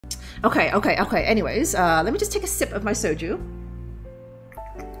Okay. Anyways, let me just take a sip of my soju.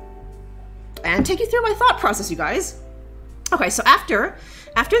 And take you through my thought process, you guys. Okay, so after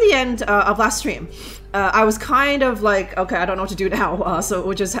the end of last stream, I was kind of like, okay, I don't know what to do now. So,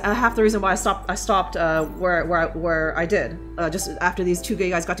 which is half the reason why I stopped where I did just after these two gay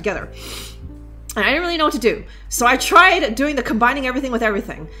guys got together, and I didn't really know what to do. So I tried doing the combining everything with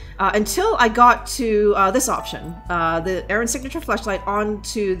everything until I got to this option, the Aaron signature fleshlight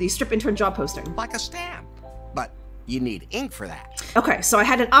onto the strip intern job posting. Like a stamp, but you need ink for that. Okay, so I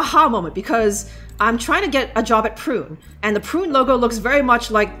had an aha moment because I'm trying to get a job at Prune, and the Prune logo looks very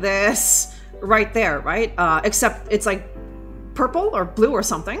much like this right there, right? Except it's like purple or blue or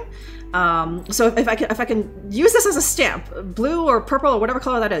something. So if I can use this as a stamp, blue or purple or whatever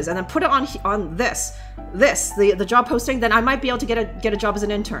color that is, and then put it on the job posting, then I might be able to get a job as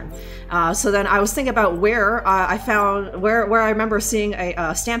an intern. So then I was thinking about where I I remember seeing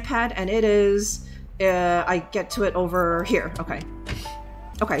a stamp pad, and it is. I get to it over here.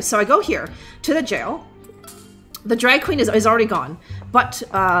 Okay, so I go here to the jail. The drag queen is already gone, but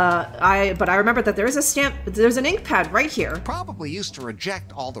I remember that there is a stamp. There's an ink pad right here. Probably used to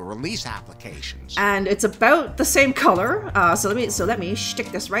reject all the release applications. And it's about the same color. So let me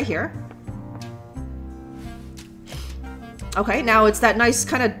stick this right here. Okay, now it's that nice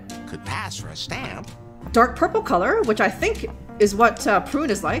kind of could pass for a stamp. Dark purple color, which I think is what Prune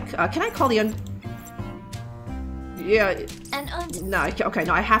is like. Can I call the Yeah. No. Okay.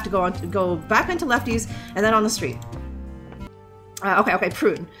 No. I have to go back into lefties and then on the street. Okay.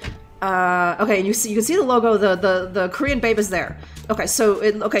 Prune. Okay. And you can see the logo. The Korean babe is there. Okay. So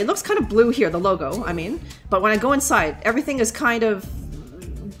it looks kind of blue here. The logo. I mean, but when I go inside, everything is kind of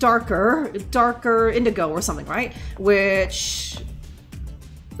darker indigo or something, right? Which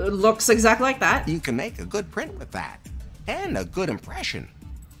looks exactly like that. You can make a good print with that, and a good impression.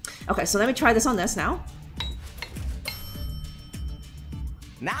 Okay. So let me try this on this now.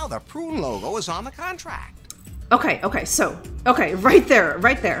 Now the Prune logo is on the contract. Okay, right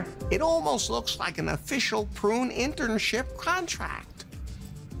there. It almost looks like an official Prune internship contract.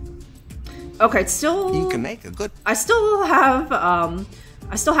 Okay, it's still... You can make a good... I still have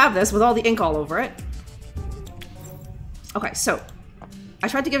this with all the ink all over it. Okay, so I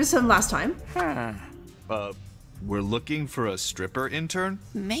tried to give it to him last time. We're looking for a stripper intern?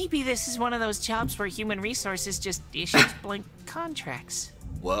 Maybe this is one of those jobs where human resources just issues blank contracts.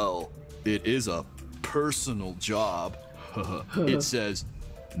 Well, it is a personal job. It says,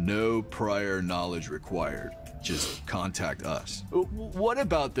 no prior knowledge required. Just contact us. What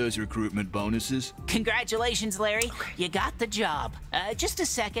about those recruitment bonuses? Congratulations, Larry. You got the job. Just a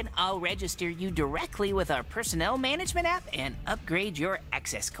second, I'll register you directly with our personnel management app and upgrade your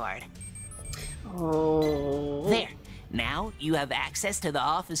access card. Oh. There. Now you have access to the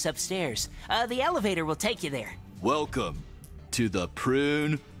office upstairs. The elevator will take you there. Welcome to the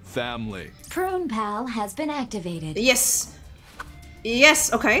Prune family. Prune Pal has been activated. Yes,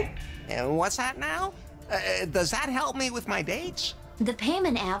 okay. And what's that now? Does that help me with my dates? The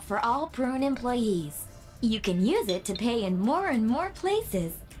payment app for all Prune employees. You can use it to pay in more and more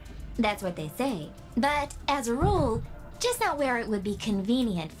places. That's what they say. But as a rule, just not where it would be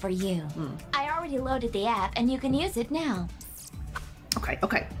convenient for you. I already loaded the app and you can use it now.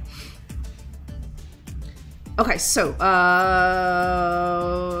 Okay, so,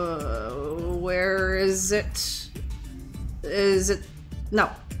 where is it? No.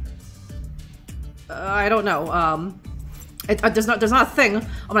 I don't know. There's not a thing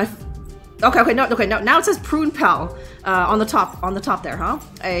on my... Okay, no, now it says Prune Pal, on the top there, huh?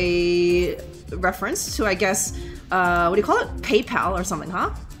 A reference to, I guess, what do you call it? PayPal or something,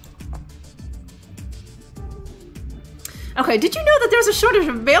 huh? Okay, did you know that there's a shortage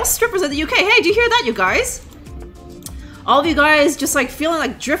of male strippers in the UK? Hey, do you hear that, you guys? All of you guys just like feeling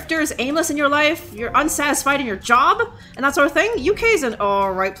like drifters, aimless in your life, you're unsatisfied in your job, and that sort of thing? UK is an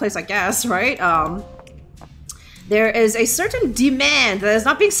alright place, I guess, right? There is a certain demand that is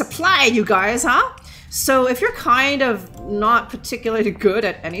not being supplied, you guys, huh? So if you're kind of not particularly good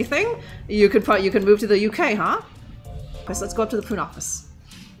at anything, you can move to the UK, huh? Okay, so let's go up to the Prune office.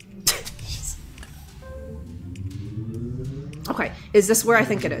 Okay, is this where I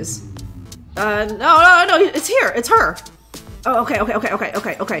think it is? No, it's here, it's her. Oh, okay.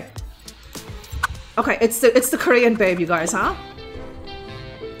 Okay, it's the Korean babe, you guys, huh?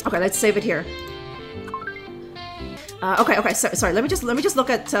 Okay, let's save it here. Okay, sorry. Let me just look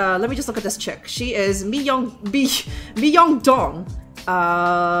at this chick. She is Mi Young Dong.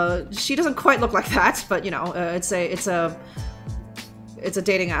 She doesn't quite look like that, but you know, it's a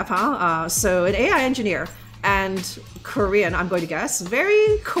dating app, huh? So an AI engineer. and Korean, I'm going to guess.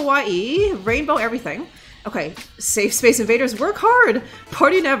 Very kawaii, rainbow everything. Okay, safe space invaders, work hard,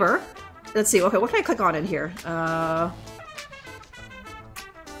 party never. Let's see, okay, what can I click on in here?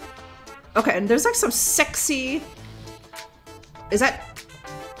 Okay, and there's like some sexy... Is that...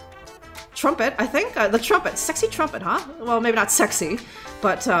 trumpet, I think? The trumpet, sexy trumpet, huh? Well, maybe not sexy,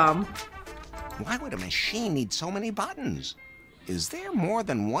 but Why would a machine need so many buttons? Is there more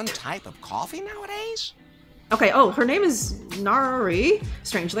than one type of coffee nowadays? Okay, oh, her name is Nari,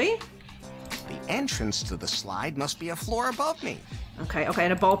 strangely. The entrance to the slide must be a floor above me. Okay, okay,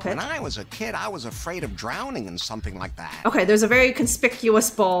 and a ball pit. When I was a kid, I was afraid of drowning in something like that. Okay, there's a very conspicuous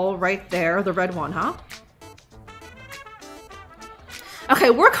ball right there, the red one, huh? Okay,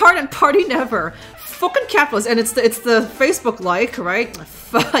 work hard and party never. Fucking capitalist, and it's the Facebook like, right?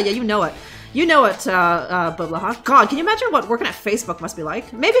 Yeah, you know it. You know it, Bubla, huh? God, can you imagine what working at Facebook must be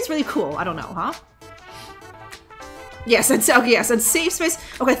like? Maybe it's really cool, I don't know, huh? Yes, and okay, yes, and safe space.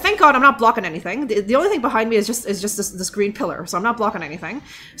 Okay, thank God I'm not blocking anything. The only thing behind me is just this green pillar, so I'm not blocking anything.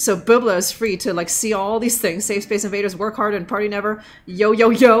 So Bubla is free to like see all these things. Safe space invaders, work hard and party never. Yo yo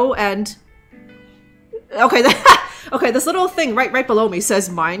yo, and okay, okay, this little thing right below me says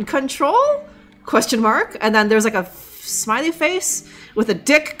mind control? Question mark, and then there's like a smiley face with a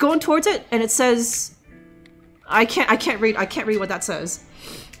dick going towards it, and it says, I can't read what that says.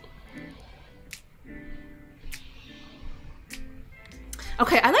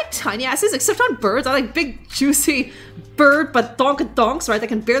 Okay, I like tiny asses, except on birds. I like big, juicy bird, but donks, right? They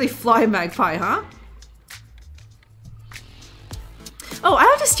can barely fly, magpie, huh? Oh, I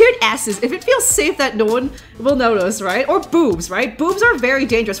like to stare at asses. If it feels safe that no one will notice, right? Or boobs, right? Boobs are very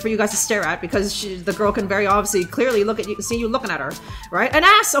dangerous for you guys to stare at because the girl can very obviously, clearly look at you, see you looking at her, right? An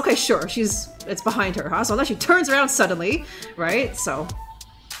ass, okay, sure, it's behind her, huh? So unless she turns around suddenly, right? So.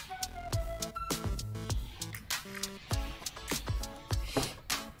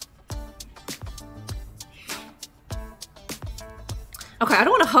 Okay, I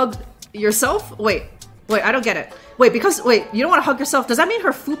don't want to hug yourself. Wait, I don't get it. Wait, you don't want to hug yourself. Does that mean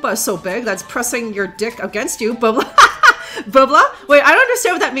her fupa is so big that's pressing your dick against you? Bubla? Bubla? Wait, I don't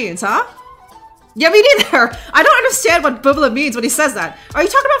understand what that means, huh? Yeah, me neither. I don't understand what Bubla means when he says that. Are you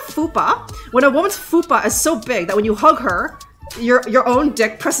talking about fupa? When a woman's fupa is so big that when you hug her, your own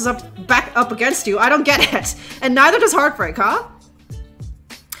dick presses back up against you? I don't get it. And neither does heartbreak, huh?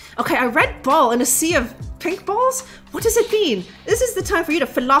 Okay, a red ball in a sea of pink balls? What does it mean? This is the time for you to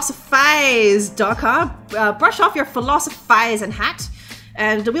philosophize, Doc, huh? Brush off your philosophize and hat,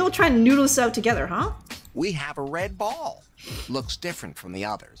 and we will try and noodle this out together, huh? We have a red ball. Looks different from the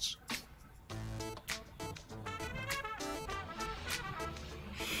others.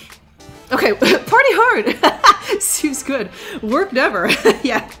 Okay, party hard. Seems good. Work never.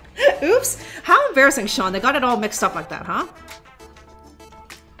 Yeah. Oops. How embarrassing, Sean. They got it all mixed up like that, huh?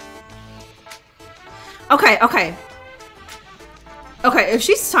 Okay, if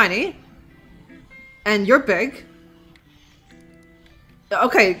she's tiny and you're big,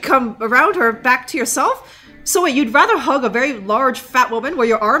 okay, come around her back to yourself. So wait, you'd rather hug a very large fat woman where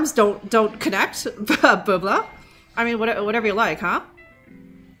your arms don't connect? Bubla? I mean, whatever you like, huh?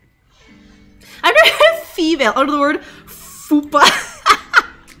 I've never had a female out of the word fupa.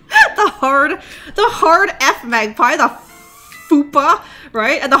 the hard F, magpie, the fupa,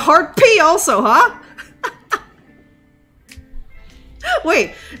 right? And the hard P also, huh?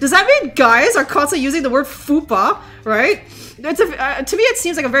 Wait, does that mean guys are constantly using the word fupa, right? It's to me, it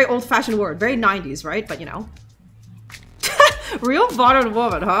seems like a very old-fashioned word, very 90s, right? But you know. Real modern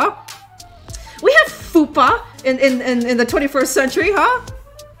woman, huh? We have fupa in the 21st century, huh?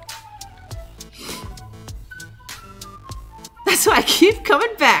 That's why I keep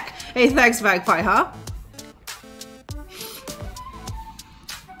coming back. Hey, thanks, magpie, huh?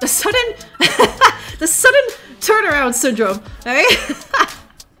 The sudden turnaround syndrome, eh?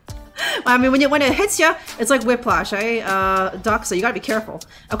 I mean, when it hits you, it's like whiplash, eh, Doc? So you gotta be careful.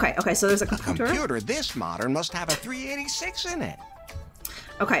 Okay, so there's a computer. A computer this modern must have a 386 in it.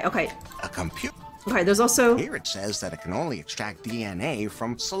 Okay. A computer. Okay, there's also... Here it says that it can only extract DNA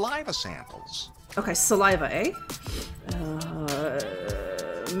from saliva samples. Okay, saliva, eh?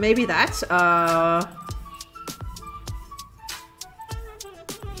 Maybe that.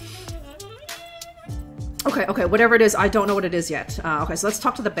 Okay, whatever it is, I don't know what it is yet. Okay, so let's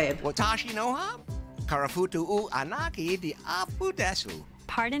talk to the babe. Watashi no ha? Karafutu u anaki di apu desu.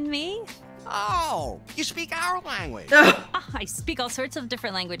 Pardon me? Oh, you speak our language. I speak all sorts of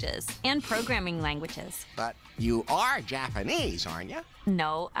different languages and programming languages. But you are Japanese, aren't you?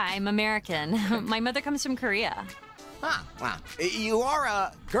 No, I'm American. My mother comes from Korea. Ah, well, you are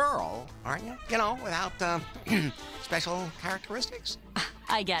a girl, aren't you? You know, without special characteristics?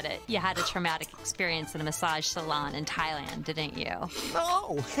 I get it. You had a traumatic experience in a massage salon in Thailand, didn't you?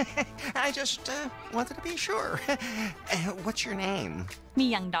 No, I just wanted to be sure. What's your name? Me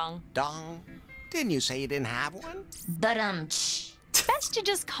Young Dong. Dong? Didn't you say you didn't have one? But Best you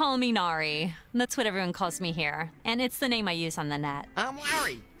just call me Nari. That's what everyone calls me here. And it's the name I use on the net. I'm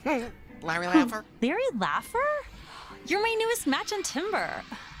Larry. Larry Laffer. Larry Laffer? You're my newest match on Timber.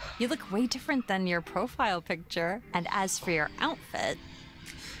 You look way different than your profile picture. And as for your outfit...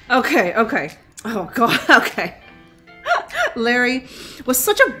 Okay. Oh god, okay. Larry was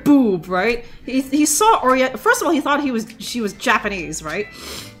such a boob, right? He saw First of all, he thought she was Japanese, right?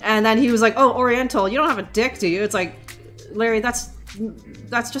 And then he was like, "Oh, Oriental. You don't have a dick, do you?" It's like, Larry, that's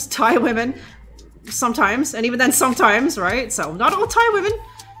just Thai women sometimes, and even then sometimes, right? So not all Thai women,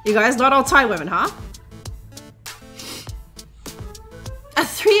 you guys. Not all Thai women, huh? A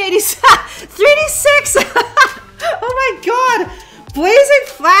 386. Oh my god. Blazing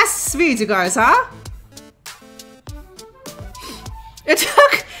fast speeds, you guys, huh? It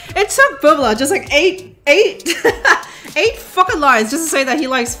took Bubla just like eight fucking lines just to say that he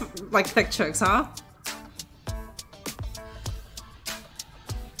likes like thick chicks, huh?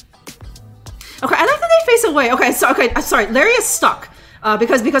 Okay, I like that they face away. Okay, so sorry, Larry is stuck.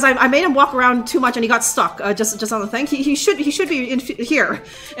 Because I made him walk around too much and he got stuck just on the thing. He should be here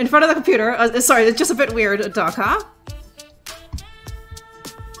in front of the computer. Sorry, it's just a bit weird, Duck, huh?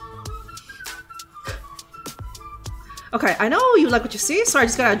 Okay, I know you like what you see. Sorry, I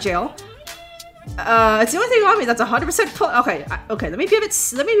just got out of jail. It's the only thing on me that's 100% pull. Okay, let me be a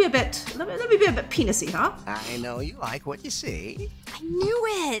bit penisy, huh? I know you like what you see. I knew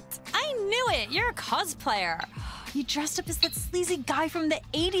it! You're a cosplayer. You dressed up as that sleazy guy from the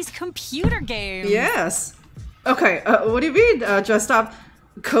 80s computer game. Yes. Okay, what do you mean, dressed up?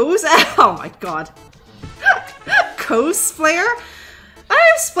 Oh my god. Cosplayer?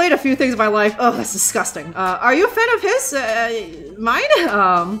 I've splayed a few things in my life. Oh, that's disgusting. Are you a fan of his? Mine?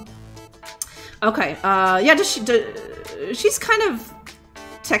 Okay, yeah, she's kind of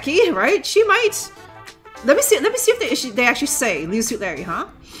techie, right? She might... Let me see if they actually say Leisure Suit Larry, huh?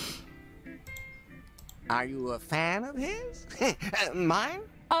 Are you a fan of his? Mine?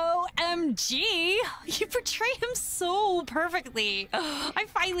 OMG! You portray him so perfectly. I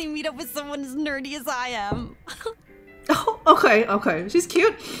finally meet up with someone as nerdy as I am. Oh, okay. She's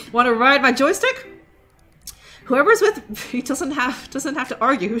cute. Want to ride my joystick? Whoever's with he doesn't have to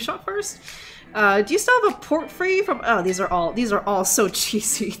argue. Who shot first? Do you still have a port free from? Oh, these are all so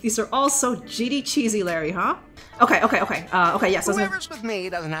cheesy. These are all so GD cheesy, Larry, huh? Okay. Yes. Whoever's with me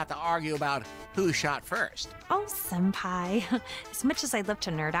doesn't have to argue about who shot first. Oh, senpai. As much as I'd love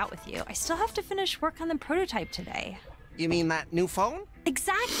to nerd out with you, I still have to finish work on the prototype today. You mean that new phone?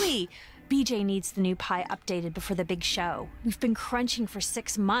 Exactly. BJ needs the new Pi updated before the big show. We've been crunching for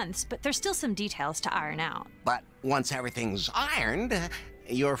 6 months, but there's still some details to iron out. But once everything's ironed,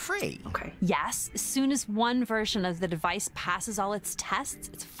 you're free. Okay. Yes, as soon as one version of the device passes all its tests,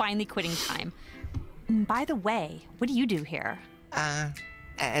 it's finally quitting time. And by the way, what do you do here?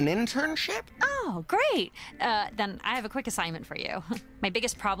 An internship? Oh, great. Then I have a quick assignment for you. My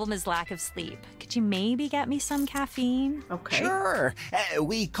biggest problem is lack of sleep. Could you maybe get me some caffeine? Okay. Sure.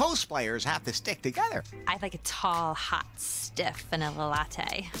 We cosplayers have to stick together. I'd like a tall, hot, stiff vanilla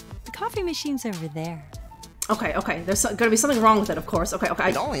latte. The coffee machine's over there. Okay. There's gonna be something wrong with it, of course. Okay.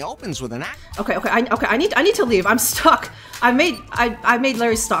 It only opens with an act. Okay. I need to leave. I'm stuck. I made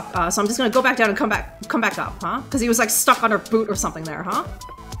Larry stuck. So I'm just gonna go back down and come back up, huh? Because he was like stuck on her boot or something there, huh?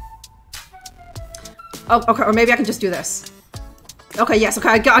 Oh, okay. Or maybe I can just do this. Okay. Yes. Okay.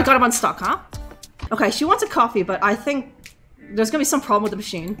 I got him unstuck, huh? Okay. She wants a coffee, but I think there's gonna be some problem with the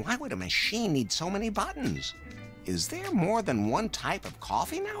machine. Why would a machine need so many buttons? Is there more than one type of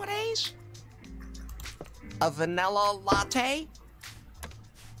coffee nowadays? A vanilla latte?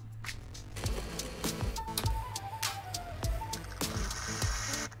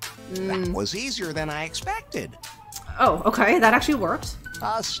 That was easier than I expected. Oh, okay. That actually worked.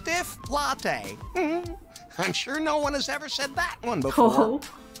 A stiff latte. I'm sure no one has ever said that one before. Oh.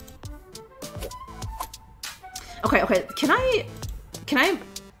 Okay. Can I?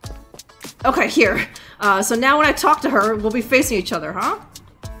 Okay, here. So now when I talk to her, we'll be facing each other, huh?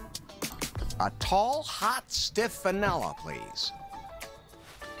 A tall, hot, stiff vanilla, please.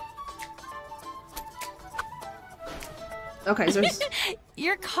 Okay, so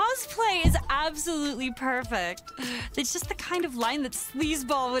Your cosplay is absolutely perfect. It's just the kind of line that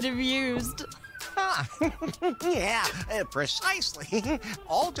Sleazeball would have used. Ah, yeah, precisely.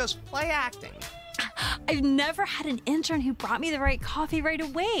 All just play acting. I've never had an intern who brought me the right coffee right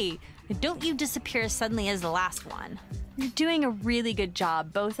away. Don't you disappear as suddenly as the last one. You're doing a really good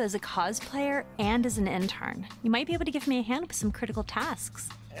job, both as a cosplayer and as an intern. You might be able to give me a hand with some critical tasks.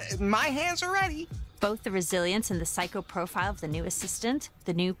 My hands are ready. Both the resilience and the psycho profile of the new assistant,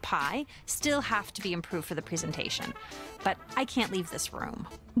 the new Pi, still have to be improved for the presentation. But I can't leave this room.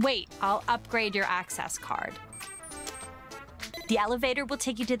 Wait, I'll upgrade your access card. The elevator will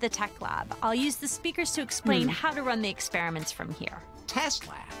take you to the tech lab. I'll use the speakers to explain how to run the experiments from here. Test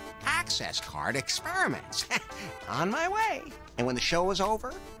lab, access card, experiments. On my way. And when the show is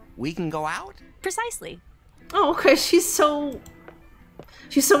over, we can go out? Precisely. Oh, okay. She's so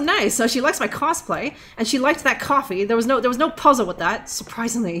nice. So she likes my cosplay, and she liked that coffee. There was no puzzle with that.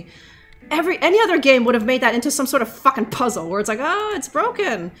 Surprisingly, any other game would have made that into some sort of fucking puzzle where it's like, oh, it's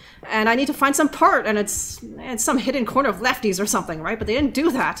broken, and I need to find some part, and it's some hidden corner of lefties or something, right? But they didn't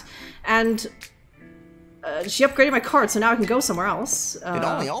do that, and she upgraded my card, so now I can go somewhere else. It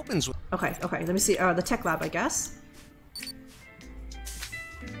only opens with... Okay. Let me see. The tech lab, I guess.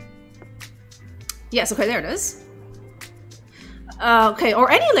 Yes. Okay, there it is. Okay,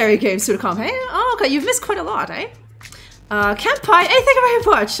 or any Larry game, Sudacom, hey? Oh, okay, you've missed quite a lot, eh? Camp Pie, hey, thank you very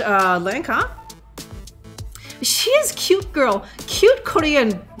much, Link, huh? She is cute girl. Cute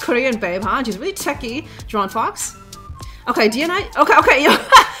Korean babe, huh? She's really techie. Drawn Fox. Okay, DNI. Okay, yeah.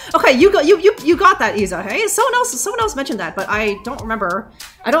 Okay, you got that, Isa, hey? Someone else mentioned that, but I don't remember.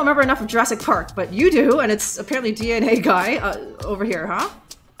 I don't remember enough of Jurassic Park, but you do, and it's apparently DNA guy over here, huh?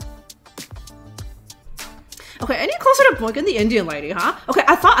 Okay, any closer to Boink and the Indian lady, huh? Okay,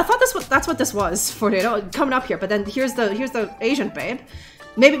 I thought that's what this was for, you know, coming up here. But then here's the Asian babe.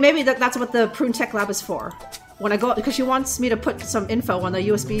 Maybe that's what the Prune Tech Lab is for. When I go, because she wants me to put some info on the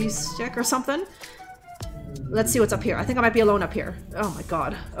USB stick or something. Let's see what's up here. I think I might be alone up here. Oh my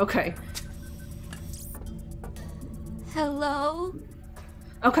god. Okay. Hello?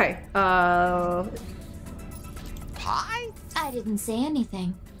 Okay. Pie? I didn't say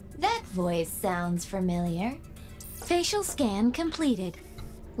anything. That voice sounds familiar. Facial scan completed.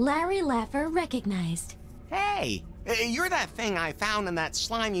 Larry Laffer recognized. Hey, you're that thing I found in that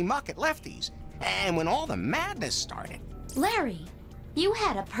slimy muck at Lefty's. And when all the madness started. Larry, you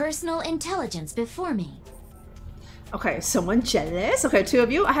had a personal intelligence before me. Okay, someone jealous? Okay, two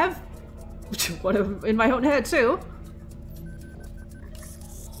of you. I have one in my own head too.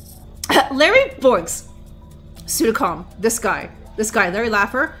 Larry Boinks. Sudacom. This guy, Larry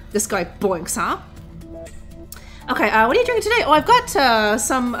Laffer. This guy Boinks, huh? Okay, what are you drinking today? Oh, I've got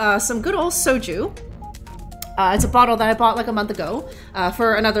some good old soju. It's a bottle that I bought like a month ago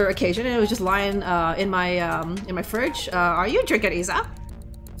for another occasion, and it was just lying in my fridge. Are you drinking, Isa?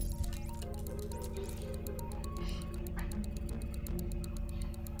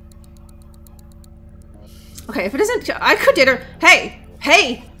 Okay, if it isn't, I could date her.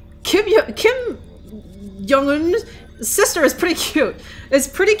 Hey, Kim Jong-un's sister is pretty cute. It's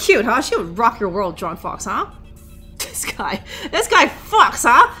pretty cute, huh? She would rock your world, John Fox, huh? This guy fucks,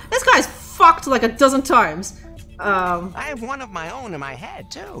 huh? This guy's fucked like a dozen times. I have one of my own in my head,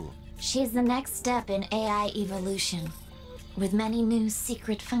 too. She's the next step in AI evolution, with many new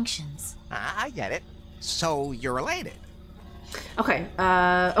secret functions. I get it. So you're related. Okay,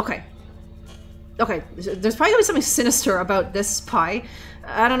 okay. There's probably gonna be something sinister about this pie.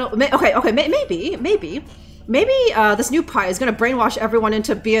 I don't know. Okay, maybe this new pie is gonna brainwash everyone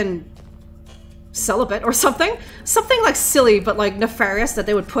into being celibate or something. Something like silly but like nefarious that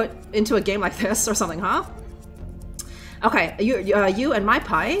they would put into a game like this or something, huh? Okay, you and my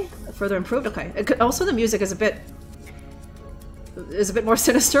pie further improved. Okay, also the music is a bit more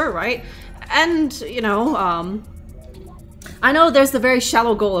sinister, right? And you know, I know there's the very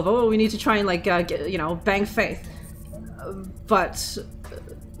shallow goal of, oh, we need to try and like bang Faith, but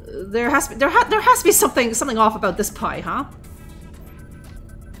there has to be something off about this pie, huh?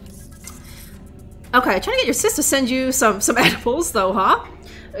 Okay, trying to get your sis to send you some edibles though, huh?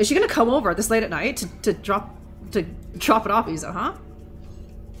 Is she gonna come over this late at night to drop it off, Isa, huh?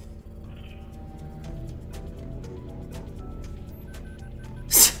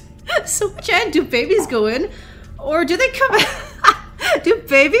 So much end do babies go in? Or do they come do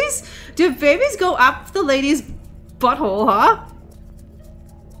babies go up the lady's butthole, huh?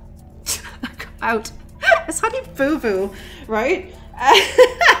 Come out. It's Honey Boo Boo, right?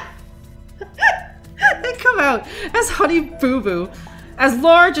 They come out as Honey Boo Boo. As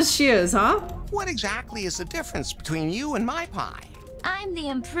large as she is, huh? What exactly is the difference between you and my pie? I'm the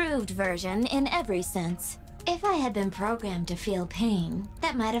improved version in every sense. If I had been programmed to feel pain,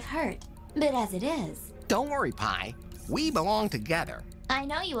 that might have hurt. But as it is... Don't worry, Pie. We belong together. I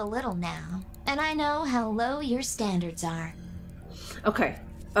know you a little now. and I know how low your standards are. Okay.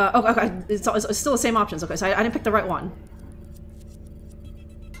 Okay. It's still the same options. Okay, so I didn't pick the right one.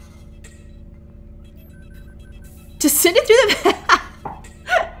 Just send it through the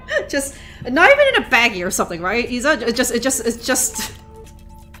just not even in a baggie or something, right? It's just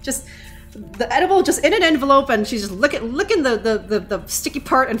the edible just in an envelope, and she's just licking the sticky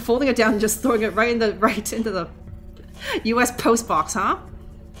part and folding it down and just throwing it right into the U.S. post box, huh?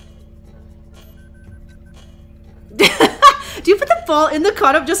 Do you put the ball in the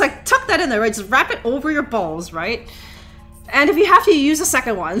condom? Just like tuck that in there, right? Just wrap it over your balls, right? And if you have to, use a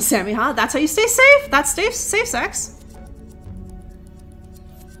second one, Sammy, huh? That's how you stay safe. That's safe sex.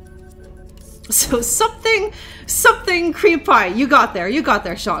 So something cream pie. You got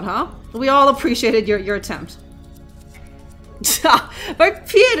there, Sean, huh? We all appreciated your attempt. I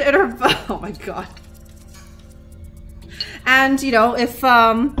peed in her. Oh my god. And you know, if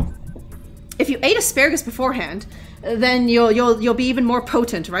you ate asparagus beforehand, then you'll be even more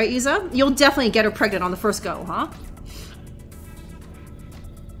potent, right, Isa? You'll definitely get her pregnant on the first go, huh?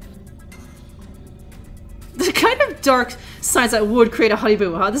 The kind of dark signs that would create a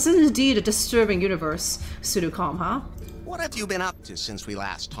honeyboo, huh? This is indeed a disturbing universe, Sudocom, huh? What have you been up to since we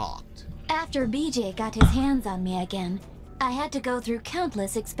last talked? After BJ got his hands on me again, I had to go through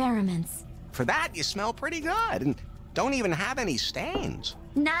countless experiments. For that, you smell pretty good, and don't even have any stains.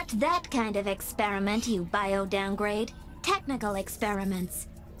 Not that kind of experiment, you bio-downgrade. Technical experiments.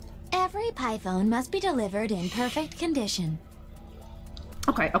 Every python must be delivered in perfect condition.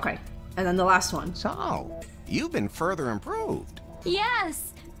 Okay. And then the last one. So, you've been further improved.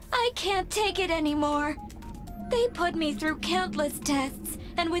 Yes! I can't take it anymore. They put me through countless tests,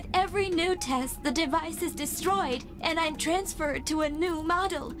 and with every new test, the device is destroyed, and I'm transferred to a new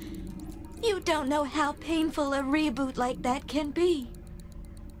model. You don't know how painful a reboot like that can be.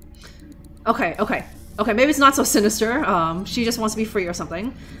 Okay, maybe it's not so sinister. She just wants to be free or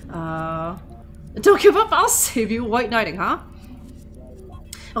something. Don't give up, I'll save you, White Knighting, huh?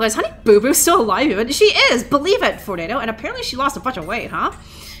 Okay, is Honey Boo Boo still alive even? She is, believe it, Fornado, and apparently she lost a bunch of weight, huh?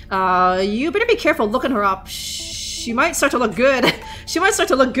 You better be careful looking her up. She might start to look good. She might start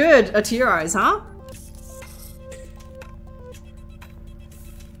to look good to your eyes, huh?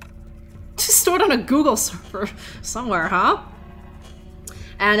 Just stored on a Google server somewhere, huh?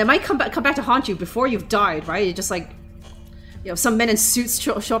 And it might come back to haunt you before you've died, right? You just like, you know, some men in suits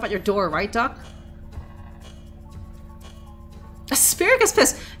show up at your door, right, Duck? Asparagus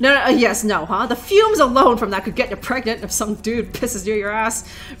piss. No, huh? The fumes alone from that could get you pregnant if some dude pisses near your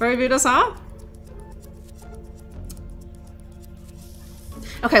ass. Right, Venus, huh?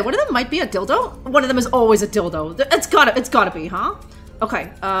 Okay, one of them might be a dildo. One of them is always a dildo. It's gotta be, huh?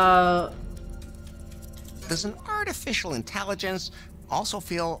 Okay, Does an artificial intelligence also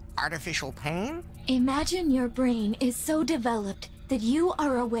feel artificial pain? Imagine your brain is so developed that you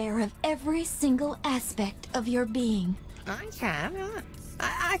are aware of every single aspect of your being.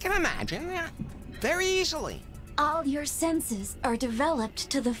 I can imagine, yeah. Very easily. All your senses are developed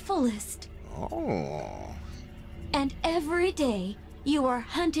to the fullest. Oh. And every day, you are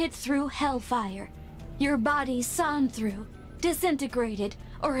hunted through hellfire. Your body sawn through, disintegrated,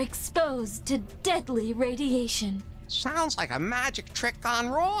 or exposed to deadly radiation. Sounds like a magic trick gone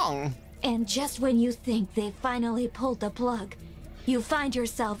wrong. And just when you think they've finally pulled the plug, you find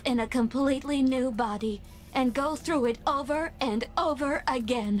yourself in a completely new body and go through it over and over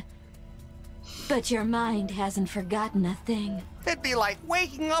again. But your mind hasn't forgotten a thing. It'd be like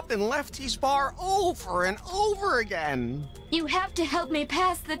waking up in Lefty's bar over and over again. You have to help me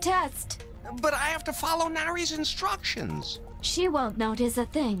pass the test. But I have to follow Nari's instructions. She won't notice a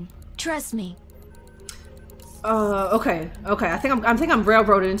thing. Trust me. Okay. I think I'm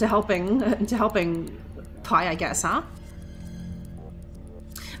railroaded into helping Pi, I guess, huh?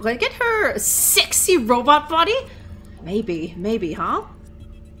 I'm gonna get her sexy robot body? Maybe, huh?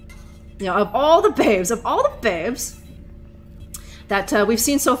 You know, of all the babes that we've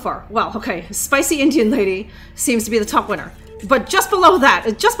seen so far. Well, okay, Spicy Indian Lady seems to be the top winner. But just below that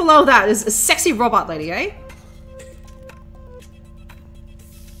is a sexy robot lady, eh?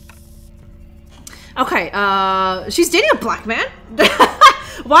 Okay, she's dating a black man?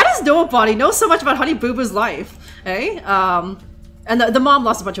 Why does nobody know so much about Honey Boo Boo's life, eh? And the mom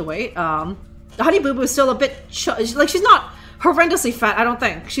lost a bunch of weight. The Honey Boo Boo is still a bit like, she's not horrendously fat, I don't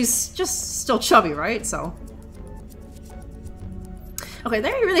think. She's just still chubby, right? So. Okay,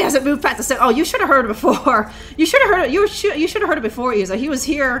 there he really hasn't moved past the set. Oh, you should have heard it before. You should have heard it. You should have heard it before, Isa. He was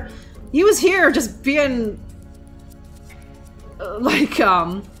here just being like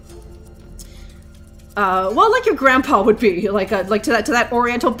well, like your grandpa would be, like to that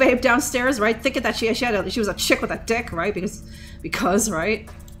Oriental babe downstairs, right? Thinking that she was a chick with a dick, right? Because right?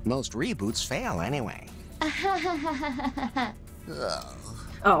 Most reboots fail anyway.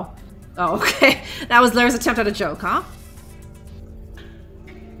 Oh, okay. That was Larry's attempt at a joke, huh?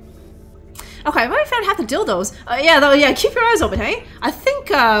 Okay, I've already found half the dildos. Yeah, keep your eyes open, hey? I think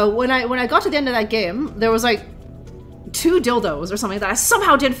when I got to the end of that game, there was like 2 dildos or something that I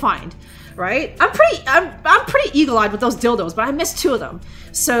somehow did find. Right? I'm pretty eagle-eyed with those dildos, but I missed 2 of them.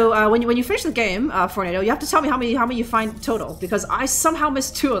 So when you finish the game, Fornado, you have to tell me how many you find total, because I somehow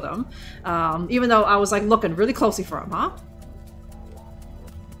missed 2 of them, even though I was like looking really closely for them, huh?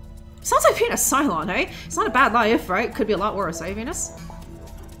 Sounds like being a Cylon, hey? It's not a bad life, right? Could be a lot worse, eh, Venus?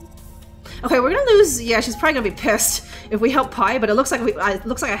 Okay, we're gonna lose. Yeah, she's probably gonna be pissed if we help Pi, but it looks like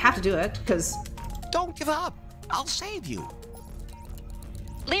I have to do it because. Don't give up. I'll save you.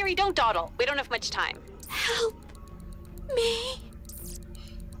 Larry, don't dawdle. We don't have much time. Help me.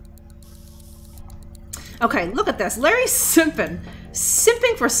 Okay, look at this. Larry's simping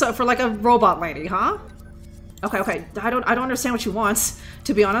for like a robot lady, huh? Okay. I don't understand what she wants,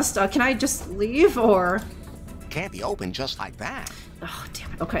 to be honest. Can I just leave or? Can't be open just like that. Oh,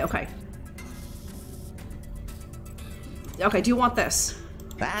 damn it. Okay. Okay, do you want this?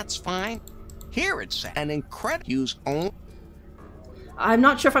 That's fine. Here it says an incredible use only. I'm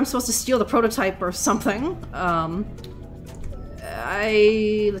not sure if I'm supposed to steal the prototype or something.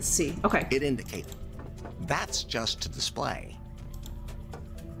 Let's see. Okay. It indicates. That's just to display.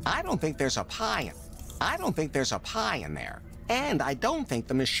 I don't think there's a pie in there. And I don't think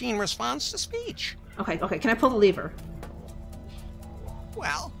the machine responds to speech. Okay, can I pull the lever?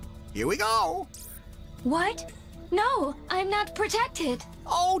 Well, here we go. What? No, I'm not protected.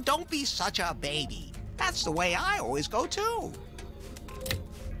 Oh, don't be such a baby. That's the way I always go too.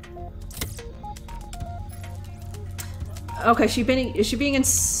 Okay, is she being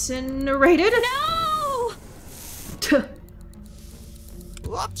incinerated? No!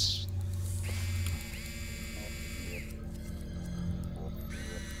 Whoops.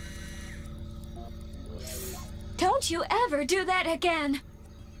 Don't you ever do that again.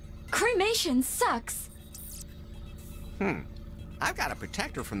 Cremation sucks. I've got to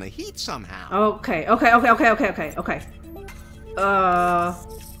protect her from the heat somehow. Okay. I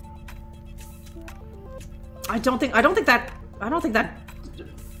don't think that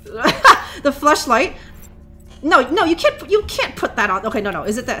the fleshlight. No, you can't put that on. Okay, no.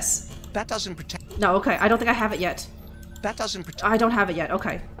 Is it this? That doesn't protect. No, okay. I don't think I have it yet. That doesn't protect. I don't have it yet.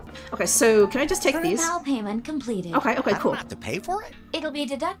 Okay, so can I just take these? PayPal payment completed. Okay, I cool. don't have to pay for it. It'll be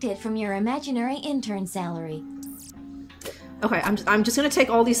deducted from your imaginary intern salary. Okay, I'm just gonna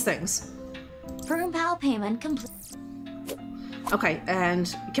take all these things. PayPal payment complete. Okay,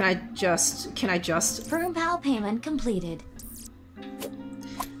 and can I just? PayPal payment completed.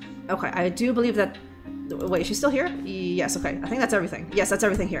 Okay, I do believe that. Wait, is she still here? Yes. Okay, I think that's everything. Yes, that's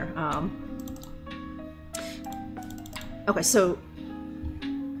everything here. Okay, so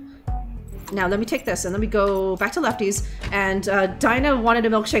now let me take this and let me go back to Lefties. And Dinah wanted a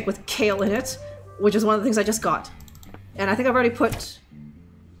milkshake with kale in it, which is one of the things I just got. And I think I've already put.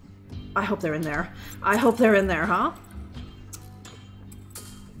 I hope they're in there. Huh?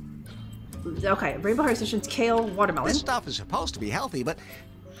 Okay, Rainbow Heart Extensions, kale, watermelon. This stuff is supposed to be healthy, but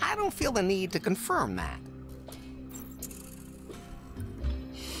I don't feel the need to confirm that.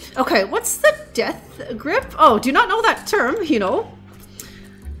 Okay, what's the death grip? Oh, do not know that term, you know.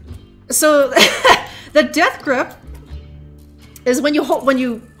 So, the death grip is when you hold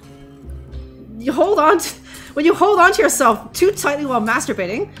on to yourself too tightly while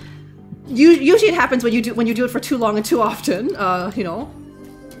masturbating. Usually it happens when you do it for too long and too often. You know.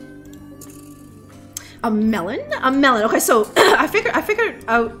 A melon. Okay, so I figured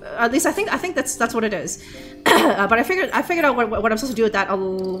out. At least I think that's what it is. But I figured out what I'm supposed to do with that a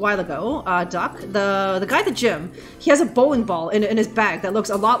while ago. Duck. The guy at the gym, he has a bowling ball in his bag that looks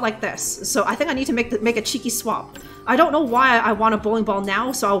a lot like this. So I think I need to make a cheeky swap. I don't know why I want a bowling ball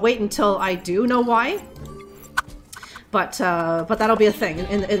now, so I'll wait until I do know why. But that'll be a thing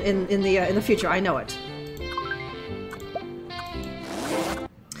in the future. I know it.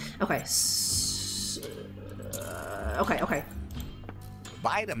 Okay. Okay.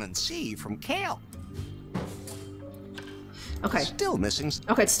 Vitamin C from kale. Okay. Still missing.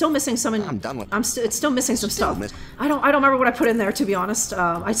 Okay, it's still missing some. I'm done with. It's still missing some stuff. I don't remember what I put in there, to be honest.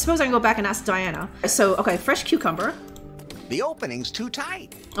 I suppose I can go back and ask Diana. So okay, fresh cucumber. The opening's too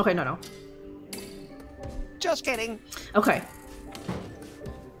tight. Okay, no. Just kidding. Okay.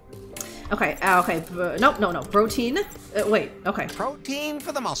 No. Protein. Wait. Okay. Protein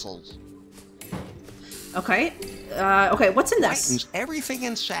for the muscles. Okay. Okay, what's in this? Lightens everything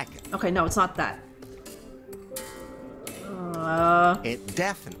in seconds. Okay, no, it's not that. It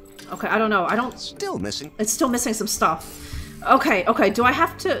definitely. Okay, I don't know. I don't... Still missing. It's still missing some stuff. Okay, okay, do I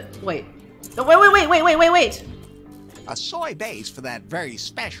have to... Wait. Wait. A soy base for that very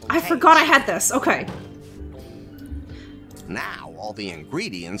special I taste. forgot I had this. Okay. Now all the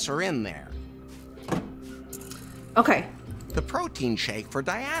ingredients are in there. Okay. The protein shake for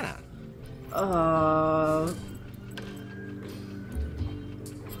Diana.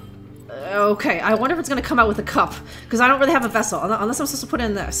 Okay, I wonder if it's gonna come out with a cup. Because I don't really have a vessel, unless I'm supposed to put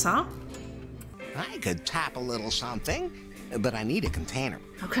in this, huh? I could tap a little something, but I need a container.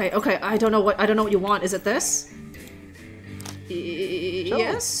 Okay, I don't know what you want. Is it this?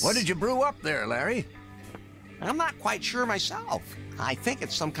 Yes? What did you brew up there, Larry? I'm not quite sure myself. I think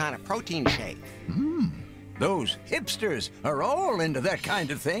it's some kind of protein shake. Those hipsters are all into that kind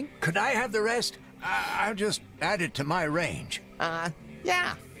of thing. Could I have the rest? I'll just add it to my range.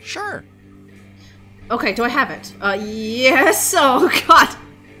 Yeah, sure. Okay, do I have it? Yes. Oh god.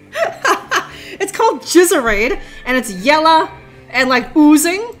 It's called Jizzerade, and it's yellow and like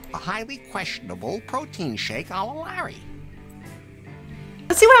oozing. A highly questionable protein shake a la Larry.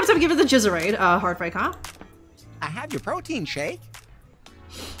 Let's see what happens if I give it the Jizzerade. Heartbreak, huh? I have your protein shake.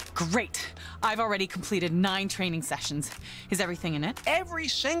 Great. I've already completed 9 training sessions. Is everything in it? Every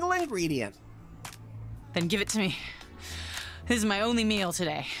single ingredient. Then give it to me. This is my only meal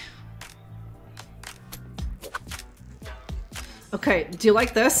today. Okay, do you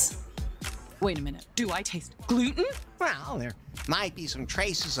like this? Wait a minute. Do I taste gluten? Well, there might be some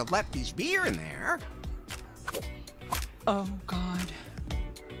traces of Lefty's beer in there. Oh, God.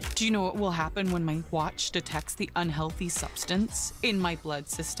 Do you know what will happen when my watch detects the unhealthy substance in my blood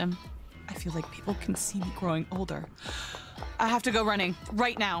system? I feel like people can see me growing older. I have to go running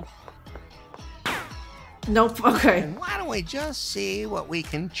right now. Nope, okay. And why don't we just see what we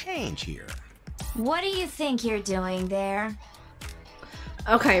can change here? What do you think you're doing there?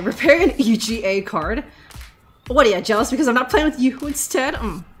 Okay, repair an EGA card. What are you, jealous because I'm not playing with you instead?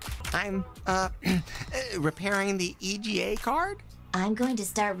 I'm, repairing the EGA card? I'm going to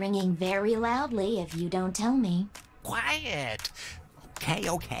start ringing very loudly if you don't tell me. Quiet.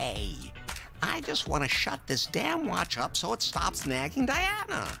 Okay. I just want to shut this damn watch up so it stops nagging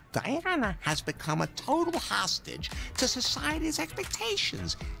Diana. Diana has become a total hostage to society's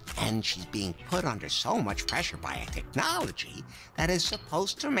expectations, and she's being put under so much pressure by a technology that is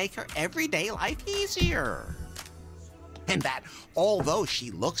supposed to make her everyday life easier. And that, although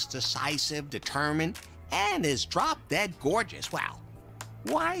she looks decisive, determined, and is drop-dead gorgeous, well,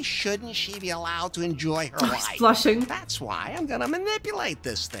 why shouldn't she be allowed to enjoy her life? Blushing. That's why I'm gonna manipulate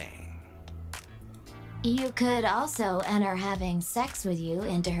this thing. You could also enter having sex with you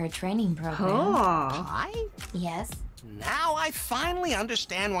into her training program. I? Yes. Now I finally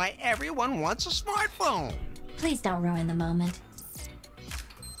understand why everyone wants a smartphone. Please don't ruin the moment.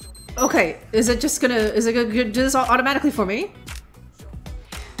 Okay, is it gonna do this automatically for me?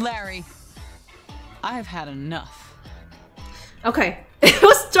 Larry, I've had enough. Okay. It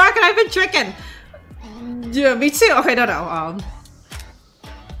was dark and I've been drinking. Yeah, me too. Okay, no.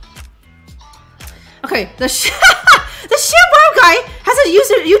 Okay, the ShamWow guy has a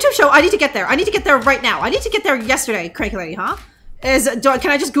YouTube show. I need to get there. I need to get there right now. I need to get there yesterday, Cranky Lady, huh? Can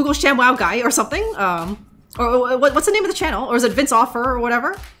I just Google ShamWow guy or something? Or what's the name of the channel? Or is it Vince Offer or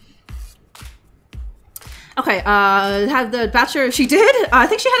whatever? Okay, have the Bachelor, she did? I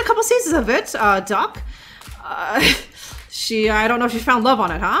think she had a couple seasons of it, Doc. I don't know if she found love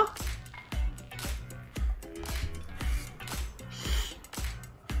on it, huh?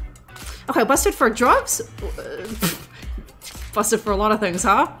 Okay, busted for drugs? Busted for a lot of things,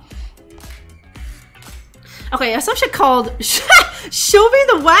 huh? Okay, some shit called Show Me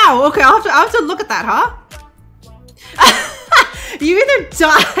the Wow. Okay, I'll have to look at that, huh? You either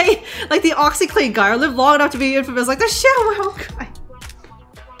die like the OxyClean guy or live long enough to be infamous like the ShamWow guy.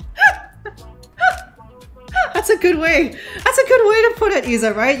 That's a good way. That's a good way to put it,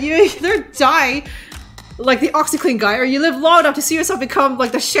 Isa, right? You either die like the OxyClean guy or you live long enough to see yourself become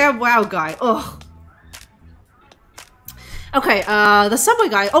like the ShamWow guy. Ugh. Okay, the Subway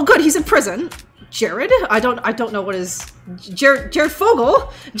guy. Oh good, he's in prison. Jared? I don't know what is Jared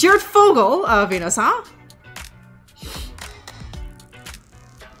Fogle? Jared Fogle, Venus, huh?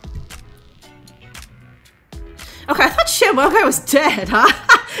 Okay, I thought ShamWow guy was dead, huh?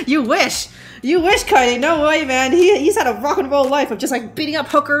 You wish. You wish, Cody. No way, man. He's had a rock and roll life of just like beating up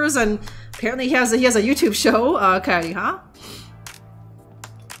hookers, and apparently he has a YouTube show, Cody, huh?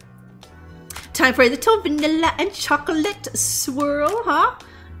 Time for a little vanilla and chocolate swirl,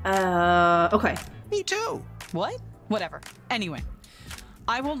 huh? Okay. Me too. What? Whatever. Anyway,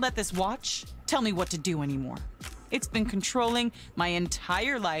 I won't let this watch tell me what to do anymore. It's been controlling my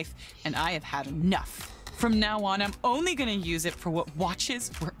entire life, and I have had enough. From now on, I'm only gonna use it for what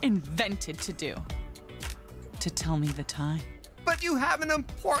watches were invented to do. To tell me the time. But you have an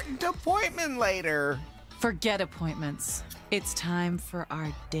important appointment later. Forget appointments. It's time for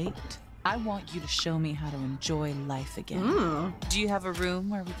our date. I want you to show me how to enjoy life again. Do you have a room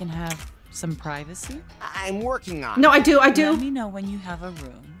where we can have some privacy? I'm working on it. No, I do. Let me know when you have a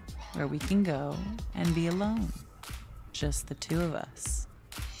room where we can go and be alone. Just the two of us.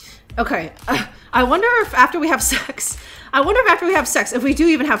 Okay. I wonder if after we have sex, if we do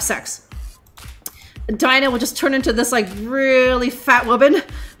even have sex, Diana will just turn into this like really fat woman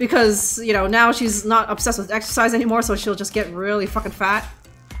because, you know, now she's not obsessed with exercise anymore, so she'll just get really fucking fat.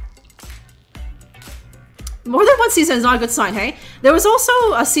 More than one season is not a good sign, hey? There was also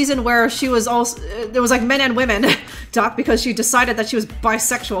a season where she was also, there was like men and women, Doc, because she decided that she was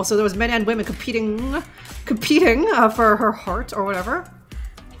bisexual, so there was men and women competing for her heart or whatever.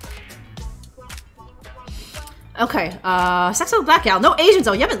 Okay, sex with a black gal. No Asian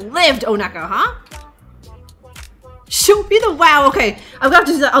zone. You haven't lived, Oneka, huh? Show me the wow. Okay, I'm gonna have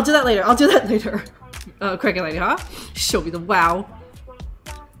to do that. I'll do that later. I'll do that later. Cricket lady, huh? Show me the wow.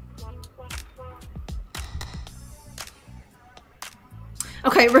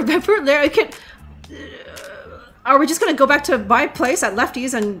 Okay, remember there I can. Are we just gonna go back to my place at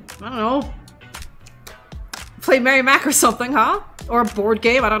Lefty's and I don't know, play Mary Mac or something, huh? Or a board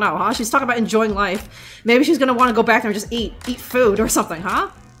game? I don't know, huh? She's talking about enjoying life. Maybe she's gonna want to go back there and just eat food or something,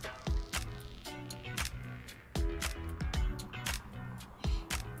 huh?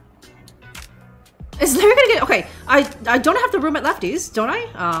 Is Larry gonna get okay? I don't have the room at Lefty's, don't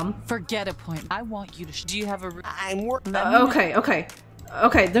I? Forget appointment. I want you to. Do you have a room? I'm working.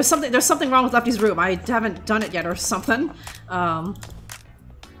 Okay. There's something wrong with Lefty's room. I haven't done it yet or something.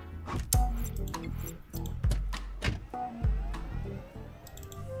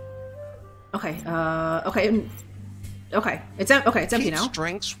 Okay. It's empty now. Keeps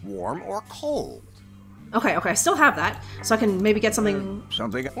drinks warm or cold. Okay. I still have that, so I can maybe get something.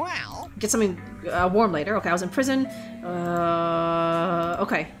 Well. Get something warm later. Okay, I was in prison.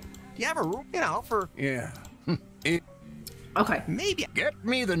 Okay. You have a room, you know, for. Yeah. Okay. Maybe. Get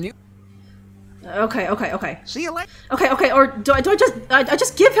me the new. Okay. See you later. Okay. Or do I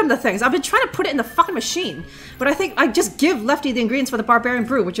just give him the things? I've been trying to put it in the fucking machine, but I think I just give Lefty the ingredients for the barbarian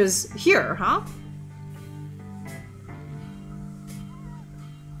brew, which is here, huh?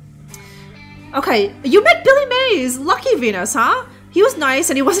 Okay, you met Billy Mays, Lucky Venus, huh? He was nice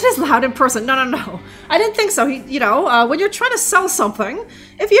and he wasn't as loud in person. No. I didn't think so. When you're trying to sell something,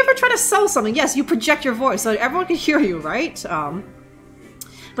 if you ever try to sell something, yes, you project your voice so that everyone can hear you, right?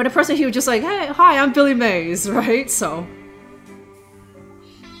 But a person he was just like, hey, hi, I'm Billy Mays, right? So,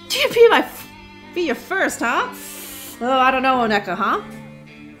 do you be your first, huh? Oh, I don't know, Oneka, huh?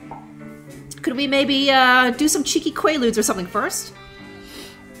 Could we maybe do some cheeky quaaludes or something first?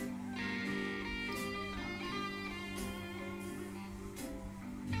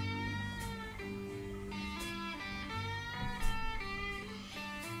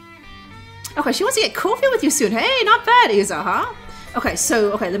 Okay, she wants to get coffee with you soon. Hey, not bad, Isa, huh? Okay,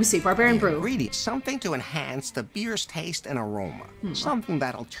 let me see. Barbarian brew. Ingredient, something to enhance the beer's taste and aroma. Something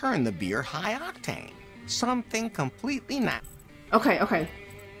that'll turn the beer high octane. Something completely natural. Okay.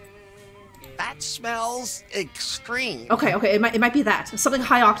 That smells extreme. Okay, it might be that. Something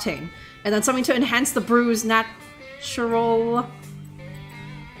high octane. And then something to enhance the brew's natural...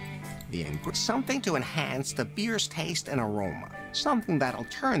 Something to enhance the beer's taste and aroma. Something that'll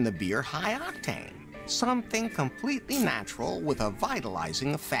turn the beer high octane. Something completely natural with a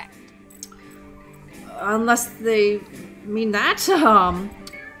vitalizing effect. Unless they mean that.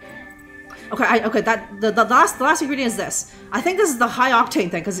 Okay. The last ingredient is this. I think this is the high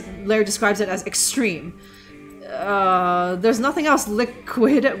octane thing because Larry describes it as extreme. There's nothing else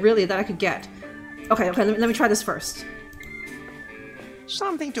liquid really that I could get. Okay. Let me try this first.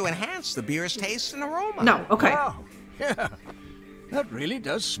 Something to enhance the beer's taste and aroma. No. Okay. Wow. Yeah. That really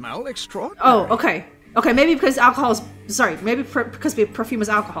does smell extraordinary. Oh, okay. Okay, maybe because alcohol is... Sorry, maybe because perfume is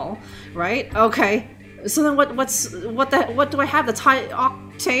alcohol, right? Okay. So then what do I have that's high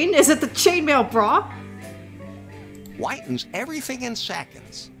octane? Is it the chainmail bra? Whitens everything in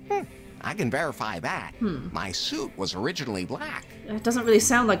seconds. I can verify that. My suit was originally black. It doesn't really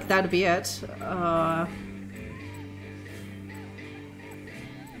sound like that'd be it.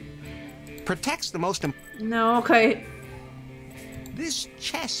 Protects the most... No, okay. This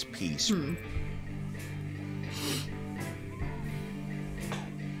chess piece...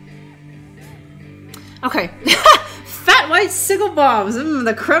 Okay. Fat white sickle bombs.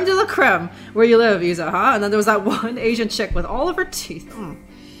 The creme de la creme. Where you live, Isa, huh? And then there was that one Asian chick with all of her teeth.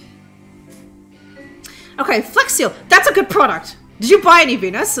 Okay, Flex Seal. That's a good product. Did you buy any,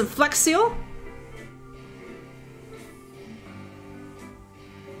 Venus? Some Flex Seal?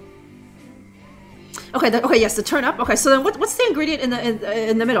 Okay, okay, yes, the turn up. Okay, so then what's the ingredient in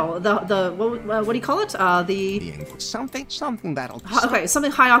the middle? What do you call it? Something that'll. Okay,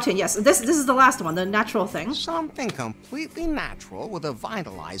 something high octane. Yes, this is the last one, the natural thing. Something completely natural with a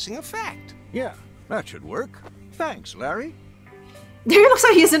vitalizing effect. Yeah, that should work. Thanks, Larry. It looks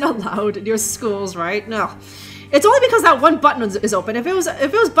like he isn't allowed in your schools, right? No, it's only because that one button is open. If it was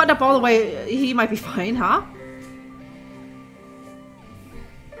buttoned up all the way, he might be fine, huh?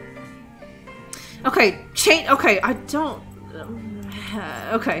 Okay, chain. Okay, I don't.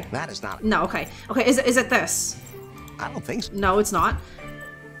 Okay. That is not. No. Okay. Okay. Is it this? I don't think so. No, it's not.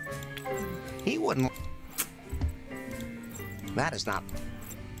 He wouldn't. That is not.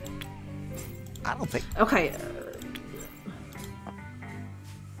 I don't think. Okay.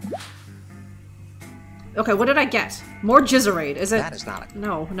 Okay. What did I get? More Jizzerade. Is it? That is not.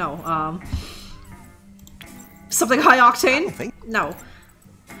 No. No. Something high octane. I don't think. No.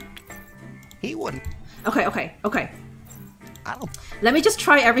 He wouldn't. Okay, okay, okay. I don't. Let me just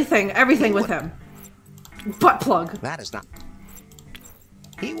try everything with him. Butt plug. That is not.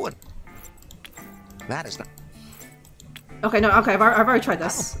 He would. That is not. Okay, no, okay, I've already tried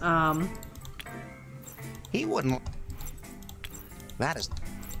this. He wouldn't. That is.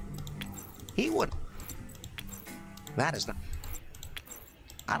 He would. That is not.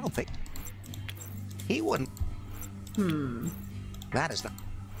 I don't think. He wouldn't. That is not.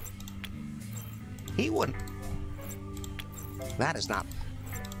 He wouldn't. That is not.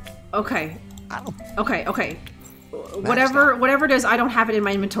 Okay. I don't. Okay, okay. Whatever it is, I don't have it in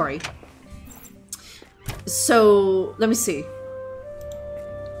my inventory. So let me see.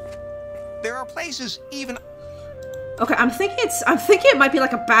 There are places even. Okay, I'm thinking it might be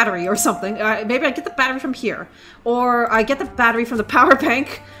like a battery or something. Maybe I get the battery from here, or I get the battery from the power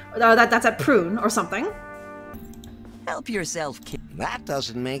bank that's at Prune or something. Help yourself, kid. That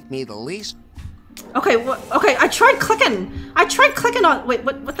doesn't make me the least. Okay, okay, I tried clicking on. Wait,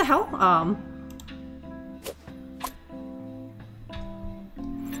 what the hell?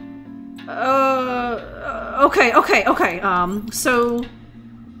 Okay. So.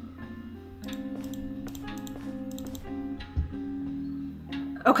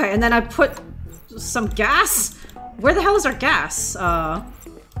 Okay, and then I put some gas. Where the hell is our gas?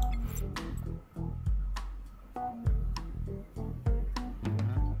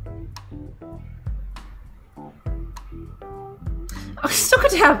 I still good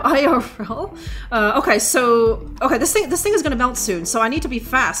to have IRL. Okay, so this thing is gonna melt soon, so I need to be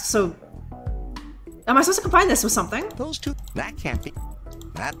fast. So, am I supposed to combine this with something? Those two. That can't be.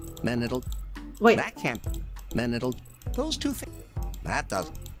 That then it'll. Wait. That can't. Then it'll. Those two things. That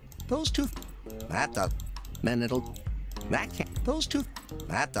does. Those two. That does. Then it'll. That can't. Those two.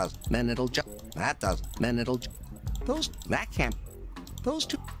 That does. Then it'll. That does. Then it'll. Those. That can't. Those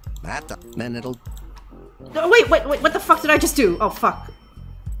two. That does. Then it'll. Oh, wait, what the fuck did I just do? Oh, fuck.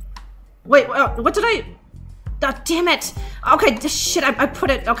 Wait, what did I... Oh, damn it! Okay, shit, I put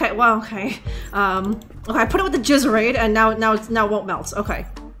it... Okay, well, okay. Okay, I put it with the Jizzerade, and now it won't melt. Okay.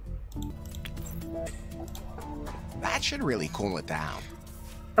 That should really cool it down.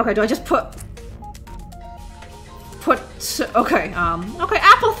 Okay, do I just put... Okay, okay,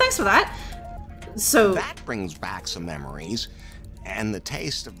 Apple, thanks for that. So... That brings back some memories, and the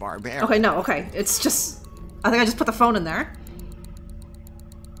taste of barbarian. Okay, no, okay, it's just... I think I just put the phone in there.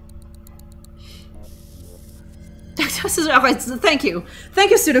 Okay, thank you.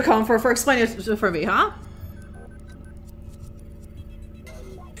 Thank you, Pseudocom, for explaining it for me, huh?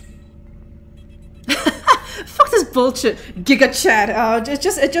 Fuck this bullshit, Giga Chat. It's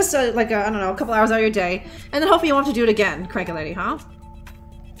just like, I don't know, a couple hours out of your day. And then hopefully you won't have to do it again, Cranky Lady, huh?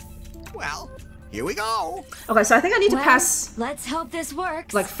 Well, here we go. Okay, so I think I need to pass... Let's hope this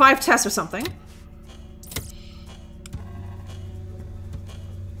works. Like 5 tests or something.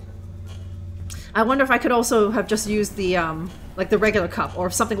 I wonder if I could also have just used the, like the regular cup, or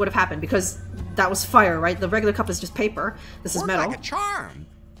if something would have happened, because that was fire, right? The regular cup is just paper. This is metal. Like a charm.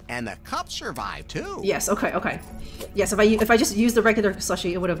 And the cup survived, too. Yes, okay. Yes, if I just used the regular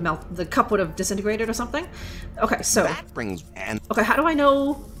slushy, it would have melted. The cup would have disintegrated or something. Okay, so... That brings... And okay, how do I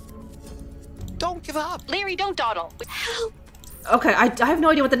know... Don't give up. Larry, don't dawdle. Help! Okay, I have no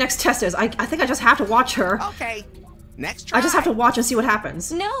idea what the next test is. I think I just have to watch her. Okay. Next try. I just have to watch and see what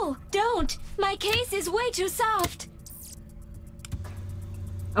happens. No, don't! My case is way too soft.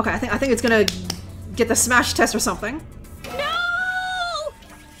 Okay, I think it's gonna get the smash test or something. No!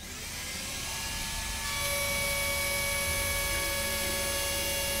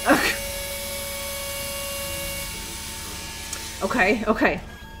 Okay, okay.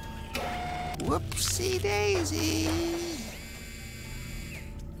 Whoopsie daisy.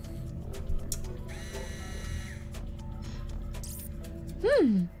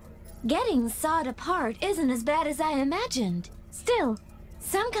 Getting sawed apart isn't as bad as I imagined. Still,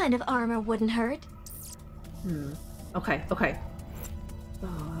 some kind of armor wouldn't hurt. Okay, okay.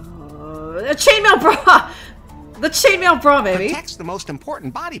 A chainmail bra! The chainmail bra, baby. Protects the most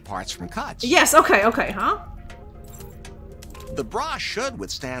important body parts from cuts. Yes, okay, okay, huh? The bra should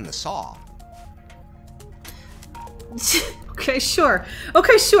withstand the saw. Okay, sure.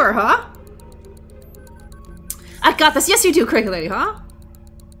 Okay, sure, huh? I got this. Yes, you do, Cranky Lady, huh?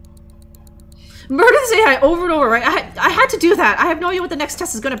 Murder this AI over and over, right? I had to do that. I have no idea what the next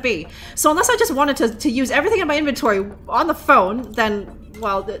test is going to be. So unless I just wanted to use everything in my inventory on the phone, then,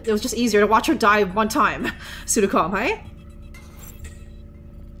 well, it was just easier to watch her die one time. Sudocom, hey?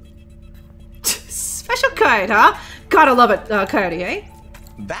 Special kind, huh? Gotta love it, Coyote, eh?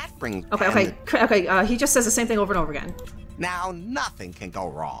 That brings... Okay, okay, he just says the same thing over and over again. Now nothing can go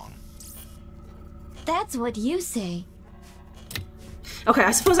wrong. That's what you say. Okay,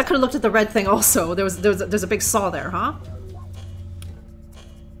 I suppose I could have looked at the red thing also. There's a big saw there, huh?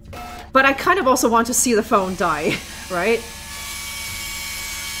 But I kind of also want to see the phone die, right?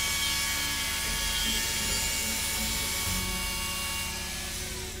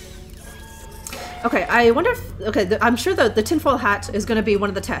 Okay, I wonder if... Okay, I'm sure the tinfoil hat is going to be one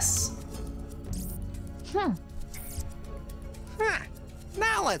of the tests. Huh.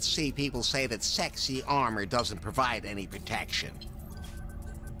 Now let's see people say that sexy armor doesn't provide any protection.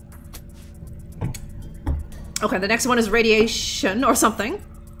 Okay, the next one is radiation or something.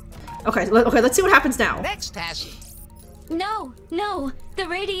 Okay, okay, let's see what happens now. Next test. No, no. The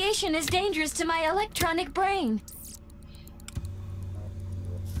radiation is dangerous to my electronic brain.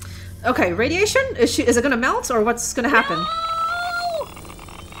 Okay, radiation? Is it gonna melt or what's gonna happen? No!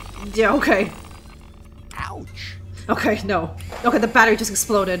 Yeah, okay. Ouch. Okay, no. Okay, the battery just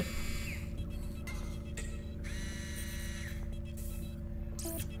exploded.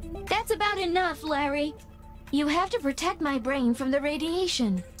 That's about enough, Larry. You have to protect my brain from the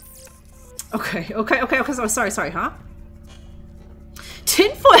radiation. Okay, so sorry, huh?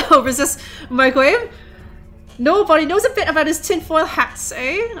 Tinfoil resist microwave? Nobody knows a bit about his tinfoil hats,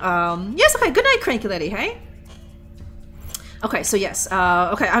 eh? Yes, okay, good night, Cranky Lady, hey? Okay, so yes,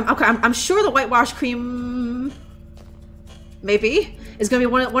 I'm sure the whitewash cream, maybe, is gonna be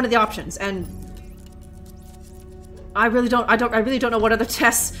one of the options, and I really don't know what other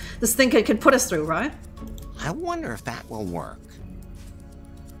tests this thing can put us through, right? I wonder if that will work.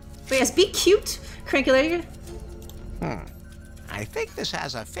 But yes, be cute, Cranky Lady. I think this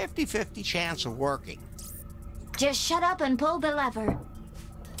has a 50-50 chance of working. Just shut up and pull the lever.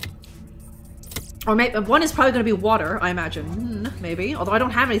 Or maybe one is probably going to be water, I imagine. Maybe. Although I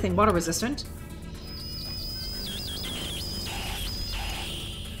don't have anything water resistant.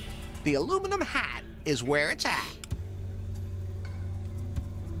 The aluminum hat is where it's at.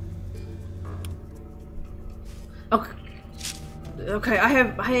 Okay. Okay, I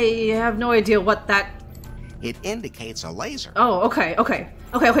have no idea what that... It indicates a laser. Oh, okay.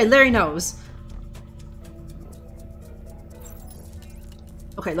 Larry knows.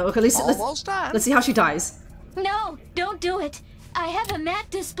 Okay, Almost done. Let's see how she dies. No, don't do it. I have a matte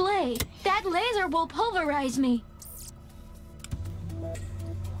display. That laser will pulverize me.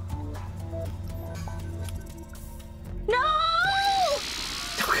 No!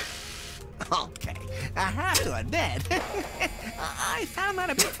 Okay, I have to admit, I found that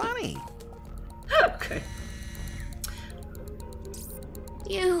a bit funny. Okay.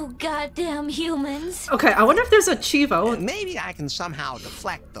 You goddamn humans. Okay, I wonder if there's a Chivo. Maybe I can somehow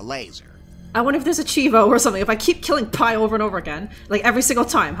deflect the laser. I wonder if there's a Chivo or something. If I keep killing Pi over and over again, like every single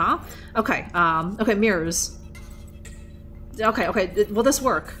time, huh? Okay, okay, mirrors. Okay, will this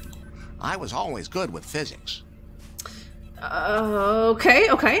work? I was always good with physics. Okay.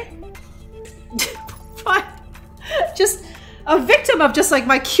 What? Just a victim of just like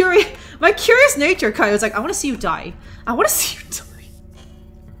my curious nature. Kai was like, I want to see you die. I want to see you die.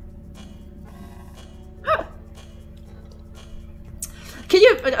 Can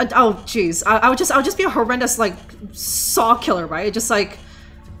you? Oh, jeez. I would just be a horrendous like saw killer, right? Just like,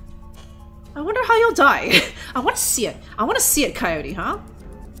 I wonder how you'll die. I want to see it. I want to see it, Coyote, huh?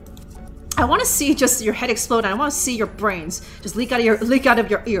 I want to see just your head explode, and I want to see your brains just leak out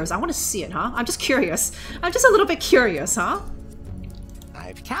of your ears. I want to see it, huh? I'm just curious. I'm just a little bit curious, huh? I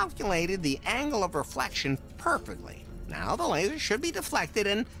I've calculated the angle of reflection perfectly. Now the laser should be deflected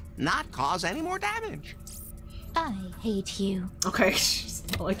and not cause any more damage. I hate you. Okay, she's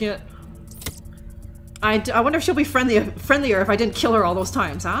not like it. I wonder if she'll be friendlier if I didn't kill her all those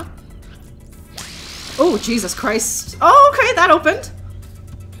times, huh? Oh, Jesus Christ. Oh, okay, that opened.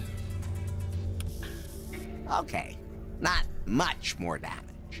 Okay, not much more damage.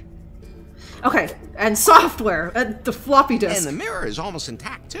 Okay, and software, the floppy disk. And the mirror is almost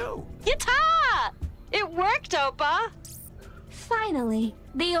intact too. Yatta! It worked, Opa! Finally,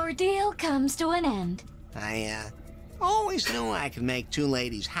 the ordeal comes to an end. I always knew I could make two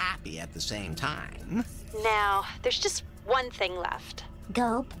ladies happy at the same time. Now, there's just one thing left.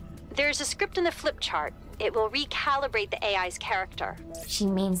 Gulp. There's a script in the flip chart. It will recalibrate the AI's character. She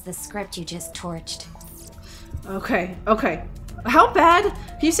means the script you just torched. Okay, okay. How bad?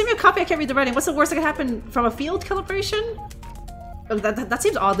 Can you send me a copy? I can't read the writing. What's the worst that could happen from a field calibration? Oh, that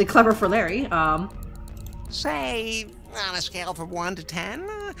seems oddly clever for Larry. Say, on a scale from 1 to 10,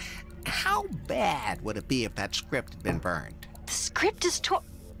 how bad would it be if that script had been burned? The script is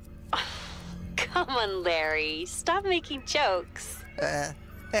Come on, Larry. Stop making jokes.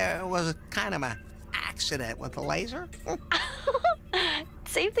 There was a kind of an accident with the laser.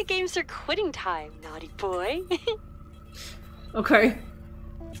 Save the games for quitting time, naughty boy. Okay.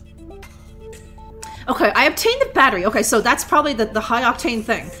 Okay, I obtained the battery. Okay, so that's probably the high octane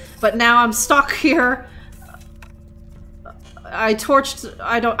thing. But now I'm stuck here. I torched,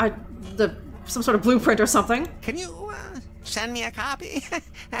 some sort of blueprint or something. Can you send me a copy?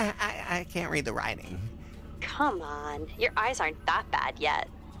 I can't read the writing. Come on, your eyes aren't that bad yet.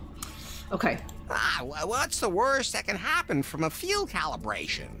 Okay. What's the worst that can happen from a field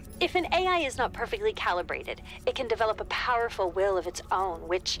calibration? If an AI is not perfectly calibrated, it can develop a powerful will of its own,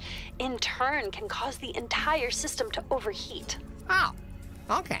 which in turn can cause the entire system to overheat. Oh,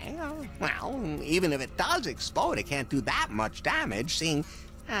 okay. Well, even if it does explode, it can't do that much damage, seeing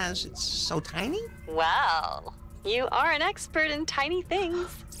as it's so tiny. Well, you are an expert in tiny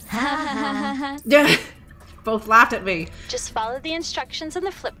things. Yeah, both laughed at me. Just follow the instructions in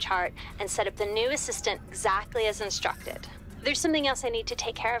the flip chart and set up the new assistant exactly as instructed. There's something else I need to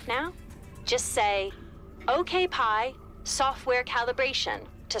take care of now. Just say, "Okay, Pi, software calibration,"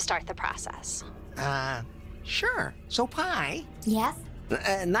 to start the process. Sure. So, Pi. Yes?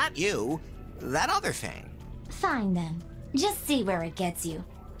 Not you. That other thing. Fine then. Just see where it gets you.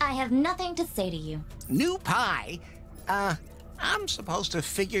 I have nothing to say to you. New Pi. I'm supposed to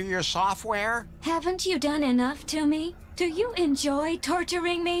figure your software? Haven't you done enough to me? Do you enjoy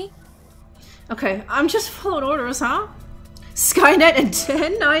torturing me? Okay, I'm just following orders, huh? Skynet and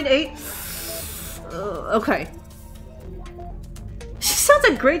 10, 9, 8. Okay. She sounds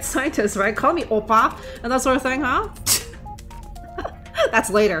like a great scientist, right? Call me Oppa and that sort of thing, huh? That's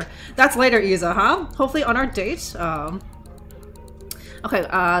later. That's later, Isa, huh? Hopefully on our date. Okay,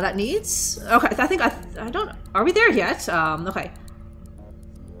 that needs... Okay, I think I don't... Are we there yet? Okay.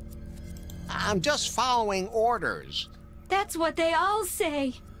 I'm just following orders. That's what they all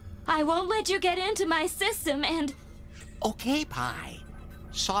say. I won't let you get into my system and... Okay, Pi.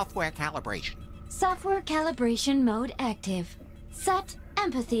 Software calibration. Software calibration mode active. Set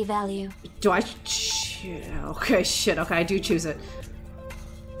empathy value. Do I... Okay, shit. Okay, I do choose it.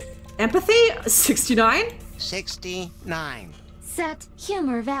 Empathy? 69? 69. Set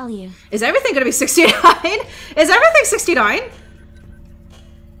humor value. Is everything gonna be 69? Is everything 69?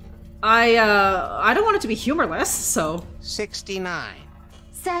 I don't want it to be humorless, so... 69.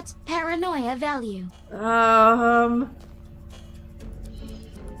 Set paranoia value. I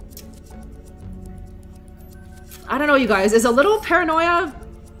don't know, you guys. Is a little paranoia...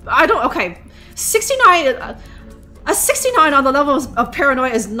 Okay. 69... a 69 on the level of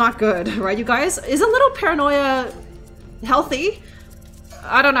paranoia is not good, right, you guys? Is a little paranoia healthy?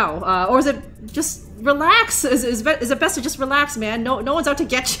 I don't know. Or is it just relax? Is it best to just relax, man? No one's out to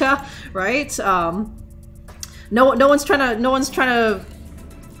get you, right? No one's trying to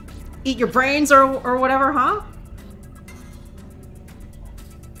eat your brains or whatever, huh?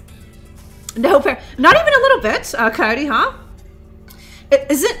 No, not even a little bit, Coyote, huh?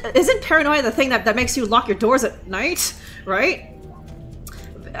 Isn't paranoia the thing that makes you lock your doors at night, right?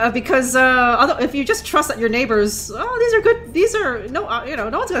 Because if you just trust that your neighbors, oh, these are good, no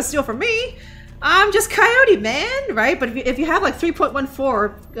one's gonna steal from me. I'm just Coyote, man, right? But if you have like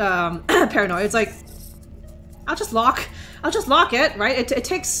 3.14 paranoia, it's like I'll just lock it, right? It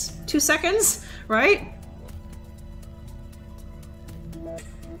takes 2 seconds, right?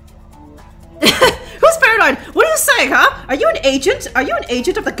 Who's paranoid? What are you saying, huh? Are you an agent? Are you an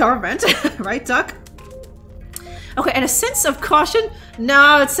agent of the government? Right, Duck? Okay, and a sense of caution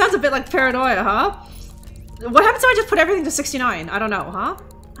No, it sounds a bit like paranoia, huh? What happens if I just put everything to 69? I don't know, huh?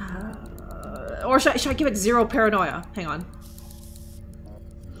 Or should I give it 0 paranoia? Hang on.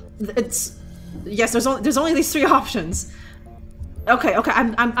 It's... Yes, there's only these 3 options. Okay,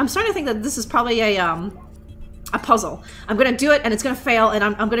 I'm starting to think that this is probably a puzzle. I'm gonna do it and it's gonna fail, and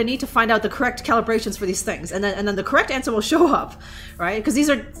I'm gonna need to find out the correct calibrations for these things, and then the correct answer will show up, right? Because these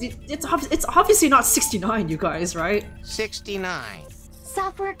are... It's obviously not 69, you guys, right? 69.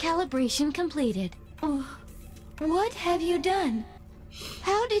 Software calibration completed. Oh, what have you done?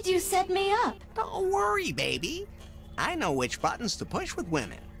 How did you set me up? Don't worry, baby. I know which buttons to push with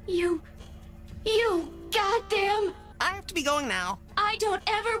women. You goddamn... I have to be going now. I don't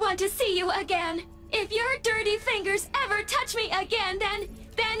ever want to see you again. If your dirty fingers ever touch me again, then...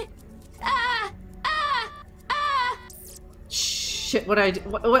 Shit, what I do?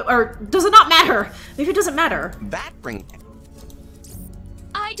 Or does it not matter? Maybe it doesn't matter. That bring...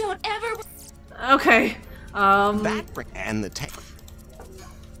 I don't ever... Okay, That bring... And the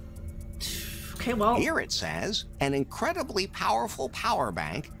okay, well... Here it says, an incredibly powerful power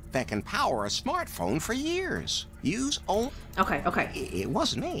bank that can power a smartphone for years. Use only... Okay. It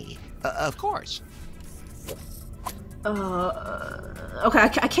wasn't me. Of course. Okay, I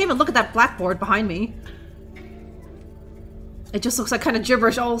can't even look at that blackboard behind me. It just looks like kind of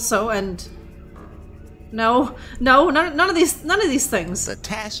gibberish also, and... No, none of these things. The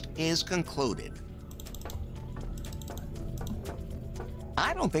test is concluded.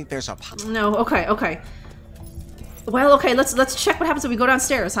 I don't think there's a... No, okay. Well, okay, let's check what happens when we go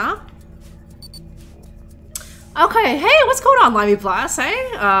downstairs, huh? Okay, hey, what's going on, Limey Blast,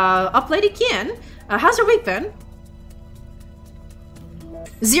 hey? Up late again. How's your week been?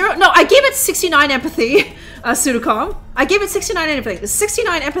 0, no, I gave it 69 empathy, Sudocom. I gave it 69 empathy.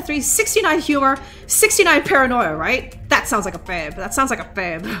 69 empathy, 69 humor, 69 paranoia, right? That sounds like a babe.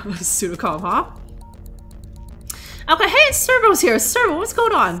 Sudocom, huh? Okay, hey, it's Servo's here. Servo, what's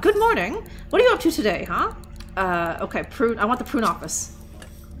going on? Good morning. What are you up to today, huh? Okay, Prune. I want the Prune office.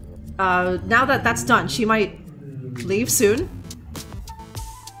 Now that that's done, she might leave soon.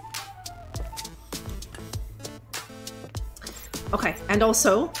 Okay, and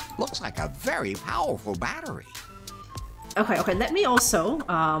also... Looks like a very powerful battery. Okay, let me also,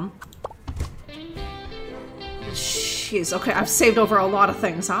 Jeez, okay, I've saved over a lot of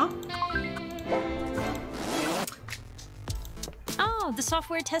things, huh? Oh, the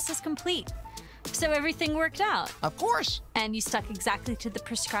software test is complete. So everything worked out. Of course. And you stuck exactly to the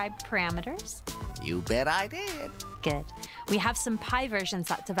prescribed parameters? You bet I did. Good. We have some Pi versions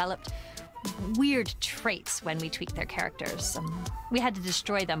that developed weird traits when we tweaked their characters. We had to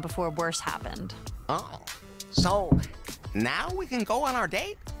destroy them before worse happened. Oh, so now we can go on our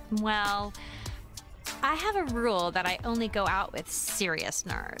date? Well, I have a rule that I only go out with serious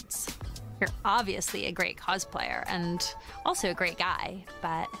nerds. You're obviously a great cosplayer and also a great guy,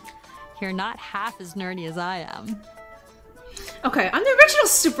 but you're not half as nerdy as I am. Okay, I'm the original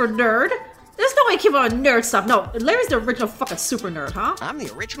super nerd. There's no way to keep on nerd stuff. No, Larry's the original fucking super nerd, huh? I'm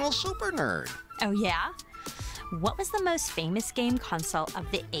the original super nerd. Oh, yeah? What was the most famous game console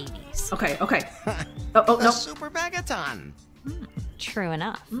of the 80s? Okay. The No. Super Megaton. True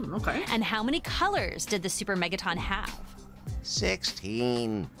enough. Okay. And how many colors did the Super Megaton have?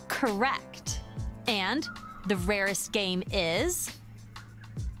 16. Correct. And the rarest game is?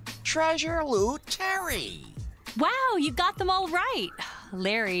 Treasure Loot Terry. Wow, you got them all right.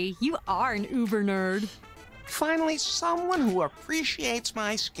 Larry, you are an uber nerd. Finally, someone who appreciates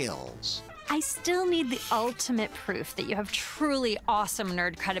my skills. I still need the ultimate proof that you have truly awesome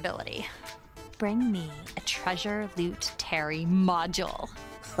nerd credibility. Bring me a Treasure Loot Terry module.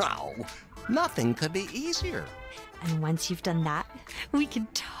 Oh, nothing could be easier. And once you've done that, we can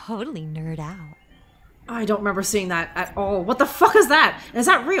totally nerd out. I don't remember seeing that at all. What the fuck is that? Is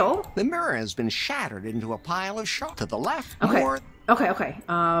that real? The mirror has been shattered into a pile of shards. To the left, Okay. more Okay.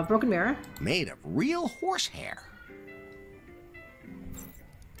 Broken mirror. made of real horsehair.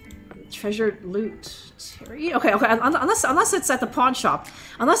 Treasure loot. Terry. Okay. Unless it's at the pawn shop.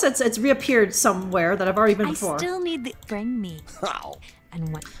 Unless it's reappeared somewhere that I've already been before. I still need the bring me. Oh, And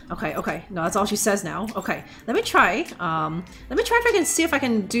what? Okay. No, that's all she says now. Okay. Let me try. Let me try if I can see if I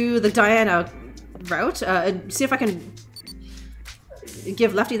can do the Diana route. And see if I can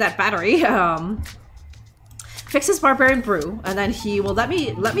give Lefty that battery. Fix his barbarian brew, and then he will let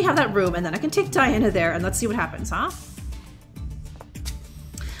me have that room, and then I can take Diana there, and let's see what happens, huh?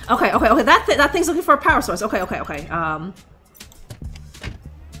 Okay. That thing's looking for a power source. Okay.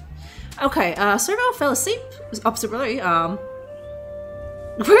 Servo fell asleep up super early.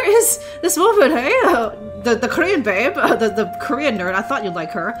 Where is this woman, hey? the Korean babe, the Korean nerd. I thought you'd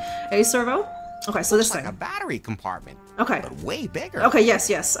like her. Hey, Servo. Okay, so this like thing. a battery compartment. Okay. But way bigger. Okay, yes.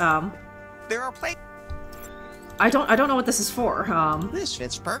 There are plates. I don't know what this is for. This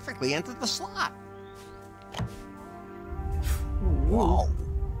fits perfectly into the slot. Whoa.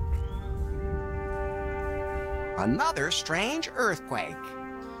 Another strange earthquake.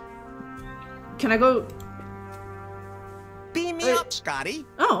 Can I go? Beam me up, Scotty.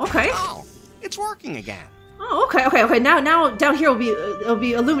 Oh, okay. Oh, it's working again. Oh, okay. Now down here it'll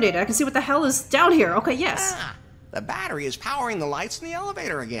be illuminated. I can see what the hell is down here. Okay, yes. Ah, the battery is powering the lights in the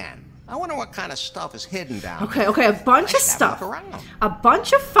elevator again. I wonder what kind of stuff is hidden down Okay, a bunch of stuff. A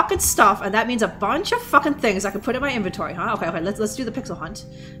bunch of fucking stuff, and that means a bunch of fucking things I can put in my inventory, huh? Okay, let's do the pixel hunt.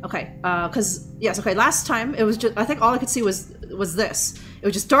 Okay, okay, last time it was just, I think all I could see was this. It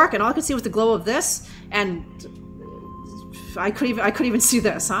was just dark, and all I could see was the glow of this, and I couldn't even see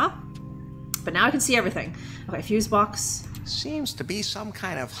this, huh? But now I can see everything. Okay, fuse box. Seems to be some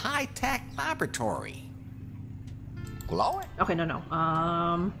kind of high-tech laboratory. Glowing? Okay,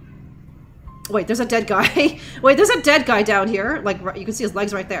 no. Wait, there's a dead guy. Wait, there's a dead guy down here. Like, you can see his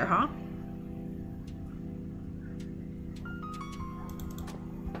legs right there, huh?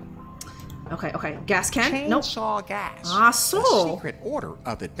 Okay. Gas can? Nope. Chainsaw gas. Ah, so. The secret order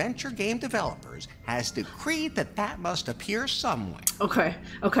of adventure game developers has decreed that must appear somewhere. Okay.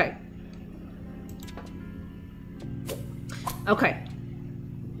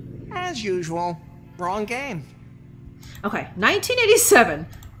 As usual, wrong game. Okay, 1987.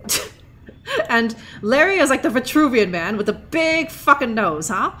 And Larry is like the Vitruvian man with the big fucking nose,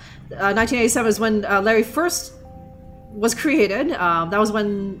 huh? 1987 is when Larry first was created. That was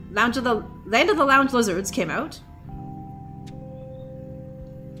when Land of the Lounge Lizards came out.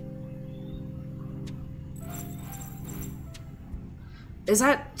 Is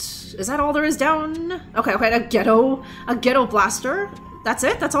that all there is down? Okay, a ghetto blaster. That's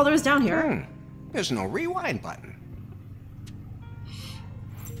it? That's all there is down here? There's no rewind button.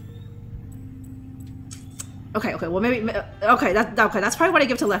 Okay, well maybe, that's probably what I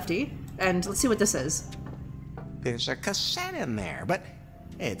give to Lefty. And let's see what this is. There's a cassette in there, but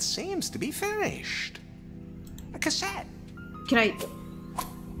it seems to be finished. A cassette. Can I...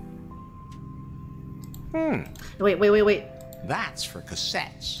 Wait. That's for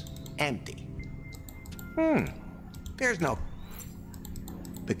cassettes. Empty. There's no...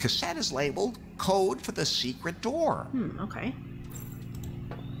 The cassette is labeled Code for the Secret Door. Okay.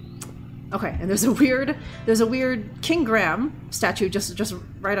 Okay, and there's a weird King Graham statue just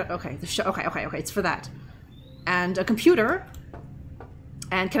right up. Okay, okay, it's for that. And a computer.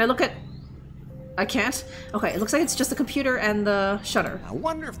 And can I look at... I can't? Okay, it looks like it's just the computer and the shutter. I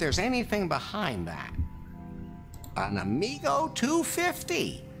wonder if there's anything behind that. An Amigo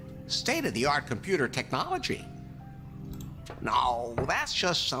 250. State-of-the-art computer technology. No, that's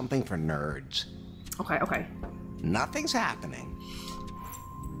just something for nerds. Okay. Nothing's happening.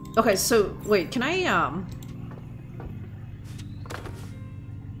 Okay, so wait, can I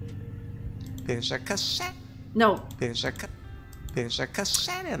There's a cassette. No. There's a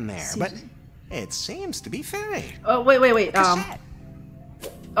cassette in there, but it seems to be finished. Oh, wait. Cassette.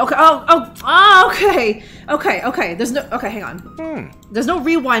 Okay. Okay. There's no. Okay, hang on. There's no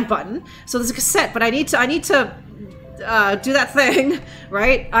rewind button, so there's a cassette, but I need to do that thing,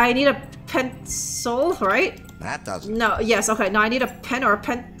 right? I need a pencil, right? That doesn't. No. Yes. Okay. No, I need a pen or a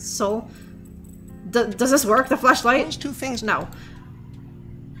pencil. Does this work? The flashlight? Those two things. No.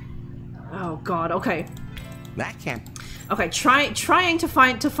 Oh God. Okay. That can't. Okay. Trying to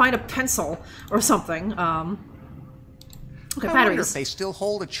find a pencil or something. Okay. I Batteries. wonder if they still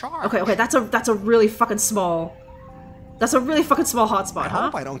hold a charge. Okay. That's a really fucking small. That's a really fucking small hotspot, I huh?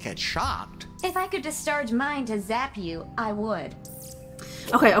 hope I don't get shocked. If I could discharge mine to zap you, I would.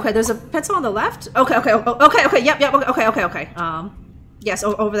 Okay, there's a pencil on the left. Okay, yep, okay. Yes,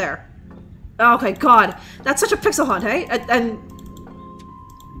 over there. Okay, God, that's such a pixel hunt, hey? And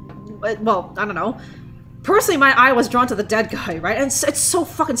well, I don't know. Personally, my eye was drawn to the dead guy, right? And it's so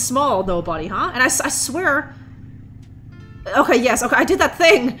fucking small, nobody, huh? And I swear... Okay, yes, okay, I did that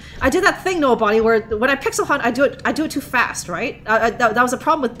thing, nobody, where when I pixel hunt, I do it too fast, right? That was a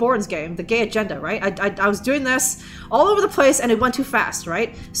problem with Bourne's game, the gay agenda, right? I was doing this all over the place and it went too fast,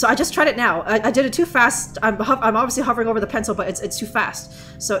 right? So I just tried it now. I did it too fast. I'm obviously hovering over the pencil, but it's too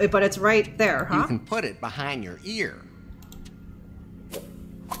fast. So, but it's right there, huh? You can put it behind your ear.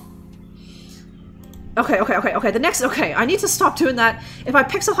 Okay, the next, I need to stop doing that. If I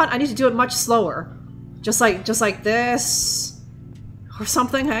pixel hunt, I need to do it much slower. Just like this, or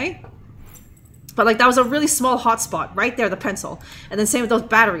something, hey? But like that was a really small hotspot right there, the pencil. And then same with those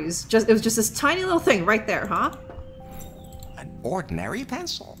batteries. It was just this tiny little thing right there, huh? An ordinary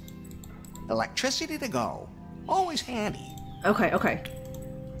pencil. Electricity to go. Always handy. Okay, okay.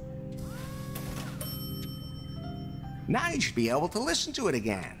 Now you should be able to listen to it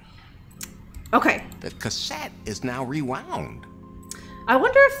again. Okay. The cassette is now rewound. I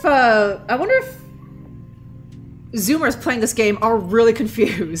wonder if Zoomers playing this game are really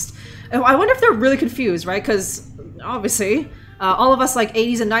confused. I wonder if they're really confused, right? Because obviously, all of us like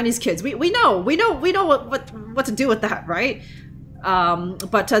 80s and 90s kids, we know what to do with that, right?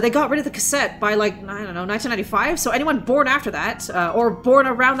 But they got rid of the cassette by like, I don't know, 1995. So anyone born after that or born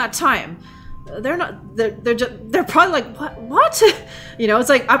around that time, they're probably like, what? You know, it's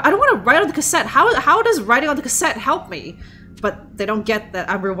like I don't want to write on the cassette. How does writing on the cassette help me? But they don't get that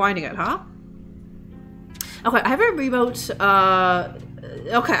I'm rewinding it, huh? Okay, I have a remote.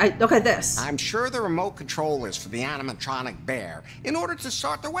 Okay, this. I'm sure the remote control is for the animatronic bear in order to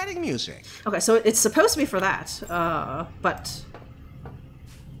start the wedding music. Okay, so it's supposed to be for that, but...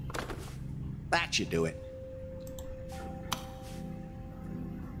 That should do it.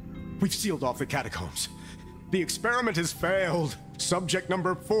 We've sealed off the catacombs. The experiment has failed. Subject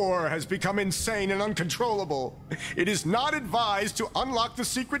number 4 has become insane and uncontrollable. It is not advised to unlock the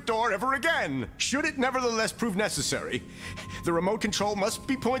secret door ever again. Should it nevertheless prove necessary, the remote control must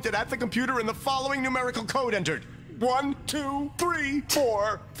be pointed at the computer and the following numerical code entered. 1, 2, 3,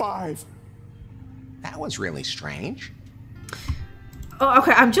 4, 5. That was really strange. Oh,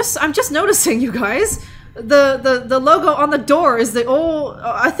 okay, I'm just noticing, you guys. The logo on the door is the old...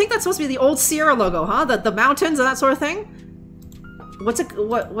 I think that's supposed to be the old Sierra logo, huh? The mountains and that sort of thing. What's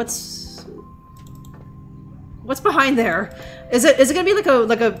behind there? Is it gonna be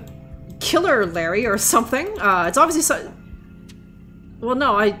like a killer Larry or something? It's obviously so... Well,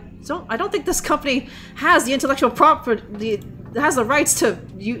 no, I don't think this company has the intellectual property, has the rights to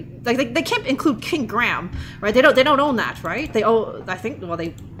like they can't include King Graham, right? They don't own that, right? They own, I think, well,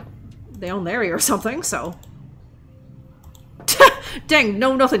 they own Larry or something, so... Dang,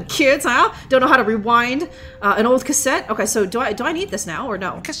 know nothing kids, huh? Don't know how to rewind an old cassette? Okay, so do I need this now or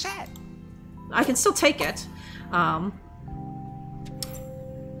no? Cassette. I can still take it.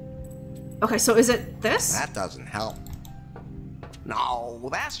 Okay, so is it this? That doesn't help. No,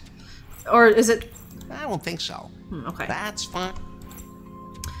 that's... Or is it... I don't think so. Okay. That's fine.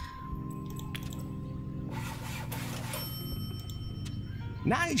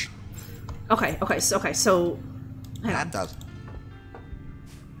 Nice. Okay, so... That doesn't...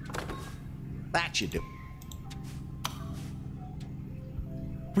 That should do.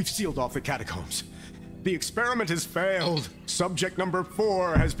 We've sealed off the catacombs. The experiment has failed. Subject number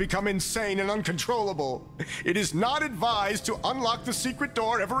 4 has become insane and uncontrollable. It is not advised to unlock the secret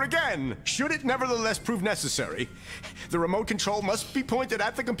door ever again. Should it nevertheless prove necessary, the remote control must be pointed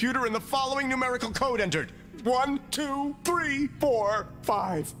at the computer and the following numerical code entered. 1, 2, 3, 4,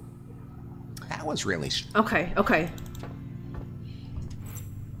 5. That was really... Okay.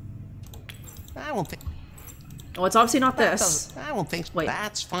 I don't think... Well, it's obviously not this. I don't think... Wait.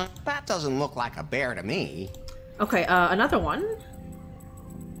 That's fine. That doesn't look like a bear to me. Okay, another one.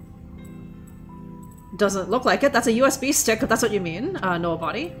 Doesn't look like it. That's a USB stick, if that's what you mean. No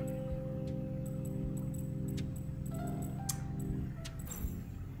body.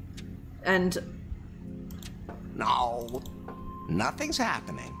 And... No. Nothing's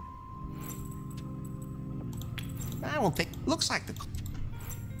happening. I don't think... Looks like the...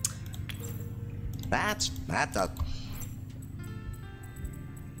 That does...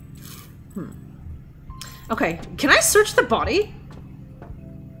 Okay, can I search the body?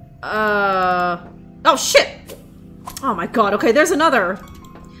 Oh shit! Oh my god, okay, there's another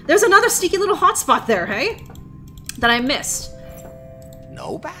sneaky little hotspot there, hey? That I missed.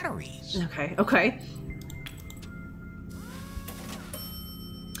 No batteries. Okay.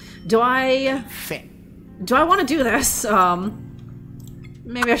 Do I want to do this?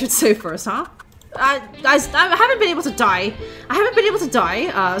 Maybe I should save first, huh? Guys, I haven't been able to die.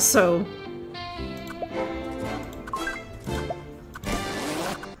 So...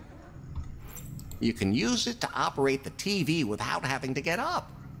 You can use it to operate the TV without having to get up.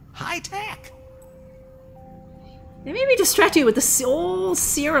 High tech. They made me distract you with the old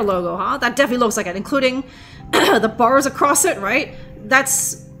Sierra logo, huh? That definitely looks like it, including the bars across it, right?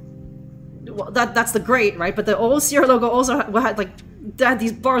 That's the great, right? But the old Sierra logo also had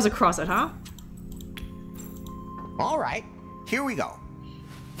these bars across it, huh? All right, here we go.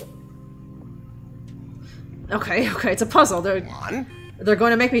 Okay, it's a puzzle. They're going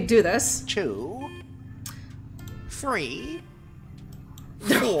to make me do this. 2, 3,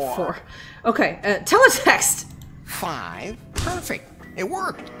 4. 4. Okay, teletext. 5. Perfect. It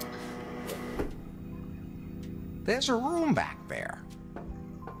worked. There's a room back there.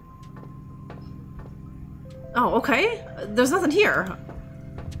 Oh, okay. There's nothing here.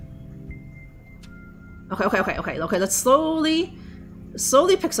 Okay, let's slowly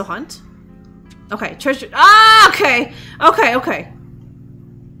pixel hunt. Okay, treasure. Ah, okay.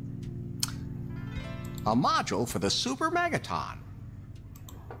 A module for the Super Megaton.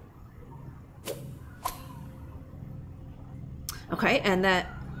 Okay, and that.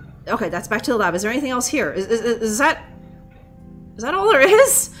 Okay, that's back to the lab. Is there anything else here? Is that all there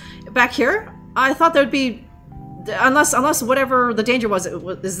is back here? I thought there'd be, unless whatever the danger was,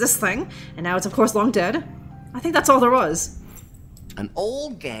 is this thing, and now it's of course long dead. I think that's all there was. An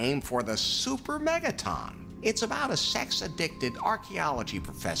old game for the Super Megaton. It's about a sex-addicted archaeology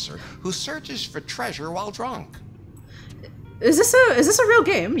professor who searches for treasure while drunk. Is this a real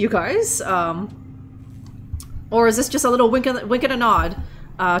game, you guys? Or is this just a little wink and a nod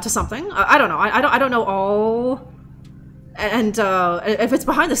to something? I don't know. I don't know all. And if it's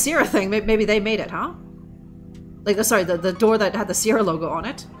behind the Sierra thing, maybe they made it, huh? Like, sorry, the door that had the Sierra logo on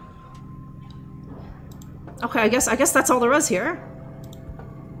it. Okay, I guess that's all there is here.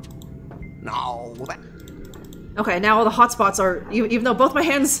 No. Okay, now all the hotspots are, even though both my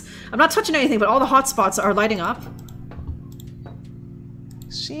hands, I'm not touching anything, but all the hotspots are lighting up.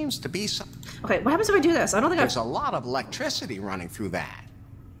 Seems to be some. Okay, what happens if I do this? I don't think There's a lot of electricity running through that.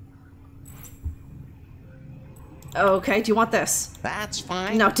 Okay, do you want this? That's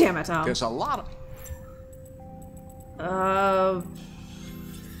fine. No, damn it. There's a lot of.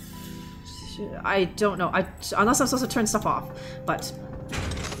 I don't know. Unless I'm supposed to turn stuff off, but.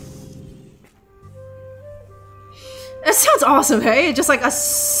 It sounds awesome, hey? Just like a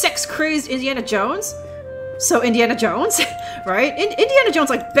sex-crazed Indiana Jones. So Indiana Jones, right? Indiana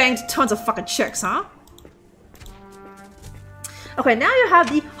Jones like banged tons of fucking chicks, huh? Okay, now you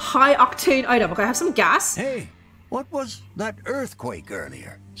have the high-octane item. Okay, I have some gas. Hey, what was that earthquake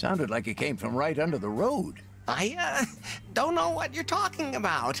earlier? Sounded like it came from right under the road. I don't know what you're talking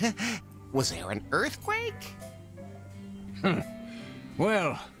about. Was there an earthquake?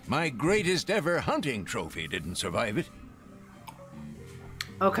 Well, my greatest ever hunting trophy didn't survive it.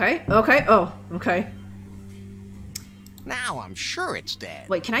 Okay, oh, okay. Now I'm sure it's dead.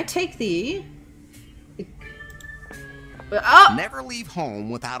 Wait, can I take the... Oh! Never leave home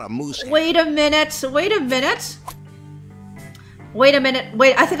without a moose head. Wait a minute, Wait,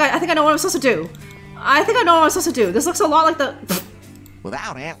 I think I know what I'm supposed to do. This looks a lot like the...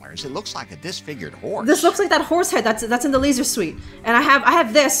 Without antlers, it looks like a disfigured horse. This looks like that horse head that's in the laser suite. And I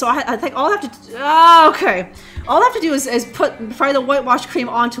have this, so I think all I have to... Oh, okay. All I have to do is put probably the whitewash cream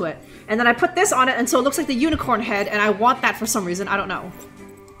onto it. And then I put this on it, and so it looks like the unicorn head, and I want that for some reason. I don't know.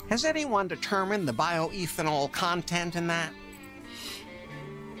 Has anyone determined the bioethanol content in that?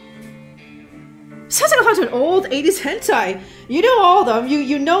 Sounds like I'm talking to an old 80s hentai. You know all of them.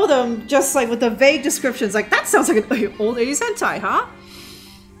 You know them just like with the vague descriptions. Like, that sounds like an old 80s hentai, huh?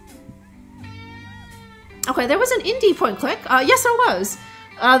 Okay, there was an indie point click. Yes, there was.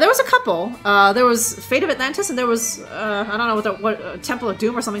 There was a couple. There was Fate of Atlantis, and there was, I don't know what Temple of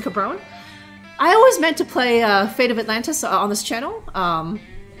Doom or something, Cabron. I always meant to play Fate of Atlantis on this channel. I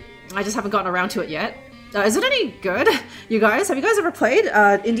just haven't gotten around to it yet. Is it any good, you guys? Have you guys ever played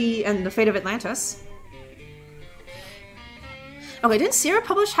Indie and the Fate of Atlantis? Okay, didn't Sierra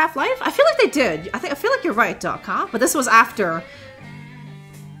publish Half-Life? I feel like they did. I feel like you're right, Doc, huh? But this was after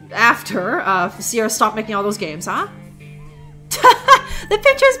Sierra stopped making all those games, huh? The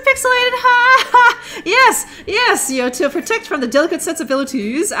picture's pixelated, huh? Yes, you know, to protect from the delicate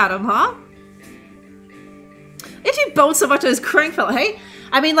sensibilities, Adam, huh? If he bones so much on his crank fella, hey?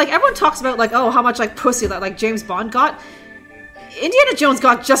 I mean, like, everyone talks about, like, oh, how much, like, pussy that, like, James Bond got. Indiana Jones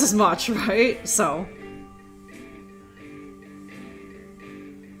got just as much, right? So.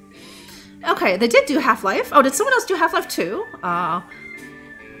 Okay, they did do Half-Life. Oh, did someone else do Half-Life 2?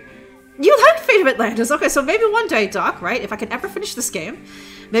 You like Fate of Atlantis. Okay, so maybe one day, Doc, right? If I can ever finish this game,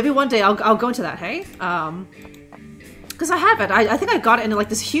 maybe one day I'll go into that, hey? Because I have it. I think I got it in like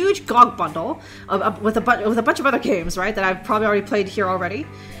this huge GOG bundle with a bunch of other games, right? That I've probably already played here already.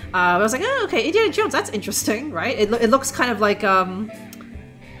 I was like, oh, okay, Indiana Jones, that's interesting, right? It looks kind of like Day of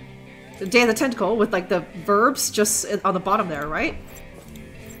the Tentacle with like the verbs just on the bottom there, right?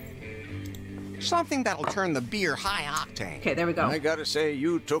 Something that'll turn the beer high octane. Okay, there we go. I gotta say,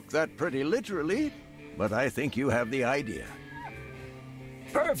 you took that pretty literally, but I think you have the idea.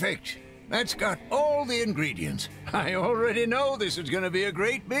 Perfect. That's got all the ingredients. I already know this is gonna be a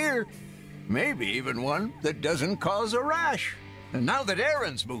great beer. Maybe even one that doesn't cause a rash. And now that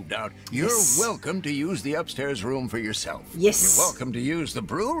Aaron's moved out, you're welcome to use the upstairs room for yourself. Yes. You're welcome to use the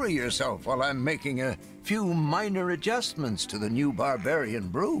brewery yourself while I'm making a few minor adjustments to the new barbarian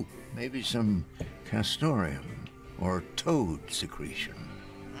brew. Maybe some castoreum or toad secretion.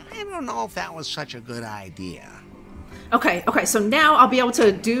 I don't know if that was such a good idea. Okay, so now I'll be able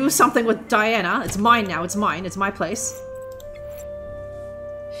to do something with Diana. It's mine now, it's mine, it's my place.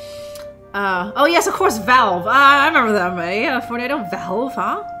 Oh yes, of course, Valve. I remember them, eh? Tornado Valve,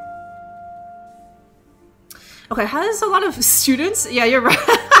 huh? Okay, has a lot of students? Yeah, you're right.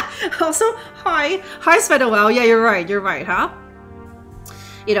 Also, hi, Spedowell. Yeah, you're right, huh?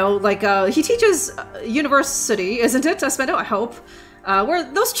 You know, like, he teaches university, isn't it, Spendo? I hope. Where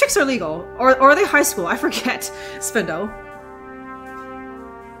those chicks are legal. Or are they high school? I forget, Spendo.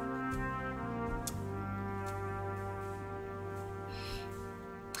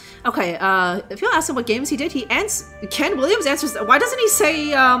 Okay, if you'll ask him what games he did, Ken Williams answers, why doesn't he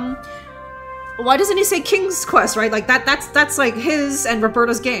say King's Quest, right? Like, that's like his and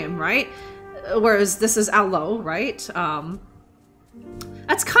Roberta's game, right? Whereas this is Allo, right?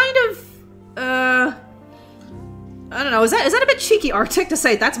 That's kind of, I don't know, is that a bit cheeky, Arctic, to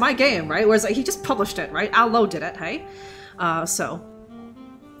say that's my game, right? Whereas like, he just published it, right? Allo did it, hey? And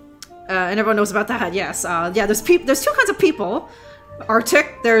everyone knows about that, yes. Yeah, there's two kinds of people.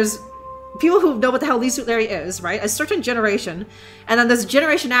 Arctic, there's people who know what the hell Lee Larry is, right? A certain generation, and then there's a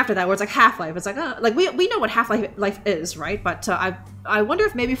generation after that where it's like Half-Life. It's like, we know what Half-Life is, right? But I wonder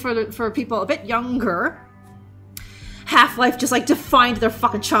if maybe for people a bit younger, Half-Life just like defined their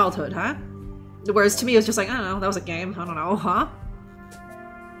fucking childhood, huh? Whereas to me it was just like, I don't know, that was a game. I don't know, huh?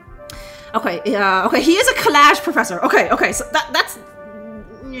 Okay, okay, he is a collage professor. Okay, so that's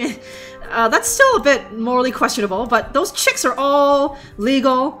still a bit morally questionable, but those chicks are all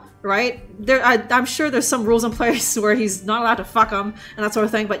legal, right? I'm sure there's some rules in place where he's not allowed to fuck them and that sort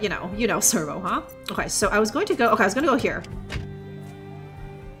of thing, but you know, Servo, huh? Okay, so I was going to go here.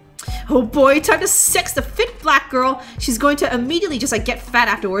 Oh boy, time to sex the fit black girl. She's going to immediately just like get fat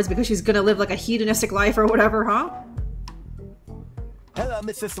afterwards because she's gonna live like a hedonistic life or whatever, huh? Hello,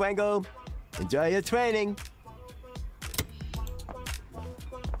 Mr. Swango. Enjoy your training.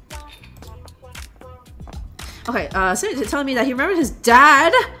 Okay, so he's telling me that he remembered his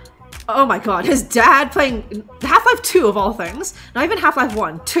dad. Oh my god, his dad playing Half-Life 2 of all things. Not even Half-Life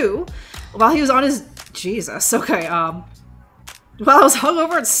 1, 2. While he was on his... Jesus, okay, while I was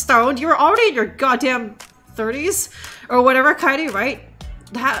hungover and stoned, you were already in your goddamn 30s? Or whatever, Kaidi, right?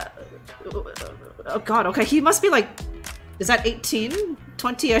 Oh god, okay, he must be like... Is that 18?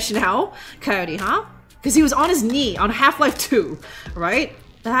 20-ish now? Coyote, huh? Because he was on his knee on Half-Life 2, right?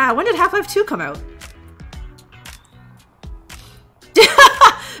 When did Half-Life 2 come out?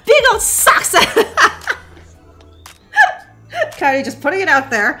 Big old socks! Coyote just putting it out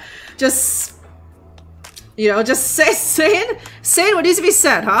there. Just... You know, just saying what needs to be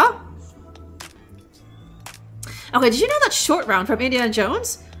said, huh? Okay, did you know that Short Round from Indiana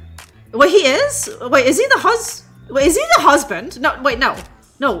Jones? Wait, he is? Wait, is he the husband? No, wait, no.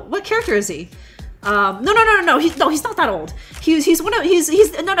 No, what character is he? No. He's not that old. He's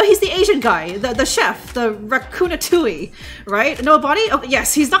the Asian guy, the chef, the Rakunatui, right? No body? Oh,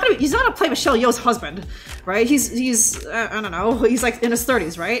 yes, he's not gonna play Michelle Yeoh's husband, right? He's I don't know, he's like in his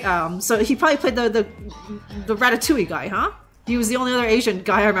 30s, right? So he probably played the Ratatouille guy, huh? He was the only other Asian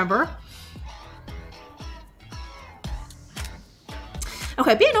guy I remember.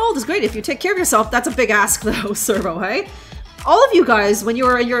 Okay, being old is great if you take care of yourself. That's a big ask though, Servo, hey? All of you guys, when you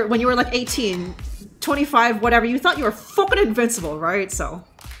were like 18, 25, whatever, you thought you were fucking invincible, right? So.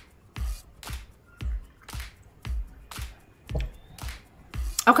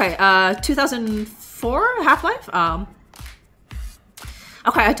 Okay, 2004 Half-Life?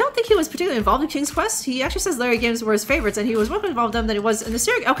 Okay, I don't think he was particularly involved in King's Quest. He actually says Larry games were his favorites, and he was more involved in them than he was in the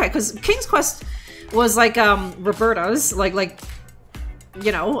series. Okay, because King's Quest was like, Roberta's, like,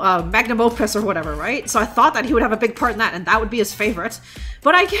 you know, magnum opus or whatever, right? So I thought that he would have a big part in that, and that would be his favorite.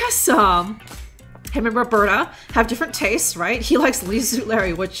 But I guess, him and Roberta have different tastes, right? He likes Lee Suit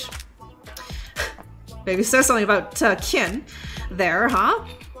Larry, which maybe says something about kin there, huh?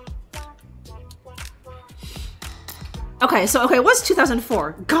 Okay, so, it was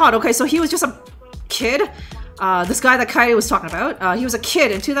 2004. God, okay, so he was just a kid? This guy that Kaidi was talking about, he was a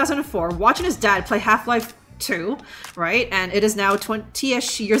kid in 2004 watching his dad play Half-Life 2, right? And it is now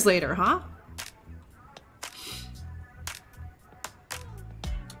 20-ish years later, huh?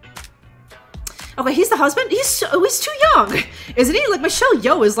 Okay, he's the husband? He's too young, isn't he? Like, Michelle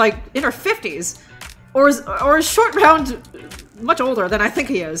Yeoh is, like, in her 50s. Or is Short Round much older than I think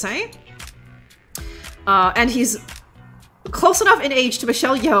he is, eh? And he's close enough in age to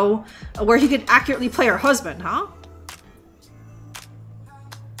Michelle Yeoh where he could accurately play her husband, huh?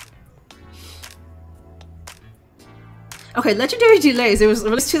 Okay, Legendary Delays, it was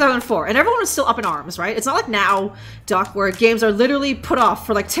released 2004, and everyone was still up in arms, right? It's not like now, Doc, where games are literally put off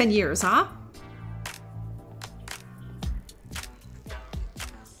for like 10 years, huh?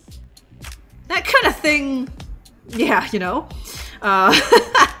 That kind of thing, yeah, you know?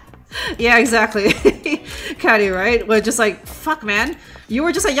 Yeah, exactly. Caddy, right? We're just like, fuck, man. You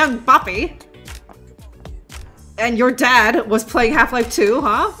were just a young boppy. And your dad was playing Half-Life 2,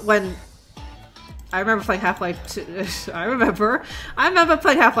 huh? When... I remember playing Half-Life 2. I remember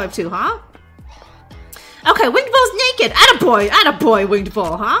playing Half-Life 2, huh? Okay, Winged Bull's naked. Attaboy! Attaboy, Winged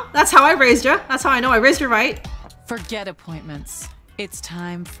Bull, huh? That's how I raised you. That's how I know I raised you right. Forget appointments. It's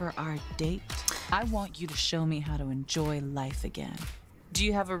time for our date. I want you to show me how to enjoy life again. Do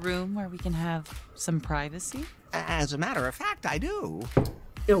you have a room where we can have some privacy? As a matter of fact, I do.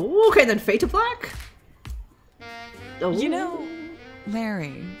 Oh, okay, then fade to black? Oh. You know,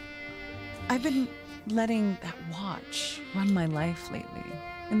 Larry, I've been letting that watch run my life lately.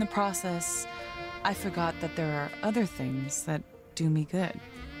 In the process, I forgot that there are other things that do me good.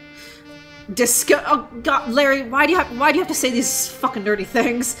 Disco. Oh God, Larry, why do you have to say these fucking nerdy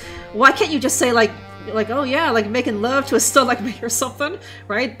things? Why can't you just say like, oh yeah, like making love to a stud like me or something,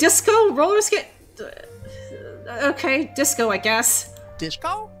 right? Disco, roller skate. Okay, disco, I guess.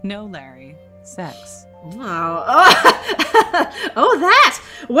 Disco? No, Larry. Sex. Oh, oh, that!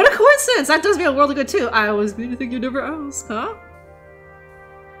 What a coincidence! That does me a world of good too. I was going to think you'd never ask, huh?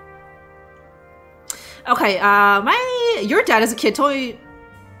 Okay, your dad as a kid told me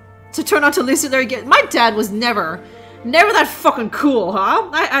to turn on to Lucy Larry. My dad was never that fucking cool,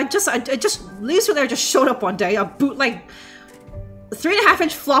 huh? I just Lucy Larry just showed up one day. A bootleg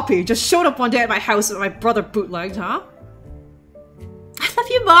 3.5-inch floppy just showed up one day at my house that my brother bootlegged, huh? I love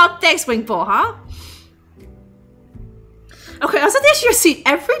you, Mom. Thanks, Winkball, huh? Okay, I was at the edge of your seat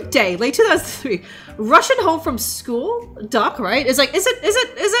every day, late 2003, rushing home from school. Duck, right? It's like, is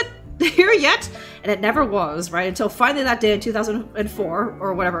it here yet? And it never was, right? Until finally that day in 2004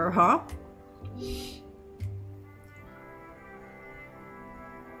 or whatever, huh?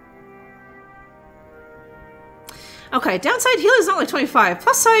 Okay, downside, healing's not like 25.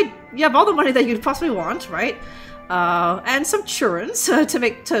 Plus side, you have all the money that you'd possibly want, right? And some churns to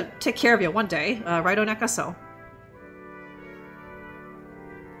take care of you one day, right, Onekaso?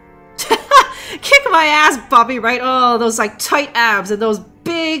 Kick my ass, Bobby, right? Oh, those like tight abs and those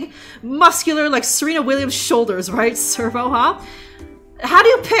big, muscular, like Serena Williams shoulders, right? Servo, huh? How do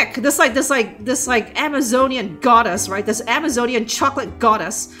you pick this Amazonian goddess, right? This Amazonian chocolate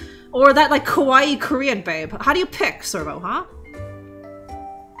goddess, or that like kawaii Korean babe? How do you pick, Servo, huh?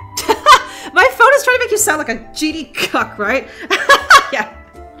 My phone is trying to make you sound like a GD cuck, right? Yeah.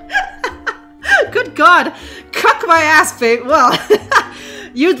 Good God, cuck my ass, babe. Well.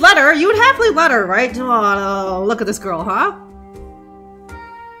 You'd happily let her, right? Oh, look at this girl, huh?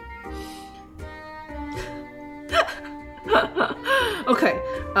 Okay,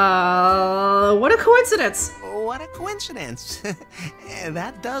 what a coincidence. What a coincidence.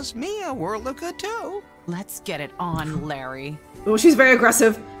 That does me a world of good, too. Let's get it on, Larry. Oh, she's very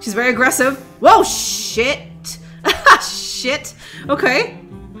aggressive. She's very aggressive. Whoa, shit. Shit. Okay.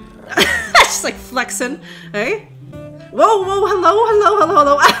 She's like flexing, hey? Whoa, whoa, hello.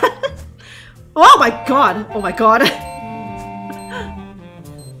 Oh my god. Oh my god.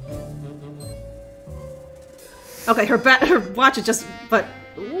 Okay, her watch is just, but...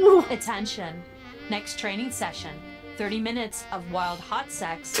 Ooh. Attention. Next training session. 30 minutes of wild hot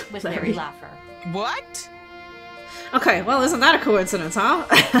sex with Larry Laffer. What? Okay, well, isn't that a coincidence, huh?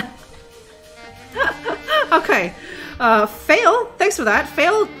 Okay. Fail. Thanks for that.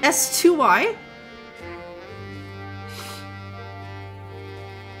 Fail S2Y.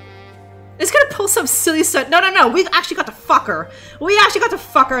 It's gonna pull some silly stuff. No. We actually got to fuck her.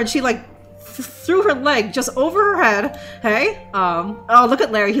 And she like threw her leg just over her head. Hey. Oh, look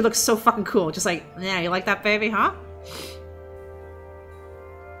at Larry. He looks so fucking cool. Just like, yeah, you like that, baby, huh?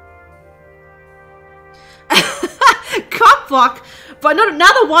 Cock block. But no, now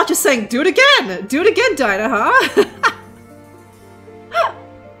the watch is saying, do it again. Do it again, Dinah, huh?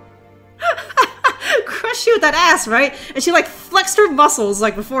 Crush you with that ass, right? And she like flexed her muscles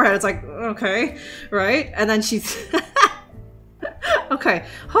like beforehand. It's like, okay, right? And then she's okay.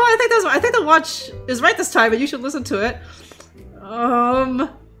 Oh, I think the watch is right this time, but you should listen to it.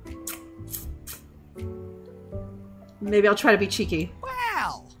 Maybe I'll try to be cheeky.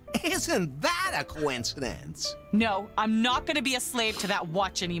 Well, isn't that that a coincidence? No, I'm not gonna be a slave to that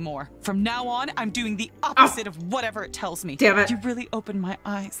watch anymore. From now on, I'm doing the opposite of whatever it tells me. Damn it. You really opened my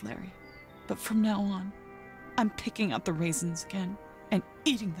eyes, Larry. But from now on, I'm picking out the raisins again and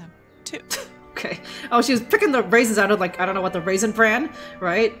eating them too. Okay. Oh, she was picking the raisins out of, like, I don't know what, the raisin bran,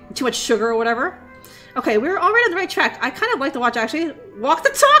 right? Too much sugar or whatever. Okay, we're already on the right track. I kind of like the watch, actually. Walk the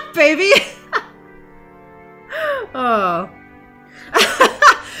talk, baby! Oh.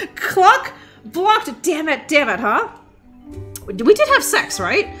 Clock blocked. Damn it, huh? We did have sex,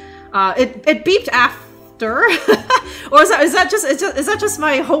 right? It beeped after. Or is that just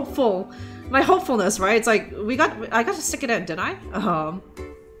my hopefulness, right? It's like, I got to stick it in, didn't I?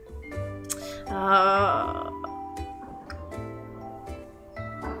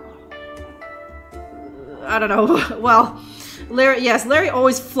 I don't know. Well, Larry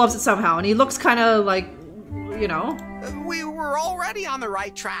always flubs it somehow, and he looks kind of like, you know. We were already on the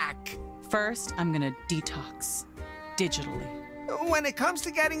right track. First, I'm gonna detox. Digitally. When it comes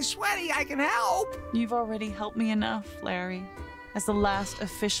to getting sweaty, I can help. You've already helped me enough, Larry. As the last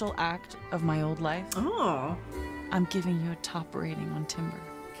official act of my old life, Oh. I'm giving you a top rating on Timber.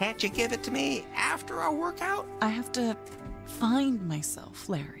 Can't you give it to me after our workout? I have to find myself,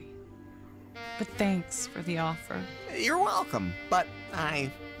 Larry. But thanks for the offer. You're welcome, but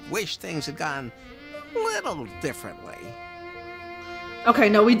I wish things had gone a little differently. Okay,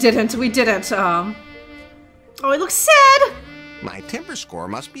 no, we didn't. Oh, it looks sad! My Timber score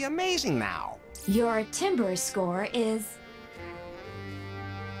must be amazing now. Your Timber score is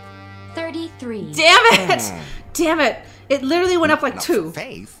 33. Damn it! Damn it! It literally went up like 2.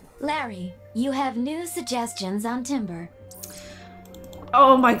 Faith. Larry, you have new suggestions on Timber.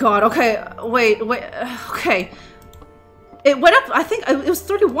 Oh my god, okay, wait, okay. It went up, I think, it was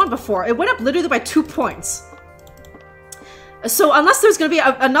 31 before. It went up literally by 2 points. So unless there's gonna be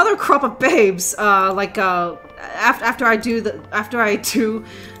another crop of babes, after I do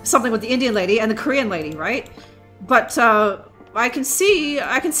something with the Indian lady and the Korean lady, right? But, I can see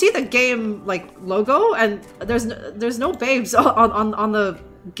the game, like, logo, and there's no babes on the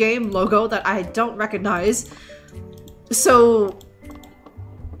game logo that I don't recognize. So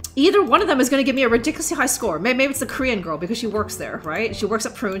either one of them is going to give me a ridiculously high score. Maybe it's the Korean girl because she works there, right? She works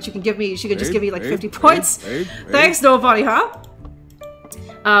at Prune. She can just give me like 50 points. Thanks, nobody, huh?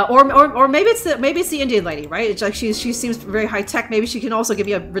 Or maybe it's the Indian lady, right? It's like she seems very high tech. Maybe she can also give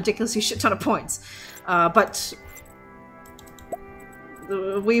me a ridiculously shit ton of points. But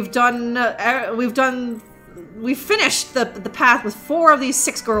we've finished the path with 4 of these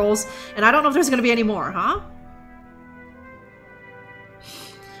 6 girls, and I don't know if there's going to be any more, huh?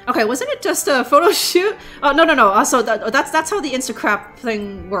 Okay, wasn't it just a photo shoot? Oh, no. So that's how the Instacrap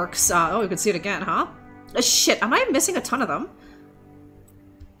thing works. Oh, you can see it again, huh? Shit, am I missing a ton of them?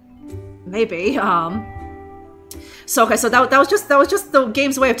 Maybe. So okay, so that was just the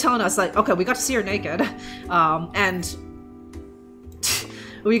game's way of telling us, like, okay, we got to see her naked, and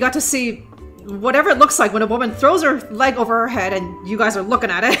we got to see whatever it looks like when a woman throws her leg over her head, and you guys are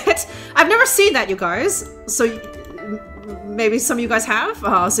looking at it. I've never seen that, you guys. So. Maybe some of you guys have.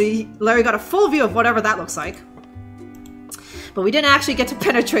 So Larry got a full view of whatever that looks like. But we didn't actually get to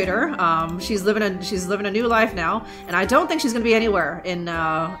penetrate her. She's living a new life now, and I don't think she's gonna be anywhere in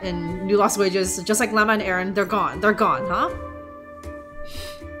New Lost Wages. Just like Lemma and Aaron, they're gone. They're gone, huh?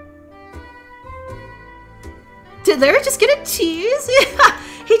 Did Larry just get a tease? Yeah,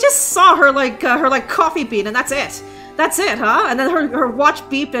 he just saw her like coffee bean, and that's it. That's it, huh? And then her watch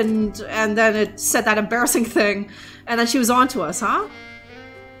beeped, and then it said that embarrassing thing. And then she was on to us, huh?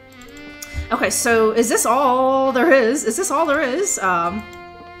 Okay, so is this all there is? Is this all there is?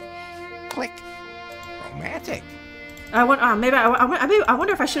 Click. Romantic. I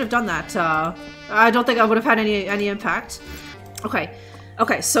wonder if I should have done that. I don't think I would have had any impact. Okay,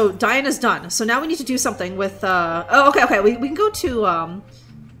 so Diana's done. So now we need to do something with. Oh, okay. We can go to.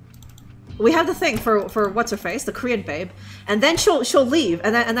 We have the thing for what's her face, the Korean babe, and then she'll leave,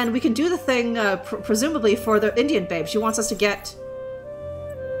 and then we can do the thing presumably for the Indian babe. She wants us to get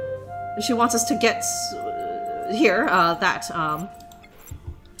here that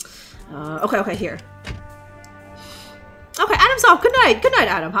okay here. Okay, Adam's off. Good night,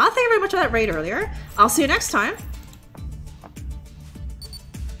 Adam. Huh? Thank you very much for that raid earlier. I'll see you next time.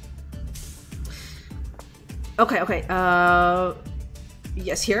 Okay.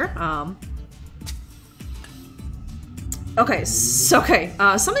 Yes, here. Okay,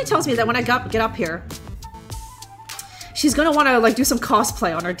 something tells me that when I get up here, she's gonna want to like do some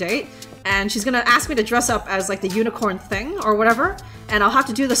cosplay on her date, and she's gonna ask me to dress up as like the unicorn thing or whatever, and I'll have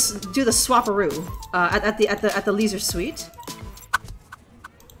to do the swapperoo at the leisure suite.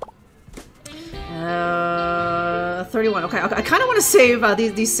 31. Okay, I kind of want to save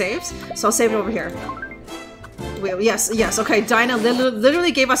these saves, so I'll save it over here. Wait, yes. Okay, Dinah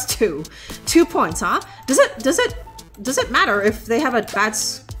literally gave us 2 points, huh? Does it matter if they have a bad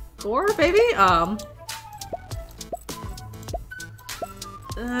score, baby?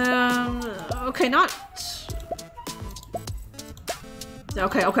 Okay, not.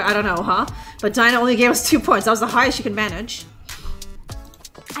 Okay, I don't know, huh? But Dinah only gave us 2 points. That was the highest she could manage.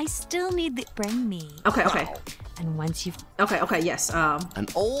 I still need the bring me. Okay. And once you've... Okay, yes, An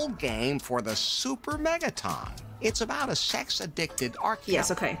old game for the Super Megaton. It's about a sex-addicted archaeologist.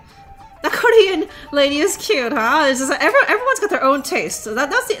 Yes, okay. The Korean lady is cute, huh? It's just, everyone's got their own taste. So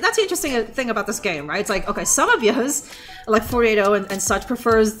that's the interesting thing about this game, right? It's like, okay, some of yous, like 480 and such,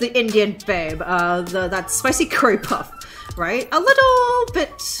 prefers the Indian babe, that spicy curry puff, right? A little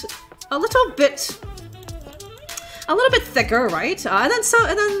bit thicker, right? And then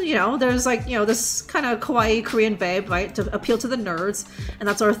you know, there's like, you know, this kind of kawaii Korean babe, right, to appeal to the nerds and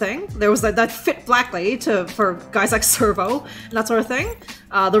that sort of thing. There was that fit black lady for guys like Servo and that sort of thing.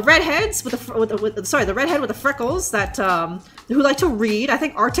 The redheads the redhead with the freckles that who like to read. I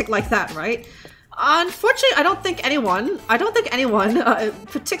think Arctic like that, right? Unfortunately, I don't think anyone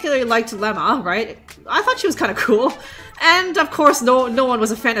particularly liked Lemma, right? I thought she was kind of cool, and of course, no one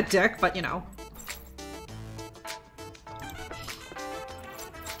was a fan of Dick, but you know.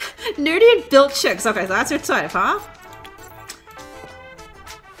 Nerdy and built chicks. Okay, so that's your type, huh?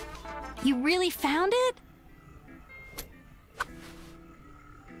 You really found it?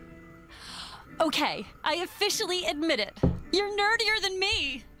 Okay, I officially admit it. You're nerdier than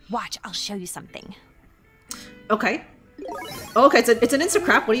me. Watch, I'll show you something. Okay. Okay, it's an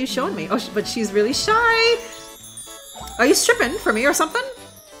Instacrap. What are you showing me? Oh, but she's really shy. Are you stripping for me or something?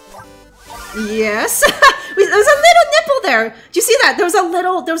 Yes. There's a little nipple there. Do you see that? There was a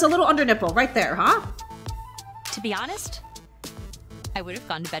little under nipple right there, huh? To be honest, I would have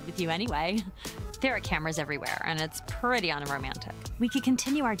gone to bed with you anyway. There are cameras everywhere, and it's pretty unromantic. We could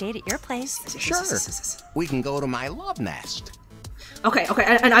continue our date at your place. Sure. We can go to my love nest. Okay,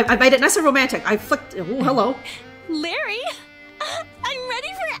 and I made it nice and romantic. I flicked. Oh, hello. Larry, I'm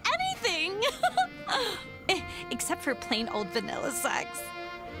ready for anything. Except for plain old vanilla sex.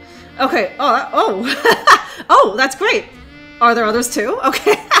 Okay. Oh. Oh, that's great. Are there others too?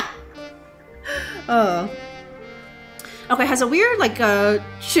 Okay. Okay, has a weird like a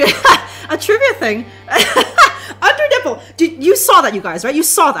trivia thing. Under nipple. You saw that, you guys, right? You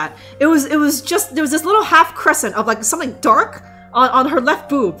saw that. It was just there was this little half crescent of like something dark on her left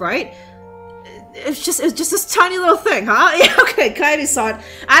boob, right? It's just this tiny little thing, huh? Yeah, okay, Kairi saw it.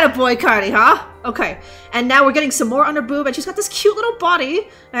 Attaboy, Kairi, huh? Okay, and now we're getting some more under boob, and she's got this cute little body,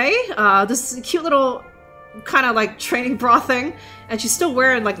 hey? This cute little kind of like training bra thing, and she's still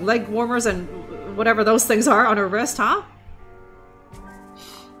wearing like leg warmers and whatever those things are on her wrist, huh?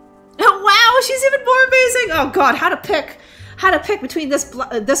 Oh, wow, she's even more amazing! Oh god, how to pick between this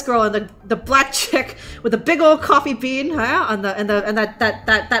girl and the black chick with the big old coffee bean, huh? And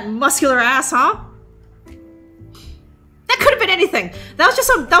that muscular ass, huh? That could have been anything. That was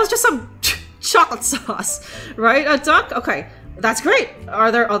just some chocolate sauce, right? A duck. Okay, that's great.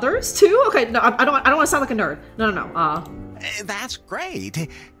 Are there others too? Okay, no, I don't want to sound like a nerd. No. That's great.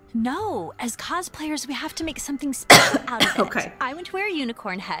 No, as cosplayers, we have to make something special out of it. Okay. I want to wear a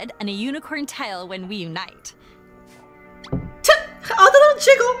unicorn head and a unicorn tail when we unite. Oh, the little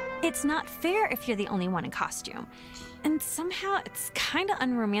jiggle! It's not fair if you're the only one in costume. And somehow it's kind of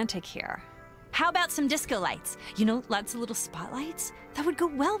unromantic here. How about some disco lights? You know, lots of little spotlights? That would go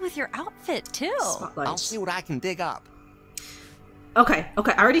well with your outfit, too. Spotlights. I'll see what I can dig up. Okay,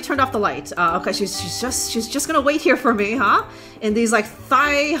 I already turned off the light. Okay, she's just gonna wait here for me, huh? In these like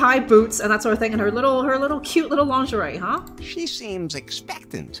thigh-high boots and that sort of thing, and her little cute little lingerie, huh? She seems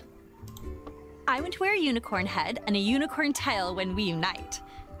expectant. I want to wear a unicorn head and a unicorn tail when we unite.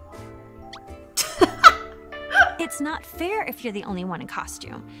 It's not fair if you're the only one in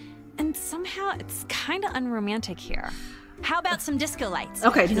costume. And somehow it's kind of unromantic here. How about some disco lights?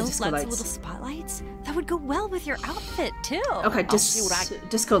 Okay, you know, disco lots lights. of little spotlights? That would go well with your outfit, too. Okay,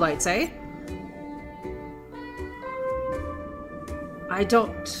 disco lights, eh? I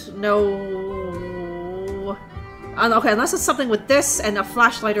don't know... Okay, unless it's something with this and a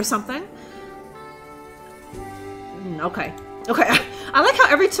flashlight or something. Okay. I like how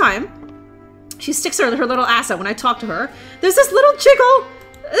every time she sticks her little ass out when I talk to her, there's this little jiggle,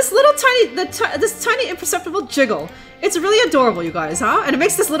 this tiny imperceptible jiggle. It's really adorable, you guys, huh? And it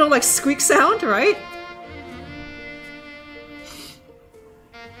makes this little like squeak sound, right?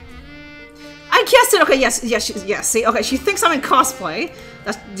 I guessed it. Okay, yes. See, okay, she thinks I'm in cosplay.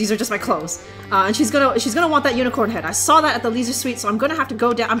 These are just my clothes. And she's gonna want that unicorn head. I saw that at the leisure suite, so I'm gonna have to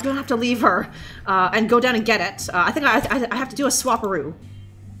go down. I'm gonna have to leave her and go down and get it. I think I have to do a swaparoo.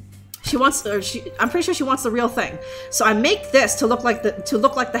 She wants. I'm pretty sure she wants the real thing. So I make this to look like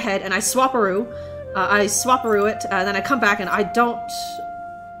the head, and I swaparoo. I swaparoo it, and then I come back, and I don't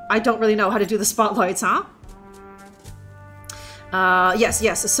really know how to do the spotlights, huh?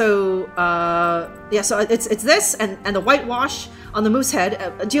 Yes. So, yeah. So it's this and the whitewash on the moose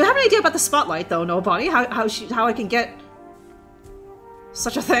head. Do you have any idea about the spotlight, though? Nobody. How I can get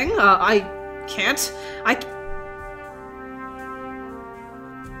such a thing? I can't.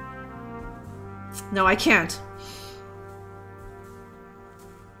 No, I can't.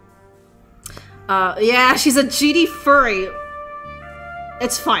 Yeah, she's a GD furry.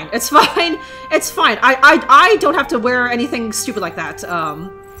 It's fine. It's fine. It's fine. I don't have to wear anything stupid like that.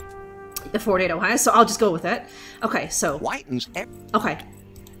 The Fornado has, so I'll just go with it. Okay, so Whitens. Okay.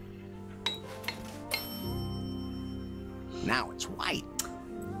 Now it's white.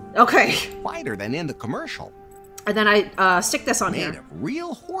 Okay. Whiter than in the commercial. And then I stick this on Made here. of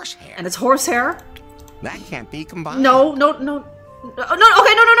real horsehair. And it's horsehair. That can't be combined. No. Okay, no.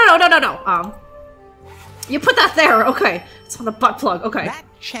 You put that there. Okay. It's on the butt plug. Okay. That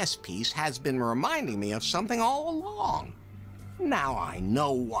chess piece has been reminding me of something all along. Now I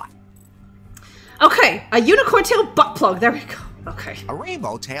know what. Okay, a unicorn tail butt plug. There we go. Okay. A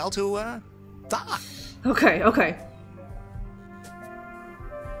rainbow tail to, Doc. Okay.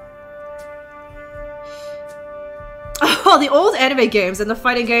 Oh, the old anime games and the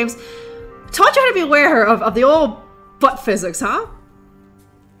fighting games taught you how to be aware of the old butt physics, huh?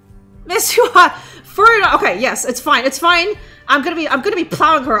 Miss you okay, yes, it's fine. I'm gonna be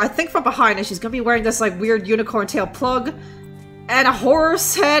plowing her, I think, from behind, and she's gonna be wearing this like weird unicorn tail plug and a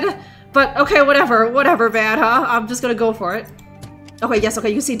horse head. But okay, whatever, man, huh? I'm just gonna go for it. Okay, yes, okay,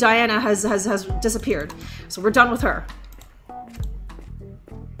 you can see Diana has disappeared. So we're done with her.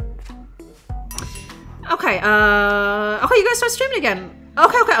 Okay, okay, you guys start streaming again.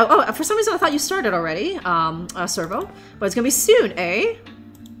 Okay. Oh, for some reason I thought you started already, Servo. But it's gonna be soon, eh?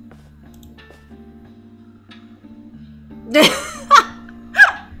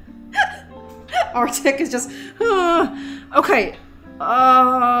 Arctic is just okay.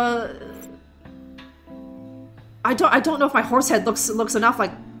 I don't know if my horse head looks enough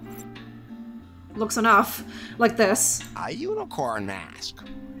like this. A unicorn mask.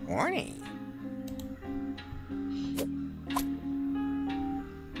 Horny.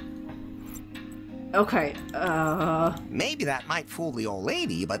 Okay. Maybe that might fool the old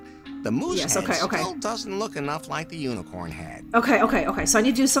lady, but the moose head still doesn't look enough like the unicorn head. Okay. So I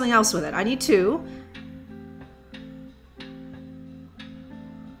need to do something else with it. I need to.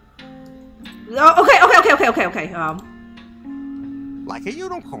 Oh, okay. Like a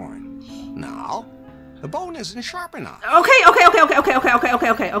unicorn. No, the bone isn't sharp enough. Okay. I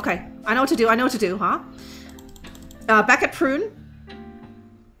know what to do, huh? Back at Prune.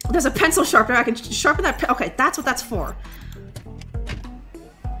 There's a pencil sharpener. I can sharpen that. Okay, that's what that's for.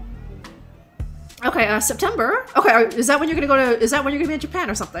 Okay, September. Okay, is that when you're gonna go to? Is that when you're gonna be in Japan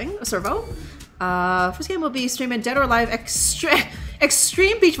or something, Servo? First game will be streaming Dead or Alive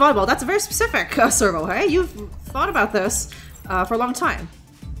Extreme Beach Volleyball. That's very specific, Servo. Hey, you've thought about this for a long time.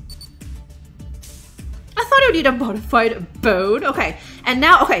 I thought I would need a modified bone. Okay, and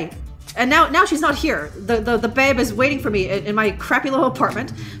now now she's not here. The babe is waiting for me in my crappy little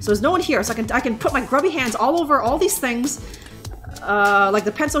apartment. So there's no one here. So I can put my grubby hands all over all these things. Like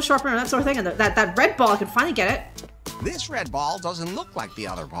the pencil sharpener and that sort of thing, and that red ball, I can finally get it. This red ball doesn't look like the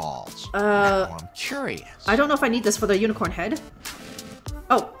other balls. Now I'm curious. I don't know if I need this for the unicorn head.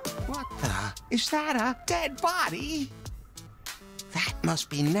 Oh. What the? Is that a dead body? That must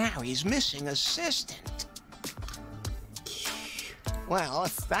be Nary's missing assistant. Well,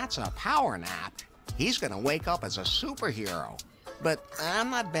 if that's a power nap, he's gonna wake up as a superhero. But I'm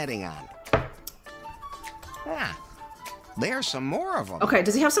not betting on it. Ah. There's some more of them. Okay,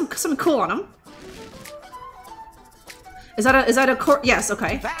 does he have some cool on him? Is that a yes,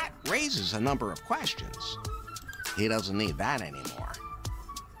 okay. That raises a number of questions. He doesn't need that anymore.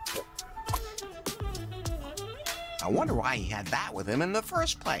 I wonder why he had that with him in the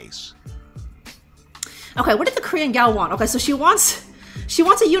first place. Okay, what did the Korean gal want? Okay, so she wants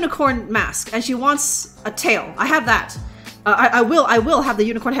a unicorn mask and she wants a tail. I have that. I will have the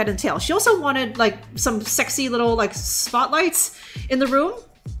unicorn head and tail. She also wanted like some sexy little like spotlights in the room.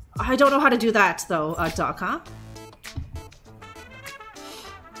 I don't know how to do that though, Doc, huh?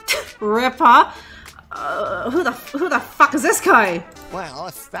 Rip, huh? Who the fuck is this guy? Well,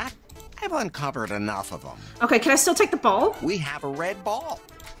 if that I've uncovered enough of them. Okay, can I still take the ball? We have a red ball.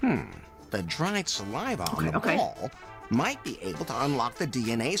 The dried saliva on the ball might be able to unlock the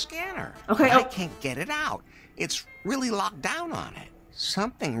DNA scanner. Okay. But I can't get it out. It's really locked down on it.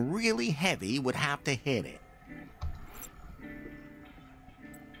 Something really heavy would have to hit it.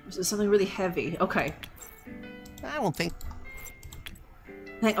 Something really heavy. Okay. I don't think...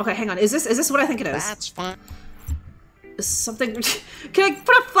 Okay, hang on. Is this what I think it is? That's fine. Is something... Can I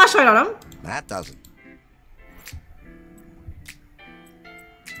put a flashlight on him? That doesn't.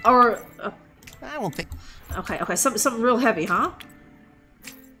 Or... I don't think... Okay, something real heavy, huh?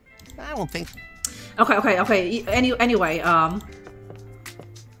 I don't think... Okay. Anyway,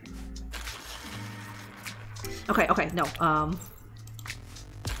 Okay, no,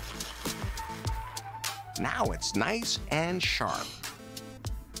 Now it's nice and sharp.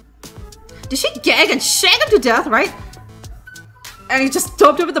 Did she gag and shag him to death, right? And he just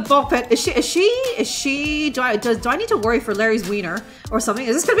dumped him in the ball pit. Is she? Do I need to worry for Larry's wiener or something?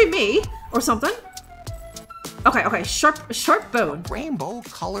 Is this gonna be me or something? Okay, sharp bone.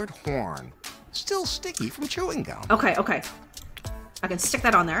 Rainbow-colored horn. Still sticky from chewing gum. Okay. I can stick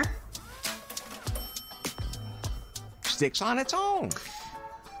that on there. Sticks on its own.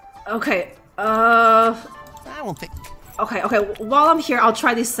 Okay, I don't think... Okay, while I'm here, I'll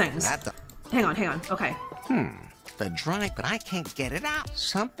try these things. Hang on, okay. The dry, but I can't get it out.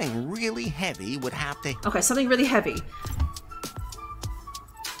 Something really heavy would have to... Okay, something really heavy.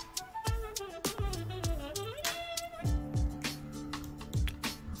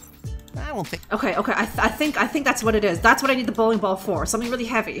 I don't think... Okay, I think that's what it is. That's what I need the bowling ball for. Something really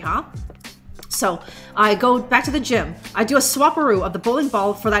heavy, huh? So, I go back to the gym. I do a swapperoo of the bowling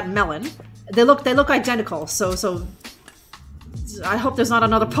ball for that melon. They look identical, so I hope there's not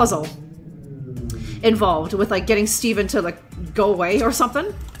another puzzle involved with like getting Steven to like go away or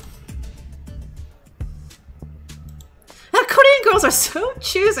something. Korean girls are so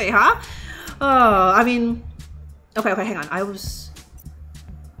choosy, huh? Oh, I mean, okay, hang on. I want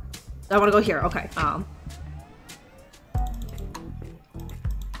to go here. Okay.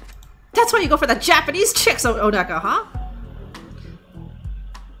 That's why you go for the Japanese chicks, Oneka, huh?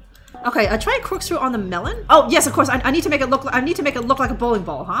 Okay, try a corkscrew on the melon. Oh yes, of course. I need to make it look. I need to make it look like a bowling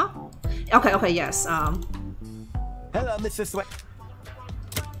ball, huh? Okay, yes. Hello, Mr. Sweat.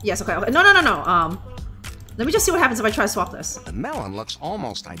 Yes. Okay. No. Let me just see what happens if I try to swap this. The melon looks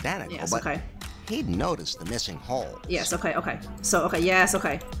almost identical, Yes. but Okay. he'd noticed the missing hole. Yes. Okay. So yes.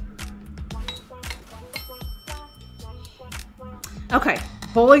 Okay. Okay.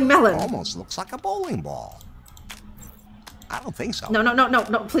 Bowling melon. Almost looks like a bowling ball. I don't think so.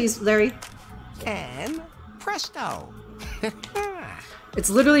 No, please, Larry. And presto. It's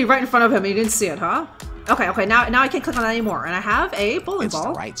literally right in front of him. He didn't see it, huh? Okay. Now I can't click on that anymore. And I have a bowling It's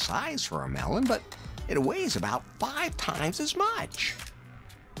ball. the right size for a melon, but it weighs about 5 times as much.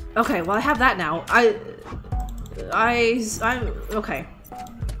 Okay, well I have that now. I'm okay.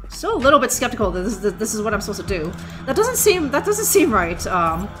 Still a little bit skeptical that this is what I'm supposed to do. That doesn't seem right.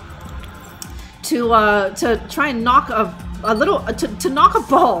 To try and knock to knock a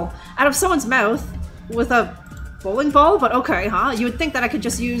ball out of someone's mouth with a bowling ball, but okay, huh? You would think that I could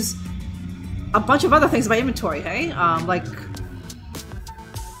just use a bunch of other things in my inventory, hey? Like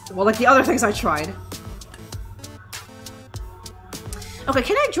the other things I tried. Okay,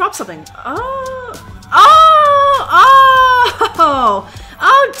 can I drop something?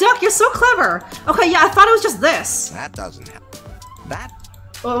 Oh, Duck, you're so clever. Okay, yeah, I thought it was just this. That doesn't help. That...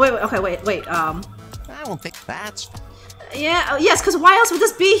 Oh, wait, okay, wait, I don't think that's... Yeah, yes, because why else would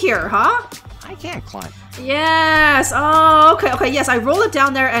this be here, huh? I can't climb. Yes, oh, okay, yes, I roll it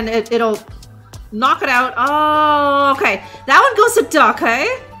down there and it'll knock it out. Oh, okay. That one goes to Duck, hey?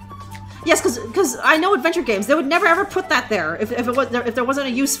 Yes, because I know adventure games, they would never ever put that there if there wasn't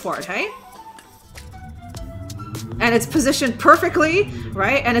a use for it, hey? And it's positioned perfectly,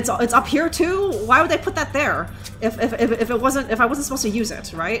 right? And it's up here too. Why would they put that there if I wasn't supposed to use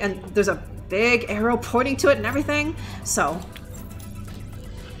it, right? And there's a big arrow pointing to it and everything. So,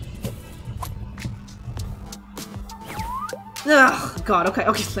 ugh, God. Okay,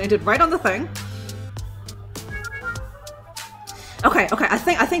 landed right on the thing. Okay. I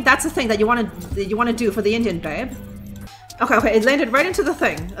think that's the thing that you want to do for the Indian babe. Okay. It landed right into the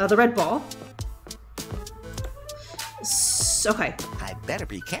thing, the red ball. Okay. I better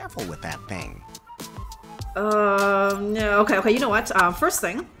be careful with that thing. No, okay, you know what? First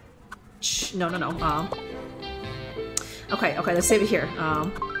thing. No. Okay, let's save it here.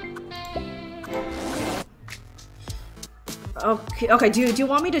 Okay, do you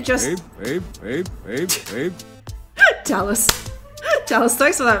want me to just... Babe. Dallas. Chalice,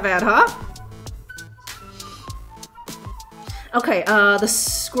 thanks for that, man, huh? Okay, the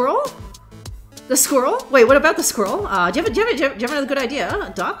squirrel? The squirrel? Wait, what about the squirrel? Do you have another good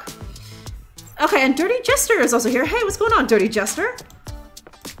idea, Doc? Okay, and Dirty Jester is also here. Hey, what's going on, Dirty Jester?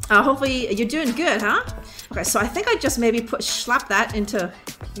 Hopefully you're doing good, huh? Okay, so I think I just maybe slap that into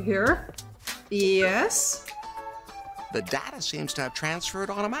here. Yes. The data seems to have transferred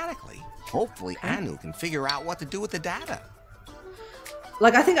automatically. Hopefully Anu can figure out what to do with the data.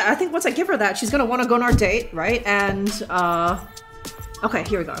 Like, I think once I give her that, she's gonna want to go on our date, right? And, okay,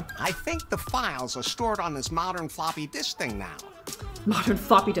 here we go. I think the files are stored on this modern floppy disk thing now. Modern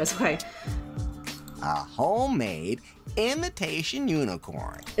floppy disk, okay. A homemade imitation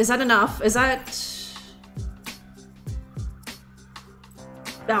unicorn. Is that enough? Is that...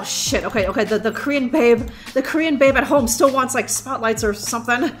 Oh shit, okay, the Korean babe at home still wants like spotlights or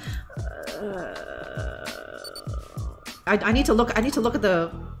something. I need to look at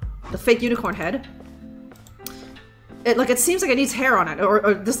the fake unicorn head. It seems like it needs hair on it,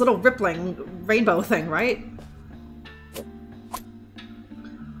 or this little rippling rainbow thing, right?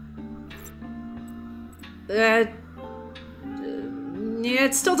 Yeah,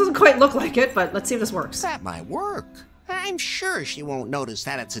 it still doesn't quite look like it, but let's see if this works. That might work. I'm sure she won't notice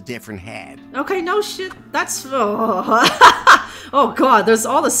that it's a different head. Okay, no shit. That's... Oh, oh god, there's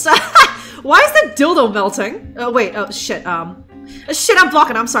all the stuff. Why is the dildo melting? Oh, wait. Oh, shit. Shit, I'm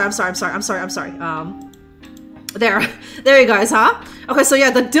blocking. I'm sorry. There you guys, huh? Okay, so yeah,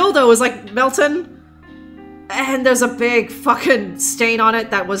 the dildo is like melting. And there's a big fucking stain on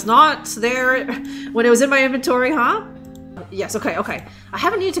it that was not there when it was in my inventory, huh? Yes, okay. I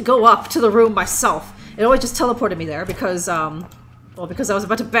haven't needed to go up to the room myself. It always just teleported me there because, well, because I was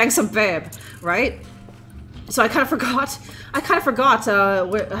about to bang some babe, right? So I kind of forgot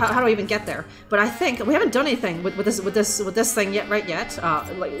how do I even get there? But I think we haven't done anything with this thing yet, right? Yet.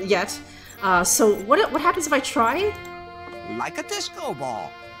 So what happens if I try? Like a disco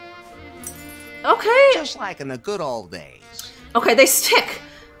ball. Okay. Just like in the good old days. Okay, they stick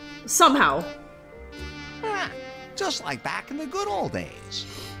somehow. Just like back in the good old days.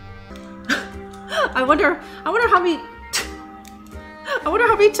 I wonder how many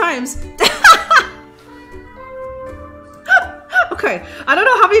times. Okay, I don't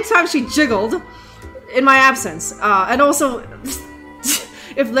know how many times she jiggled in my absence, and also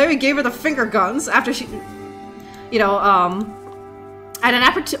if Larry gave her the finger guns after she, you know, at an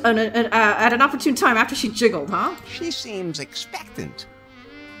opportune time after she jiggled, huh? She seems expectant.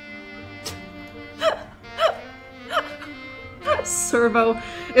 Servo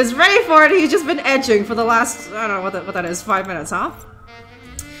is ready for it. He's just been edging for the last, I don't know what that is, 5 minutes, huh?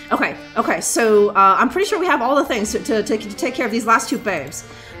 Okay, so I'm pretty sure we have all the things to take care of these last two babes.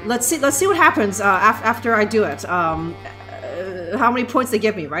 Let's see what happens after I do it. How many points they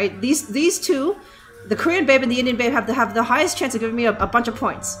give me, right? These two, the Korean babe and the Indian babe, have the highest chance of giving me a bunch of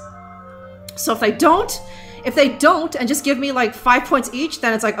points. So if they don't and just give me like 5 points each,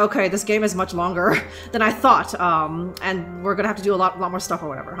 then it's like, okay, this game is much longer than I thought, and we're gonna have to do a lot more stuff or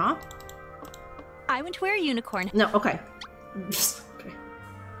whatever, huh? I want to wear a unicorn. No, okay.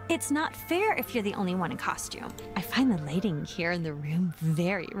 It's not fair if you're the only one in costume. I find the lighting here in the room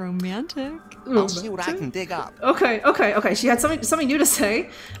very romantic. I'll see what I can dig up. Okay. She had something new to say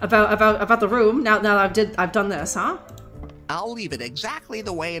about the room. Now that I've done this, huh? I'll leave it exactly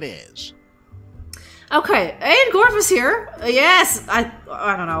the way it is. Okay, and Gorf is here. Yes, I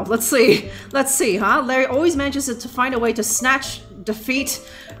don't know. Let's see, huh? Larry always manages to find a way to snatch defeat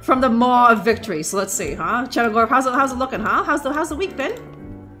from the maw of victory. So let's see, huh? Shadow Gorf, how's it looking, huh? How's the week been?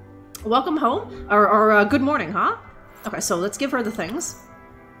 Welcome home, or good morning, huh? Okay, so let's give her the things.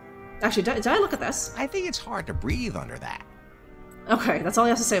 Actually, did I look at this? I think it's hard to breathe under that. Okay, that's all he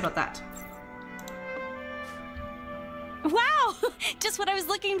has to say about that. Wow! Just what I was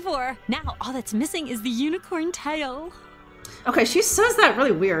looking for. Now all that's missing is the unicorn tail. Okay, she says that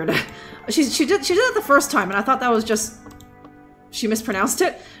really weird. She did it the first time, and I thought that was just she mispronounced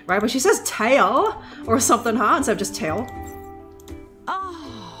it, right? But she says tail or something, huh? Instead of just tail.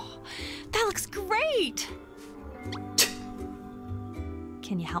 Oh, that looks great.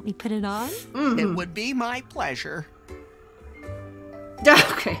 Can you help me put it on? It would be my pleasure.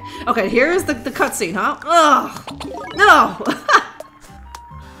 Okay, here's the cutscene, huh? Ugh! No!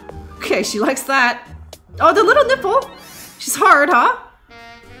 Okay, she likes that. Oh, the little nipple! She's hard, huh?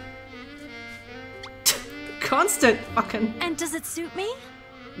 Constant fucking... And does it suit me?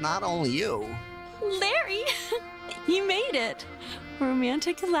 Not only you. Larry! You made it!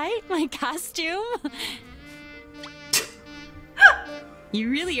 Romantic light, my costume. You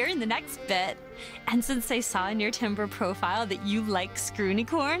really earned the next bit. And since I saw in your Timber profile that you like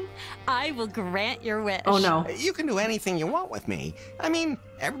Screunicorn, I will grant your wish. Oh no. You can do anything you want with me. I mean,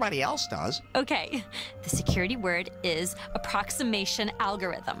 everybody else does. Okay, the security word is approximation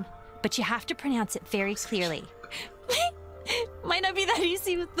algorithm, but you have to pronounce it very clearly. Might not be that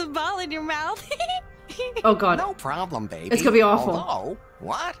easy with the ball in your mouth. Oh god. No problem, baby. It's gonna be awful. Although,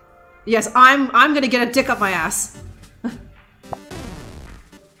 what? Yes, I'm gonna get a dick up my ass.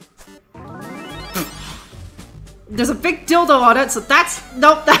 There's a big dildo on it, so that's...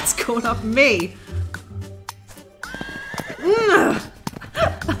 Nope, that's going up me.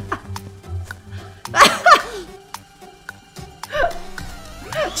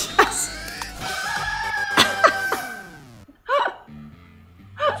 Just...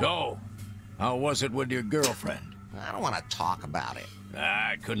 So, how was it with your girlfriend? I don't want to talk about it.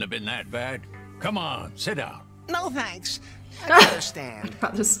 It couldn't have been that bad. Come on, sit down. No thanks. I understand. I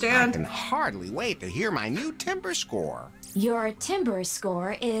understand. can hardly wait to hear my new Timber score. Your Timber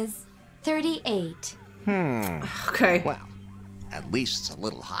score is 38. Okay. Well, at least it's a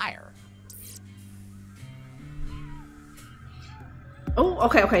little higher. Oh,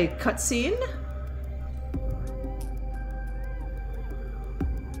 okay. Cutscene.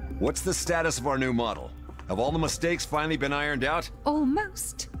 What's the status of our new model? Have all the mistakes finally been ironed out?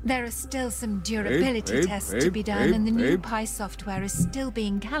 Almost. There are still some durability tests to be done, and the new Pi software is still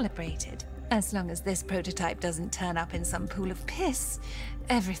being calibrated. As long as this prototype doesn't turn up in some pool of piss,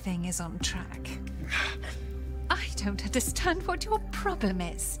 everything is on track. I don't understand what your problem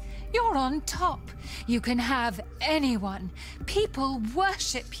is. You're on top. You can have anyone. People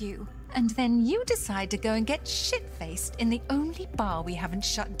worship you. And then you decide to go and get shit-faced in the only bar we haven't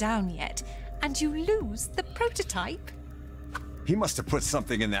shut down yet. And you lose the prototype? He must have put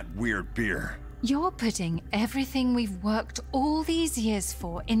something in that weird beer. You're putting everything we've worked all these years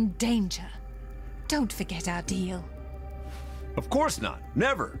for in danger. Don't forget our deal. Of course not.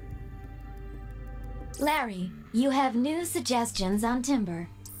 Never. Larry, you have new suggestions on Timber.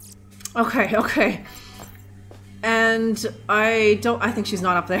 Okay. And I think she's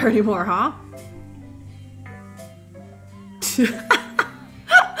not up there anymore, huh?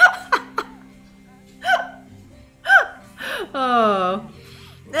 Oh.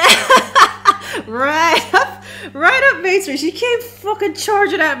 right up Main Street. She came fucking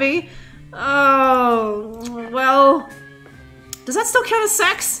charging at me. Oh, well. Does that still count as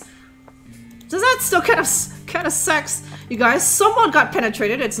sex? Does that still count as sex? You guys, someone got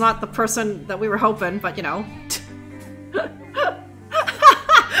penetrated. It's not the person that we were hoping, but you know.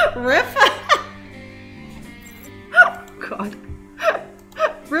 Rip? God.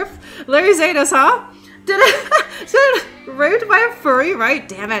 Rip? Larry Zetas, huh? Did it raped by a furry, right?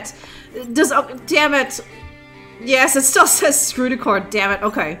 Damn it. Damn it. Yes, it still says Screunicorn, damn it.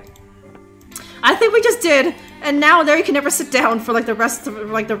 Okay. I think we just did, and now Larry can never sit down for like the rest of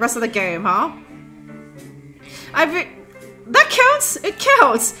the game, huh? That counts? It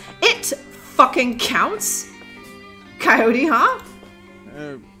counts. It fucking counts. Coyote, huh?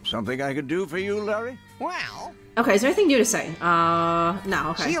 Something I could do for you, Larry? Well. Okay, is there anything new to say? No,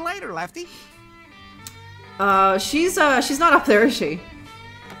 okay. See you later, Lefty. She's not up there, is she?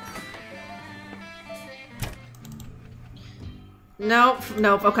 Nope,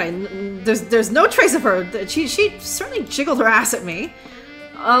 okay. There's no trace of her. She certainly jiggled her ass at me.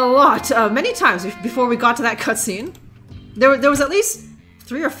 A lot, many times before we got to that cutscene. There was at least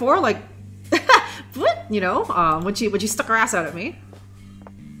 3 or 4, like, what? You know, when she stuck her ass out at me.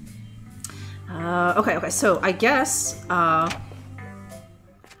 Okay, so I guess, I'll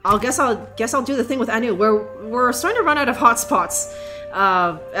do the thing with Anu, where we're starting to run out of hotspots,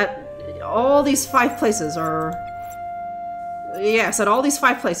 at all these 5 places, or... Yes, at all these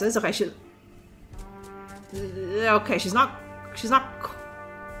 5 places. Okay, okay, she's not...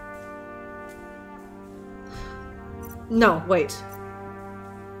 No, wait.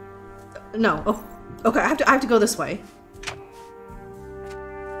 No. Oh, okay, I have to go this way.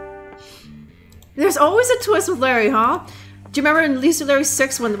 There's always a twist with Larry, huh? Do you remember in Lisa Larry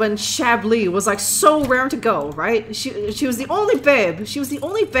 6 when Chablis was like so rare to go, right? She was the only babe. She was the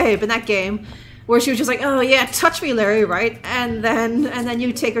only babe in that game where she was just like, oh yeah, touch me, Larry, right? And then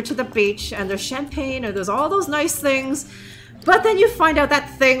you take her to the beach and there's champagne and there's all those nice things. But then you find out that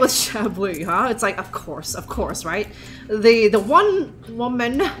thing with Chablis, huh? It's like, of course, right? The one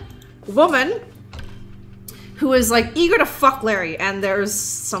woman who is like eager to fuck Larry, and there's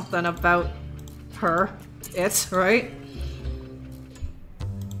something about her, right?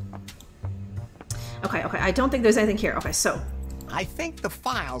 Okay, I don't think there's anything here. Okay, so. I think the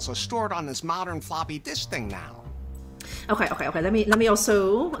files are stored on this modern floppy disk thing now. Okay. Let me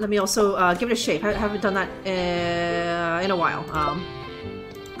also give it a shape. I haven't done that in a while.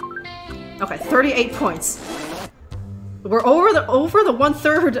 Okay, 38 points. We're over the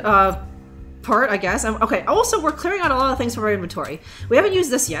 1/3 part, I guess. Okay. Also, we're clearing out a lot of things from our inventory. We haven't used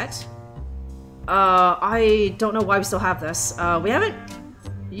this yet. I don't know why we still have this. We haven't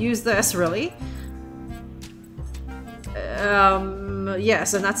used this really.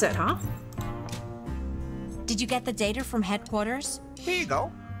 Yes, and that's it, huh? Did you get the data from headquarters? Here you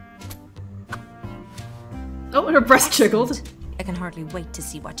go. Oh, and her breast jiggled. I can hardly wait to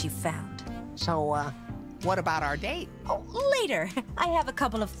see what you found. So, what about our date? Oh, later. I have a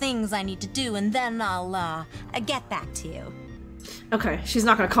couple of things I need to do, and then I'll get back to you. Okay, she's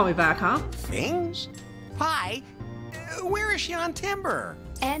not gonna call me back, huh? Things? Pi? Where is she on Timber?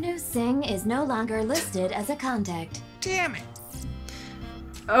 Anu Singh is no longer listed as a contact. Damn it.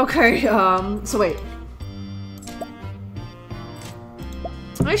 Okay, so wait.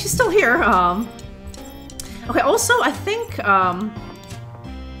 Oh, she's still here. Okay, also, I think,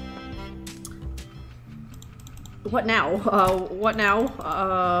 what now? What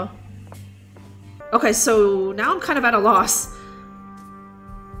now? Okay, so now I'm kind of at a loss.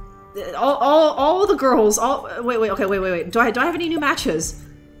 All the girls, wait. Do I have any new matches?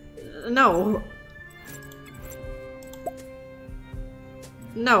 No.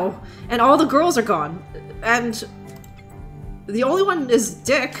 No. And all the girls are gone. And the only one is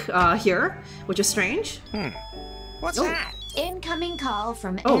Dick, here, which is strange. What's that? Incoming call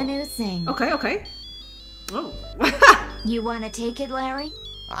from Anu Singh. Okay. Oh. You want to take it, Larry?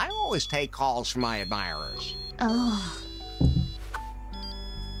 I always take calls from my admirers. Oh.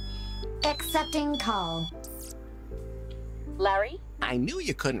 Accepting call. Larry? I knew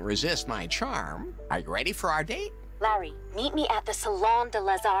you couldn't resist my charm. Are you ready for our date? Larry, meet me at the Salon de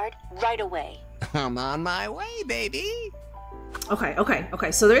Lazard right away. I'm on my way, baby.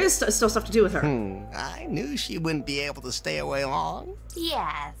 Okay. So there is still stuff to do with her. I knew she wouldn't be able to stay away long.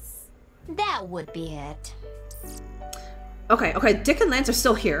 Yes. That would be it. Okay. Dick and Lance are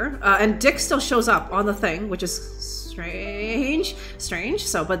still here. And Dick still shows up on the thing, which is strange.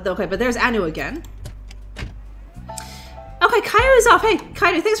 So, but there's Anu again. Okay, Kairu's off. Hey,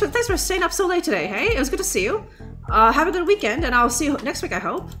 Kairu, thanks for staying up so late today. Hey, it was good to see you. Have a good weekend, and I'll see you next week, I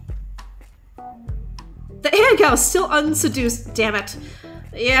hope. The Ant gal is still unseduced, damn it.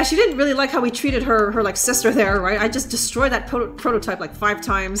 Yeah, she didn't really like how we treated her like sister there, right? I just destroyed that prototype like 5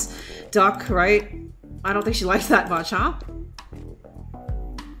 times. Duck, right? I don't think she liked that much, huh?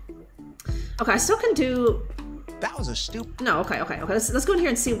 Okay, I still can do... That was a stupid... No, okay. Let's go in here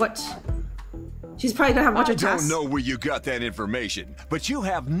and see what... She's probably gonna have a bunch of tests. I don't know where you got that information, but you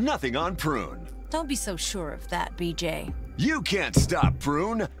have nothing on Prune. Don't be so sure of that, BJ. You can't stop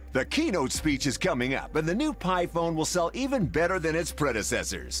Prune. The keynote speech is coming up, and the new Pi phone will sell even better than its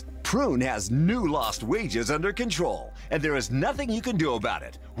predecessors. Prune has new lost wages under control, and there is nothing you can do about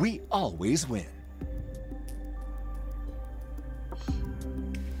it. We always win.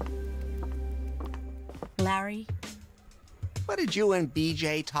 Larry? What did you and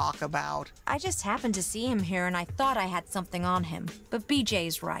BJ talk about? I just happened to see him here and I thought I had something on him. But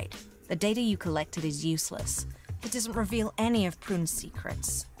BJ's right. The data you collected is useless. It doesn't reveal any of Prune's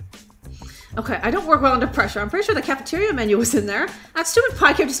secrets. Okay, I don't work well under pressure. I'm pretty sure the cafeteria menu was in there. That stupid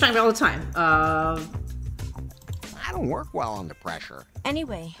pie kept distracting me all the time. I don't work well under pressure.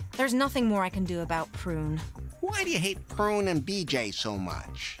 Anyway, there's nothing more I can do about Prune. Why do you hate Prune and BJ so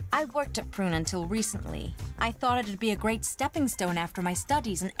much? I worked at Prune until recently. I thought it'd be a great stepping stone after my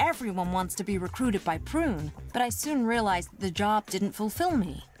studies, and everyone wants to be recruited by Prune. But I soon realized that the job didn't fulfill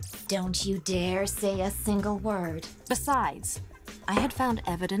me. Don't you dare say a single word. Besides, I had found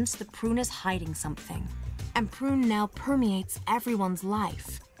evidence that Prune is hiding something. And Prune now permeates everyone's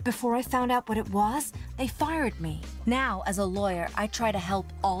life. Before I found out what it was, they fired me. Now, as a lawyer, I try to help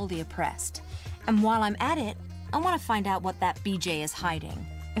all the oppressed. And while I'm at it, I want to find out what that BJ is hiding.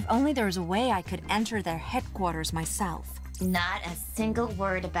 If only there was a way I could enter their headquarters myself. Not a single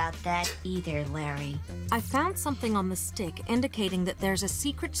word about that either, Larry. I found something on the stick indicating that there's a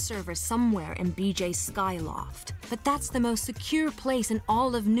secret server somewhere in BJ's Skyloft. But that's the most secure place in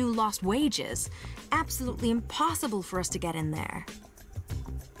all of New Lost Wages. Absolutely impossible for us to get in there.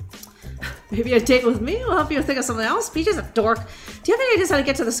 Maybe a date with me will help you think of something else. BJ's a dork. Do you have any ideas how to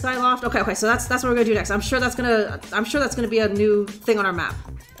get to the Skyloft? Okay, so that's what we're gonna do next. I'm sure that's gonna be a new thing on our map.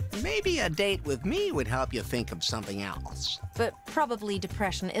 Maybe a date with me would help you think of something else. But probably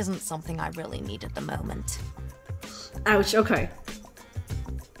depression isn't something I really need at the moment. Ouch, okay.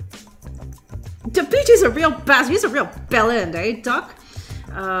 BJ's a real bastard. He's a real bell-end, eh, Duck?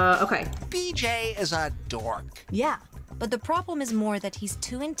 Okay. BJ is a dork. Yeah, but the problem is more that he's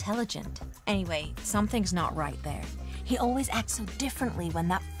too intelligent. Anyway, something's not right there. He always acts so differently when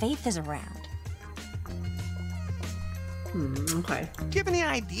that Faith is around. Okay. Do you have any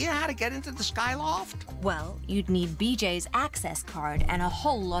idea how to get into the Skyloft? Well, you'd need BJ's access card and a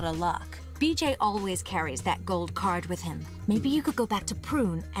whole lot of luck. BJ always carries that gold card with him. Maybe you could go back to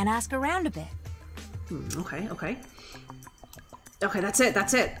Prune and ask around a bit. Okay, okay. Okay, that's it,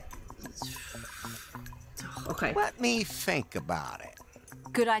 that's it. Okay. Let me think about it.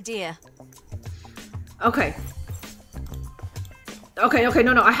 Good idea. Okay. Okay,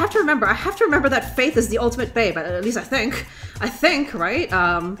 no, I have to remember that Faith is the ultimate babe, at least I think, right?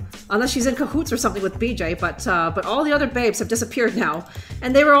 Unless she's in cahoots or something with BJ, but all the other babes have disappeared now,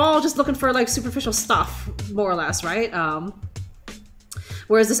 and they were all just looking for, like, superficial stuff, more or less, right?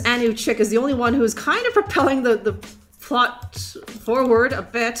 Whereas this Anu chick is the only one who's kind of propelling the plot forward a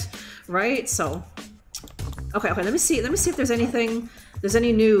bit, right? So, okay, let me see if there's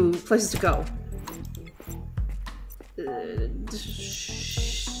any new places to go.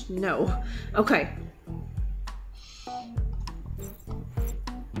 No. Okay.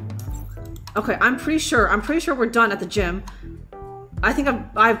 Okay, I'm pretty sure we're done at the gym. I think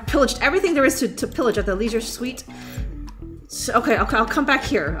I've pillaged everything there is to pillage at the leisure suite. So, okay, I'll come back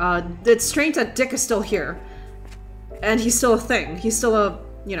here. It's strange that Dick is still here. And he's still a thing. He's still a,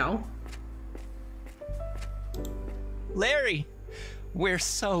 you know. Larry, we're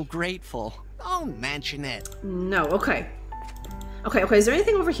so grateful. Don't mention it. No, okay. Okay, is there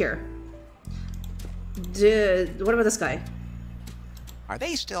anything over here? What about this guy? Are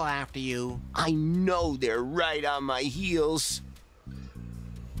they still after you? I know they're right on my heels.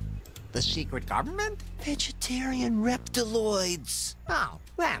 The secret government? Vegetarian reptiloids. Oh,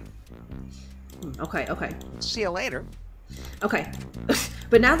 then. Okay. See you later. Okay.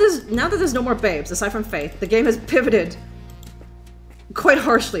 But now that there's no more babes, aside from Faith, the game has pivoted quite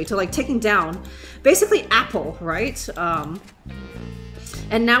harshly to, like, taking down basically Apple, right?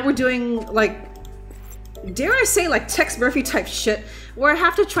 And now we're doing, like, dare I say, like, Tex Murphy type shit, where I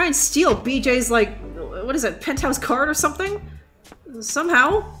have to try and steal BJ's, like, what is it, penthouse card or something?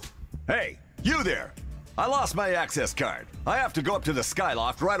 Somehow. Hey, you there! I lost my access card. I have to go up to the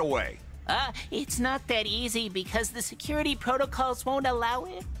Skyloft right away. It's not that easy because the security protocols won't allow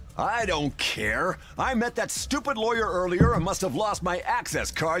it. I don't care. I met that stupid lawyer earlier and must have lost my access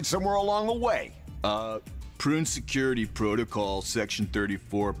card somewhere along the way. Prune Security Protocol, Section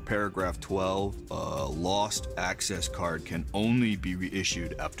 34, Paragraph 12, lost access card can only be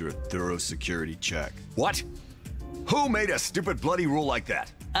reissued after a thorough security check. What? Who made a stupid bloody rule like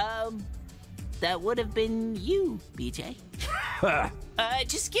that? That would have been you, BJ.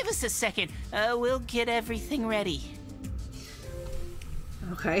 Just give us a second. We'll get everything ready.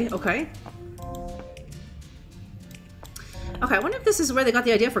 Okay. Okay, I wonder if this is where they got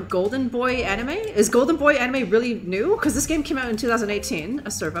the idea for Golden Boy anime? Is Golden Boy anime really new? Because this game came out in 2018,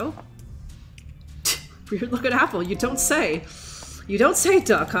 a servo. Weird looking apple, you don't say. You don't say,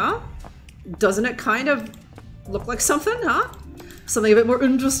 Duck, huh? Doesn't it kind of look like something, huh? Something a bit more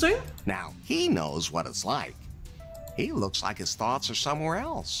interesting? Now, he knows what it's like. He looks like his thoughts are somewhere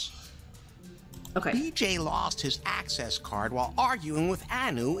else. Okay. BJ lost his access card while arguing with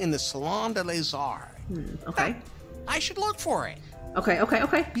Anu in the Salon de les Arts. Okay. I should look for it. Okay.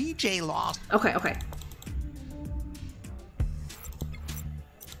 BJ lost. Okay.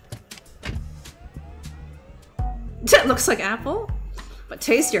 It looks like apple, but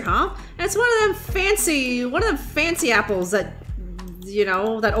tastier, huh? And it's one of them fancy apples that, you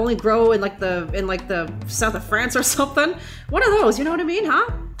know, that only grow in like the south of France or something. One of those, you know what I mean,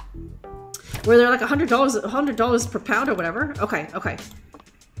 huh? Where they're like $100 per pound or whatever. Okay.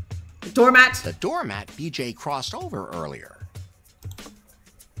 Doormat. The doormat BJ crossed over earlier.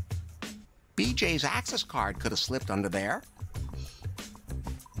 BJ's access card could have slipped under there.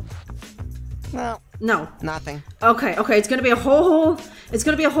 Well, no. Nothing. Okay. It's gonna be a whole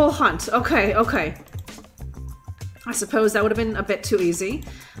hunt. Okay. I suppose that would have been a bit too easy.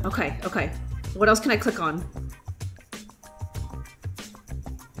 Okay. What else can I click on?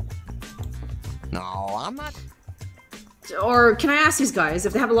 No, I'm not. Or can I ask these guys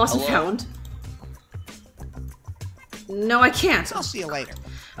if they have a lost and found? No, I can't. I'll see you later.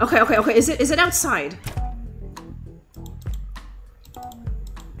 Okay. Is it outside?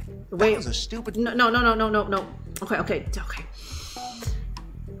 Wait. That was a stupid. No.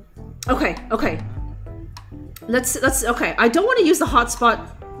 Okay. Let's. Okay. I don't want to use the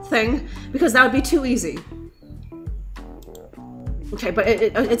hotspot thing because that would be too easy. Okay, but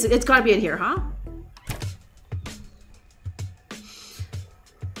it's got to be in here, huh?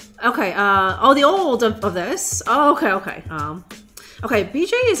 Okay, oh, the old of this. Oh, okay, okay. Okay,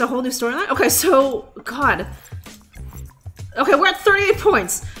 BJ is a whole new storyline. Okay, so, God. Okay, we're at 38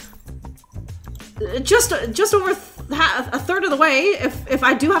 points. Just over a third of the way, if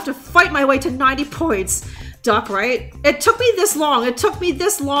I do have to fight my way to 90 points, Duck, right? It took me this long. It took me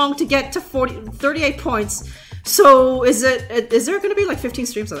this long to get to 38 points. So, is there gonna be like 15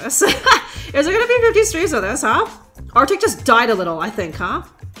 streams of this? Is there gonna be 15 streams of this, huh? Arctic just died a little, I think, huh?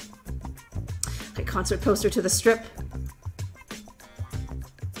 Okay, concert poster to the strip.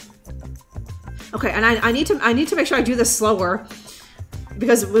 Okay, and I need to make sure I do this slower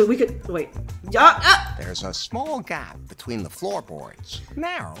because we could wait. There's a small gap between the floorboards.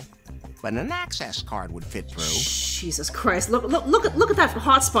 Narrow, but an access card would fit through. Jesus Christ! Look at that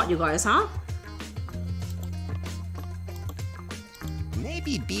hotspot, you guys, huh?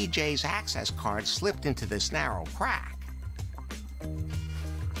 Maybe BJ's access card slipped into this narrow crack.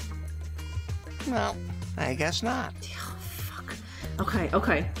 Well, I guess not. Oh, fuck. Okay,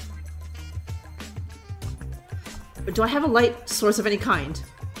 okay. Do I have a light source of any kind?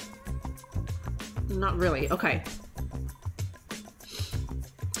 Not really. Okay.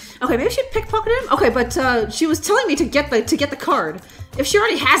 Okay, maybe she pickpocketed him. Okay, but she was telling me to get the card. If she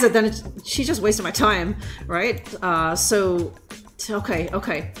already has it, then she's just wasting my time, right? So, okay,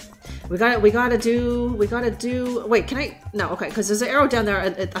 okay. We gotta do. Wait, can I? No, okay, because there's an arrow down there.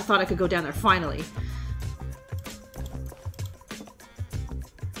 I thought I could go down there finally.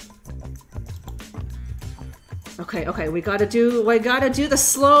 Okay, okay, we gotta do the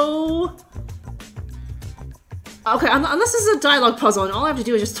slow. Okay, unless this is a dialogue puzzle, and all I have to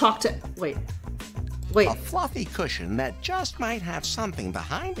do is just talk to. Wait. A fluffy cushion that just might have something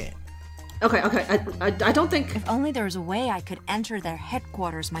behind it. Okay, okay, I don't think. If only there was a way I could enter their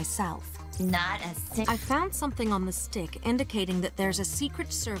headquarters myself. Not a I found something on the stick indicating that there's a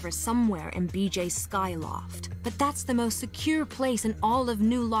secret server somewhere in BJ's Skyloft. But that's the most secure place in all of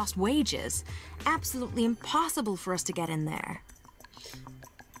New Lost Wages. Absolutely impossible for us to get in there.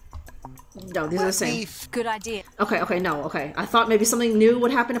 No, these are the same. Good idea. Okay, okay, no, okay. I thought maybe something new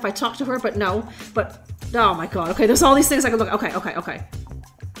would happen if I talked to her, but no. But, oh my god, okay, there's all these things I can look. Okay, okay, okay.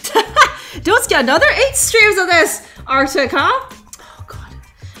 Don't get another 8 streams of this, Arctic, huh? Oh god.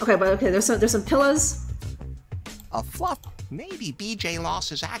 Okay, but okay, there's some pillars. A fluff. Maybe BJ lost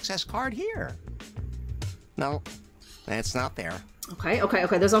his access card here. No, it's not there. Okay, okay,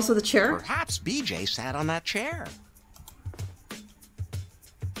 okay. There's also the chair. Perhaps BJ sat on that chair.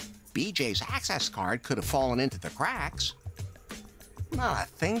 BJ's access card could have fallen into the cracks. Not a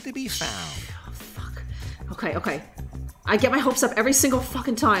thing to be found. Oh, fuck. Okay, okay. I get my hopes up every single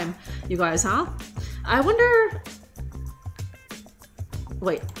fucking time, you guys, huh? I wonder...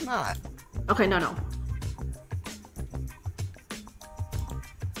 Wait. Not. Okay, no.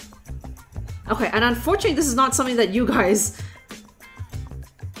 Okay, and unfortunately this is not something that you guys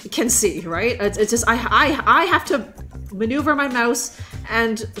can see, right? It's just, I have to maneuver my mouse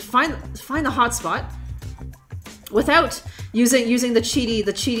and find the hotspot without using the cheaty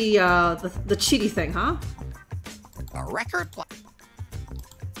thing, huh? A record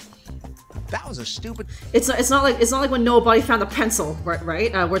that was a stupid. It's not like when nobody found the pencil, right?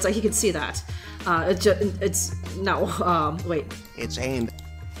 Where it's like he could see that. It's no. Wait. It's aimed.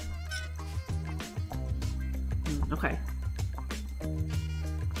 Okay.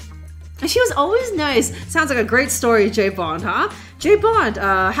 And she was always nice. Sounds like a great story, J Bond, huh? J Bond,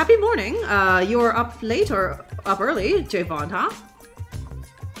 happy morning. You were up late or up early, J Bond, huh?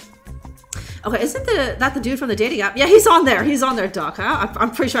 Okay, isn't that the dude from the dating app? Yeah, he's on there. He's on there, Doc, huh? I'm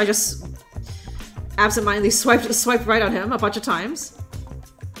pretty sure I just absentmindedly swiped right on him a bunch of times.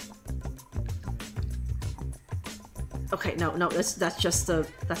 Okay, no, that's just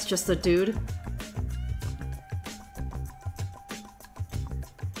the dude.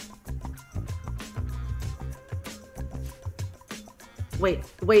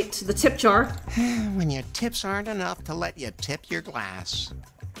 Wait, the tip jar. When your tips aren't enough to let you tip your glass.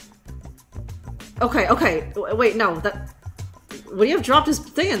 Okay, wait, no, that... Would he have dropped his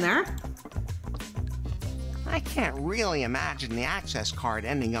thing in there? I can't really imagine the access card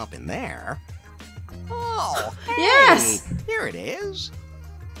ending up in there. Oh, hey, yes! Here it is.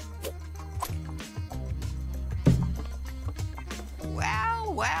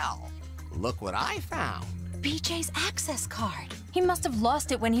 Well, look what I found. BJ's access card. He must have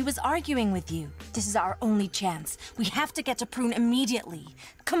lost it when he was arguing with you. This is our only chance. We have to get to Prune immediately.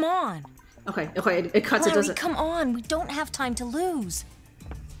 Come on. Okay, it cuts, Larry, it doesn't... come on, we don't have time to lose.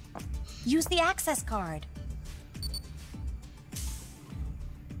 Use the access card.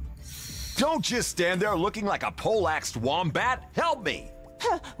 Don't just stand there looking like a poleaxed wombat. Help me.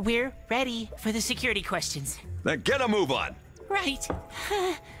 We're ready for the security questions. Then get a move on. Right.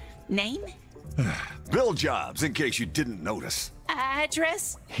 Name? Bill Jobs, in case you didn't notice.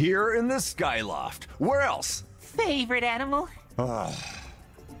 Address? Here in the Skyloft. Where else? Favorite animal?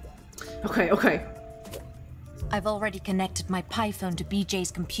 Okay. I've already connected my Pi phone to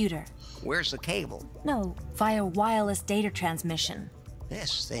BJ's computer. Where's the cable? No, via wireless data transmission.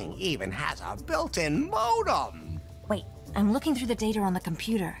 This thing even has a built-in modem. Wait, I'm looking through the data on the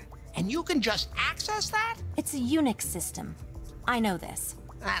computer. And you can just access that? It's a Unix system. I know this.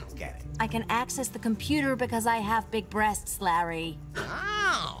 I don't get it. I can access the computer because I have big breasts, Larry.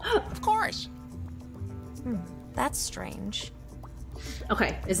 Oh, of course. That's strange.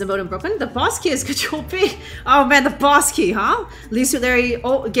 Okay, is the modem broken? The boss key is Control B. Oh man, the boss key, huh? These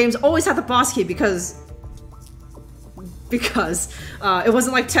games always have the boss key because it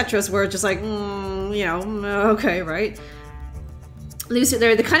wasn't like Tetris where it's just like, you know, okay, right?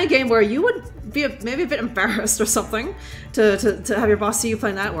 They're the kind of game where you would be maybe a bit embarrassed or something to have your boss see you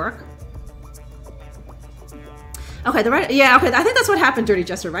playing that at work. Okay, I think that's what happened, Dirty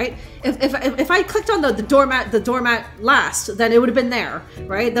Jester, right? If I clicked on the doormat last, then it would have been there,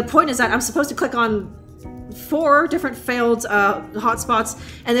 right? The point is that I'm supposed to click on 4 different failed hotspots,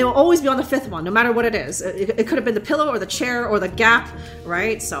 and they will always be on the 5th one, no matter what it is. It could have been the pillow or the chair or the gap,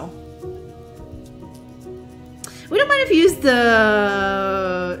 right? So we don't mind if you use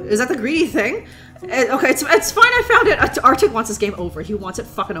the... Is that the greedy thing? Okay, it's fine. I found it. Arctic wants this game over. He wants it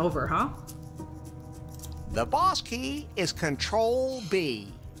fucking over, huh? The boss key is Control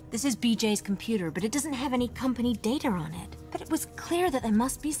B. This is BJ's computer, but it doesn't have any company data on it. But it was clear that there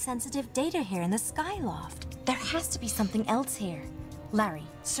must be sensitive data here in the Skyloft. There has to be something else here. Larry,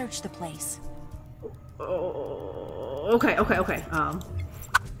 search the place. Okay.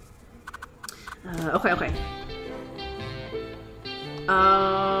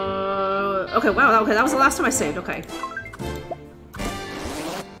 Okay, wow, okay, that was the last time I saved, okay.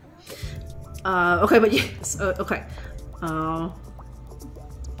 Okay, but yes, okay.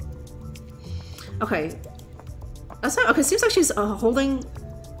 Okay. That's not, okay, seems like she's holding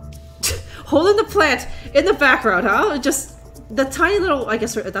the plant in the background, huh? Just the tiny little, I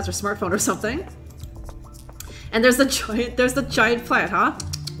guess that's her smartphone or something. And there's the giant plant, huh?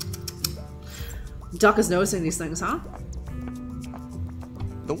 Duck is noticing these things, huh?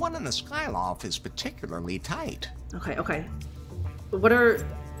 The one in the Skyloft is particularly tight. Okay. What are...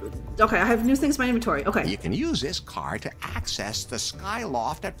 Okay, I have new things in my inventory. Okay. You can use this card to access the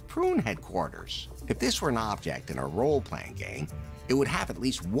Skyloft at Prune headquarters. If this were an object in a role-playing game, it would have at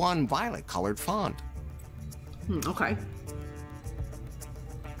least one violet-colored font. Okay.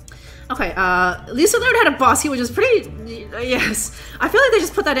 Okay, Lisa learned how to boss key, which is pretty... yes. I feel like they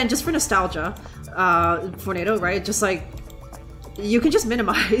just put that in just for nostalgia. Tornado, right? Just like... You can just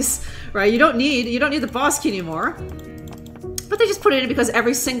minimize, right? You don't need the boss key anymore. But they just put it in because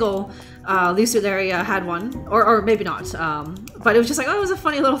every single Lisa area had one. Or maybe not. But it was just like, oh, it was a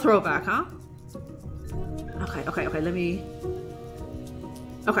funny little throwback, huh? Okay, let me...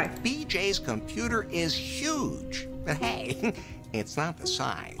 Okay. BJ's computer is huge. But hey, it's not the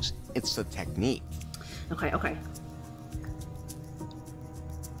size. It's the technique. Okay.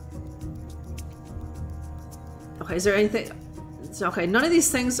 Okay, is there anything... Okay, none of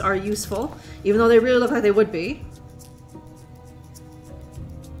these things are useful, even though they really look like they would be.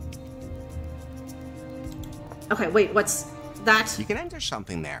 Okay, wait, what's that? You can enter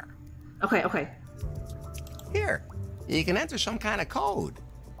something there. Okay. Here, you can enter some kind of code.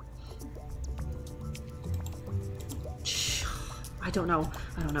 I don't know.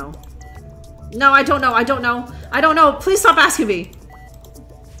 No, I don't know. Please stop asking me.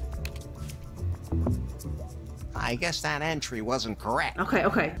 I guess that entry wasn't correct.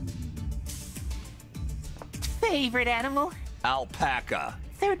 Okay. Favorite animal? Alpaca.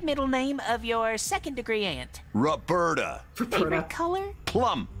 Third middle name of your second-degree aunt? Roberta. Favorite color?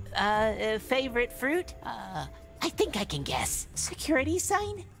 Plum. Favorite fruit? I think I can guess. Security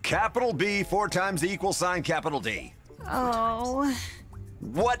sign? Capital B 4 times the equal sign capital D. Oh.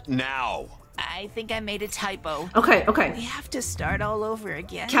 What now? I think I made a typo. Okay. We have to start all over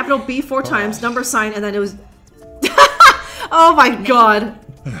again. Capital B 4 times, number sign, and then it was... Oh my god.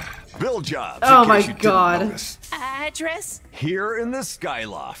 Bill Jobs. Oh my god. Address? Here in the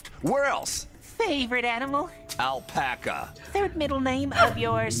Skyloft. Where else? Favorite animal? Alpaca. Third middle name of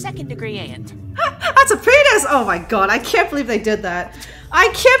your second-degree aunt? That's a penis! Oh my god, I can't believe they did that. I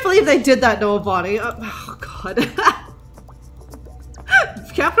can't believe they did that, Noah Bonnie. Oh god.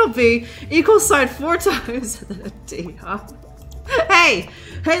 Capital B equals sign 4 times and then a D, huh? Hey,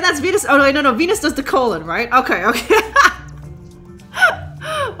 that's Venus. Oh no, Venus does the colon, right? Okay.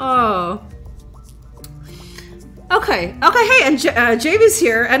 Oh. Okay, hey, and Jamie's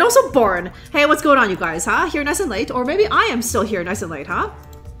here, and also Born. Hey, what's going on, you guys, huh? Here nice and late, or maybe I am still here nice and late, huh?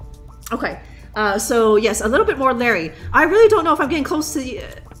 Okay, so yes, a little bit more Larry. I really don't know if I'm getting close to the...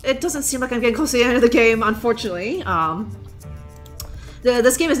 It doesn't seem like I'm getting close to the end of the game, unfortunately.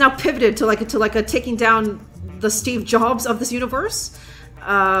 This game is now pivoted to like a taking down the Steve Jobs of this universe.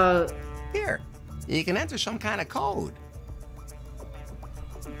 Here, you can enter some kind of code.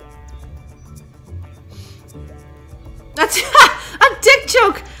 That's a dick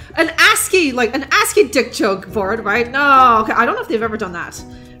joke! An ASCII dick joke board, right? No, okay, I don't know if they've ever done that,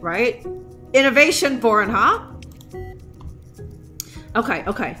 right? Innovation Born, huh?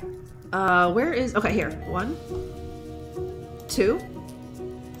 Okay. Where is... Okay, here. 1, 2,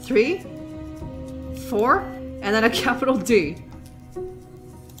 3, 4, and then a capital D.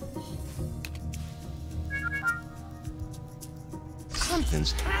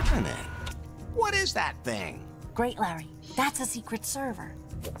 Something's happening. What is that thing? Great, Larry. That's a secret server.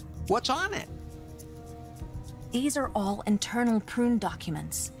 What's on it? These are all internal prune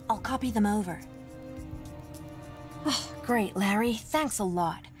documents. I'll copy them over. Oh, great, Larry. Thanks a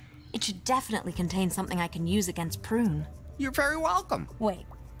lot. It should definitely contain something I can use against Prune. You're very welcome. Wait.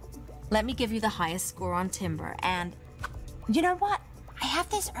 Let me give you the highest score on Timber, and... You know what? I have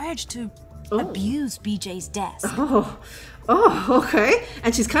this urge to abuse BJ's desk. Oh, okay.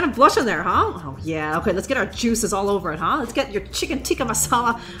 And she's kind of blushing there, huh? Oh, yeah. Okay, let's get our juices all over it, huh? Let's get your chicken tikka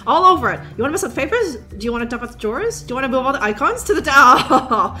masala all over it. You want to miss some papers? Do you want to dump out the drawers? Do you want to move all the icons to the...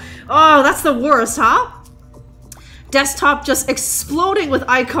 Oh, that's the worst, huh? Desktop just exploding with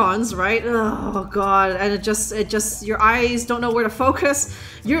icons, right? Oh, God. And it just, your eyes don't know where to focus.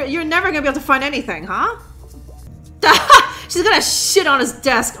 You're never going to be able to find anything, huh? She's gonna shit on his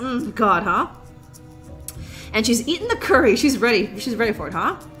desk. God, huh? And she's eating the curry. She's ready. She's ready for it,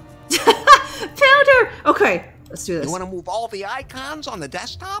 huh? Powder! Okay, let's do this. You want to move all the icons on the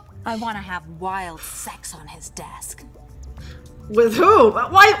desktop? I want to have wild sex on his desk. With who?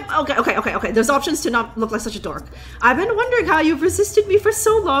 Why? Okay. There's options to not look like such a dork. I've been wondering how you've resisted me for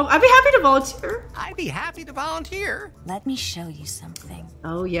so long. I'd be happy to volunteer. I'd be happy to volunteer. Let me show you something.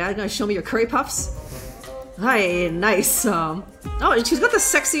 Oh, yeah? You're gonna show me your curry puffs? Hi, nice. Oh, she's got the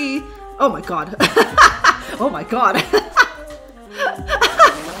sexy... Oh my god. Oh my god.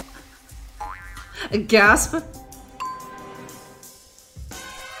 A gasp.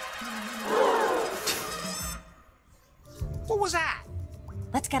 What was that?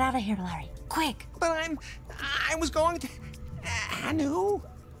 Let's get out of here, Larry. Quick. But I was going to... Anu?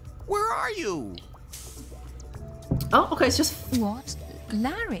 Where are you? Oh, okay, it's just... What?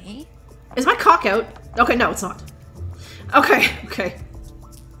 Larry? Is my cock out? Okay, no, it's not. Okay.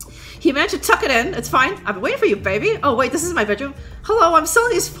 He managed to tuck it in. It's fine. I've been waiting for you, baby. Oh, wait, this is my bedroom. Hello, I'm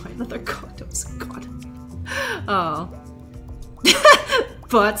selling these fine leather condoms. God. Oh.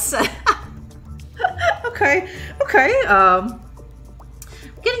 Butts. Okay.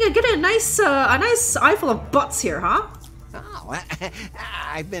 Getting a nice eyeful of butts here, huh? Oh,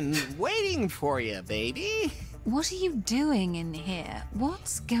 I've been waiting for you, baby. What are you doing in here?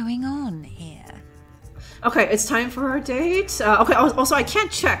 What's going on here? Okay, it's time for our date. Okay, also I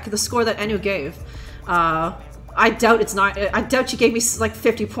can't check the score that Anu gave. I doubt it's not. I doubt she gave me like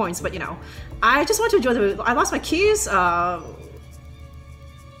 50 points, but you know, I just want to enjoy the. I lost my keys.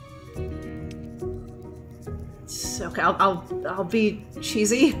 Okay, I'll be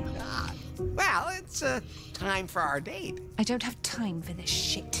cheesy. Well, it's time for our date. I don't have time for this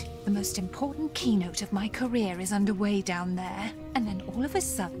shit. The most important keynote of my career is underway down there, and then all of a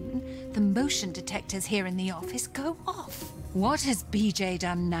sudden, the motion detectors here in the office go off. What has BJ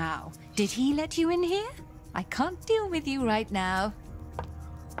done now? Did he let you in here? I can't deal with you right now.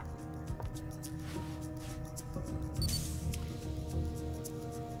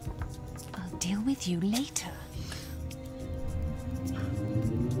 I'll deal with you later.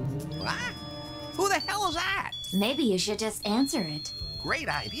 What? Who the hell is that? Maybe you should just answer it. Great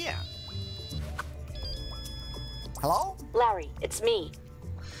idea. Hello? Larry, it's me.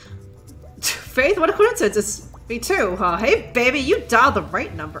 Faith, what a coincidence. It's me too. Hey, baby, you dialed the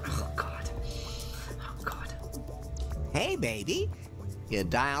right number. Oh, God. Hey, baby. You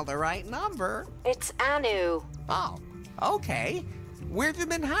dialed the right number. It's Anu. Oh, okay. Where have you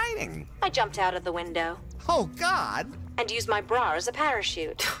been hiding? I jumped out of the window. Oh, God. And used my bra as a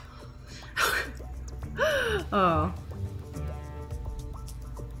parachute. Oh.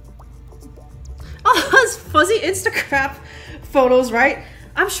 Oh, those fuzzy Instagram photos, right?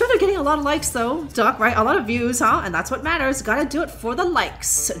 I'm sure they're getting a lot of likes though, Doc, right? A lot of views, huh? And that's what matters. Gotta do it for the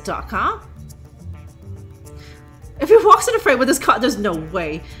likes, Doc, huh? If he walks in a frame with his cock, there's no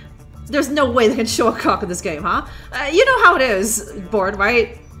way. There's no way they can show a cock in this game, huh? You know how it is, board,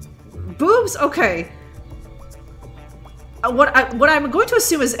 right? Boobs? Okay. What I'm going to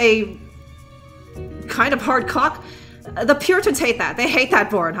assume is a kind of hard cock. The Puritans hate that. They hate that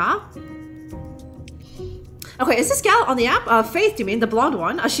board, huh? Okay, is this gal on the app? Faith, you mean? The blonde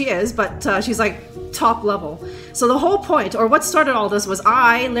one? She is, but she's like top level. So the whole point, or what started all this, was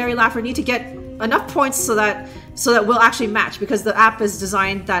I, Larry Laffer, need to get enough points so that we'll actually match, because the app is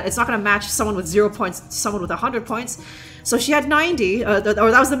designed that it's not going to match someone with 0 points to someone with 100 points. So she had 90, or that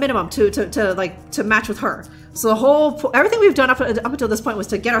was the minimum to match with her. So the whole everything we've done up until this point was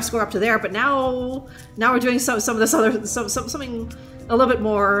to get our score up to there, but now we're doing some of this other something a little bit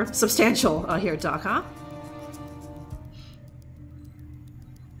more substantial here, Doc, huh?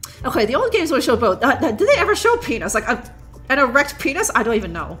 Okay, the old games would show both. Did they ever show penis? Like an erect penis? I don't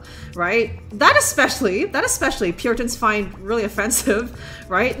even know, right? That especially Puritans find really offensive,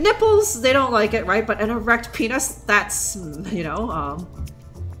 right? Nipples, they don't like it, right? But an erect penis, that's, you know,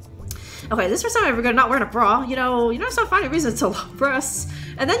 okay, this first time I'm ever not wearing a bra. You know, it's not finding reasons to love breasts.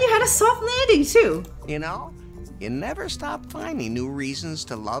 And then you had a soft landing, too. You know, you never stop finding new reasons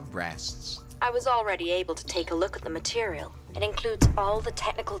to love breasts. I was already able to take a look at the material. It includes all the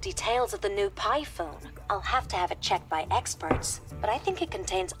technical details of the new Pi phone. I'll have to have it checked by experts, but I think it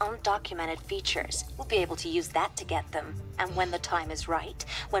contains undocumented features. We'll be able to use that to get them. And when the time is right,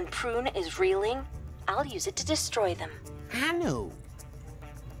 when Prune is reeling, I'll use it to destroy them. Anu.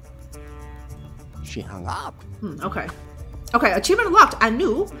 She hung up. Okay. Okay, achievement unlocked.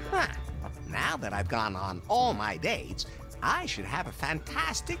 Anu. Huh. Now that I've gone on all my dates, I should have a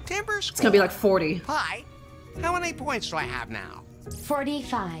fantastic timber score. It's gonna be like 40. Hi. How many points do I have now?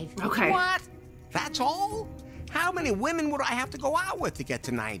 45. Okay. What? That's all? How many women would I have to go out with to get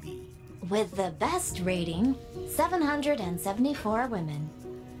to 90? With the best rating, 774 women.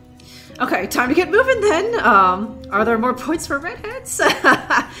 Okay, time to get moving then. Are there more points for redheads?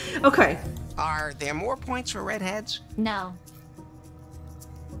 Okay. Are there more points for redheads? No.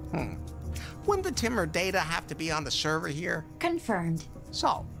 Wouldn't the timber data have to be on the server here? Confirmed.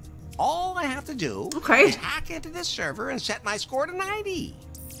 So, all I have to do is hack into this server and set my score to 90.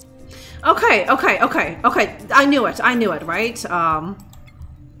 Okay. I knew it, right?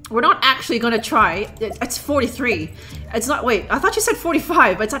 We're not actually gonna try. It's 43. It's not, wait, I thought you said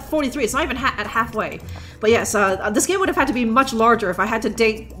 45, but it's at 43. It's not even at halfway. But yes, this game would have had to be much larger if I had to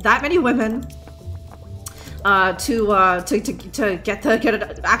date that many women to get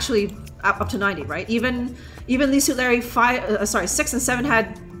it actually up to 90, right? Even Lisa, Larry, 6 and 7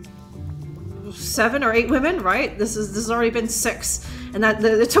 had 7 or 8 women, right? This has already been 6, and that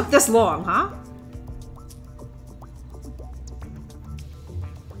it took this long, huh?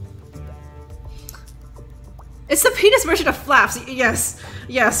 It's the penis version of flaps.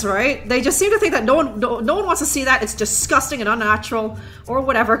 Yes, right? They just seem to think that no one wants to see that. It's disgusting and unnatural, or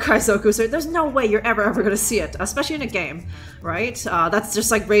whatever, Kaizoku. So there's no way you're ever going to see it, especially in a game, right? That's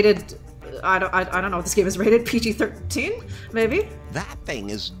just like rated. I don't know if this game is rated PG-13, maybe. That thing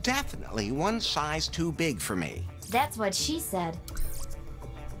is definitely one size too big for me. That's what she said.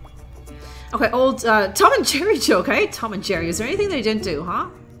 Okay, old Tom and Jerry joke, eh? Tom and Jerry. Is there anything they didn't do, huh?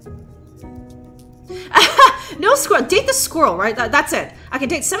 No squirrel. Date the squirrel, right? That's it. I can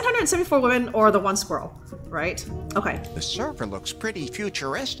date 774 women or the one squirrel, right? Okay. The server looks pretty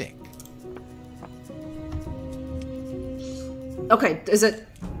futuristic. Okay, is it?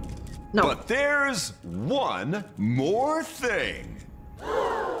 No. But there's one more thing.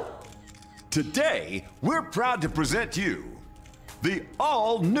 Today, we're proud to present you the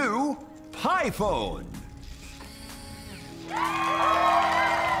all-new Pi phone.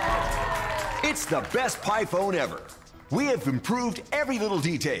 It's the best Pi phone ever. We have improved every little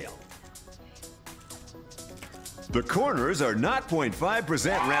detail. The corners are not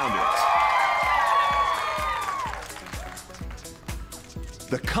 0.5% rounded.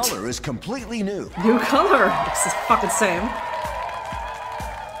 The color is completely new. New color. It's the fucking same.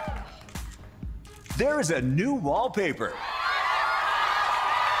 There is a new wallpaper.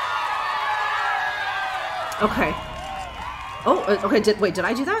 Okay. Oh, okay. Wait, did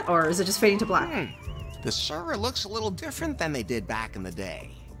I do that? Or is it just fading to black? The server looks a little different than they did back in the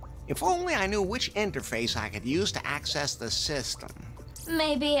day. If only I knew which interface I could use to access the system.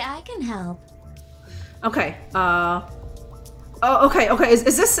 Maybe I can help. Okay. Oh, okay. Is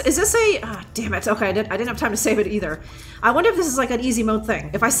this a? Damn it. Okay, I didn't have time to save it either. I wonder if this is like an easy mode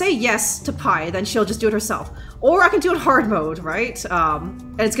thing. If I say yes to Pi, then she'll just do it herself, or I can do it hard mode, right?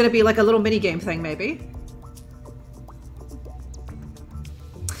 And it's gonna be like a little mini game thing, maybe.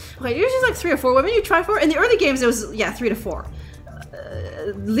 Okay, usually like 3 or 4 women you try for. In the early games, it was, yeah, 3 to 4.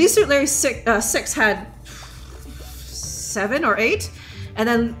 Lisa Larry 6 had 7 or 8. And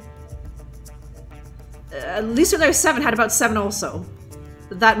then Lisa Larry 7 had about 7 also.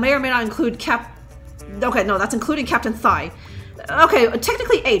 That may or may not include Okay, no, that's including Captain Thigh. Okay,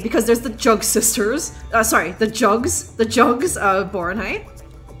 technically 8 because there's the Jug sisters. Sorry, the Jugs. The Jugs, born, hey?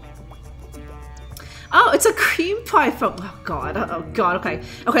 Oh, it's a cream pie phone. Oh god, okay.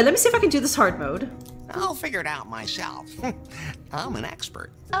 Okay, let me see if I can do this hard mode. I'll figure it out myself. I'm an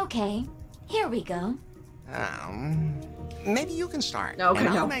expert. Okay, here we go. Maybe you can start. Okay,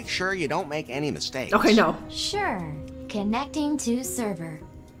 and I'll make sure you don't make any mistakes. Okay, no. Sure. Connecting to server.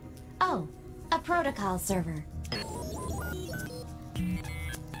 Oh, a protocol server.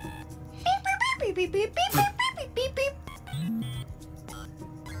 Beep, beep, beep, beep, beep, beep, beep, beep,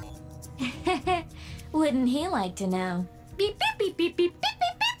 beep. Wouldn't he like to know? Beep, beep, beep, beep, beep, beep,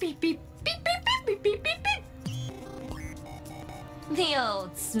 beep, beep, beep, beep, beep, beep, beep, beep, beep. The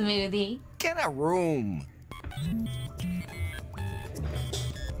old smoothie. Get a room.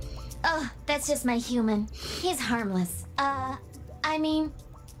 Oh, that's just my human. He's harmless. I mean,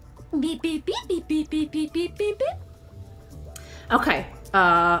 beep, beep, beep, beep, beep, beep, beep, beep, beep, beep. Okay,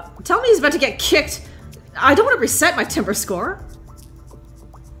 tell me he's about to get kicked. I don't want to reset my timber score.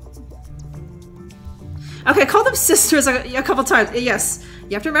 Okay, call them sisters a couple times. Yes,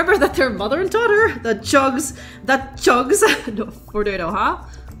 you have to remember that they're mother and daughter. The Jugs. No, Fornado, huh?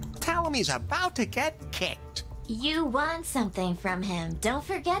 Tell him he's about to get kicked. You want something from him. Don't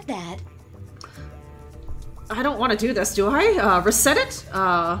forget that. I don't want to do this, do I? Reset it?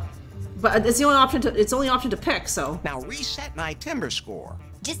 But it's the only option to. It's the only option to pick. So now reset my timber score.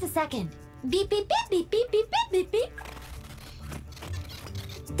 Just a second. Beep beep beep beep beep beep beep beep beep.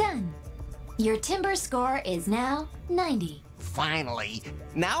 Done. Your timber score is now 90. Finally,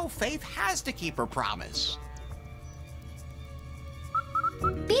 now Faith has to keep her promise.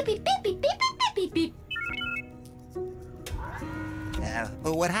 Beep beep beep beep beep beep beep beep.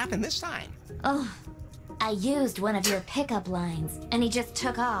 What happened this time? Oh, I used one of your pickup lines, and he just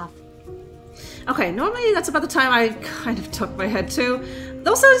took off. Okay, normally that's about the time I kind of took my head too.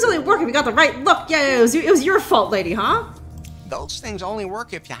 Those things only work if you got the right look. Yeah, it was your fault, lady, huh? Those things only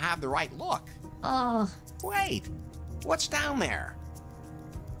work if you have the right look. Oh. Wait, what's down there?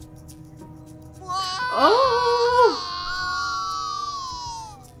 Oh!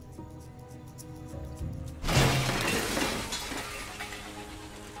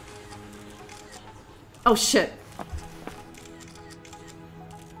 Oh shit.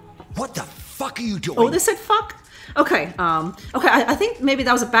 What the fuck are you doing? Oh, they said fuck? Okay, okay, I think maybe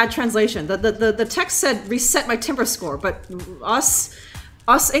that was a bad translation. The text said reset my timber score, but us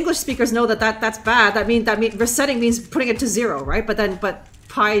English speakers know that's bad. That means resetting means putting it to 0, right? But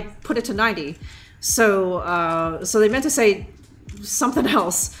Pi put it to 90. So so they meant to say something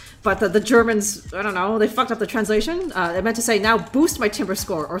else, but the Germans, I don't know, they fucked up the translation. They meant to say now boost my timber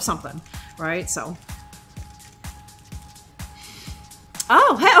score or something, right? So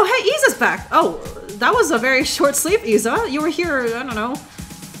oh, hey, Isa's back. Oh, that was a very short sleep, Isa. You were here, I don't know,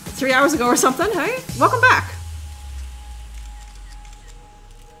 3 hours ago or something. Hey, welcome back.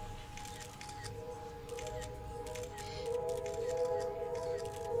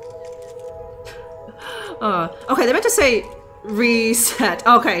 Okay, they meant to say reset.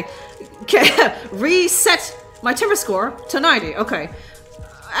 Okay, reset my timber score to 90. Okay.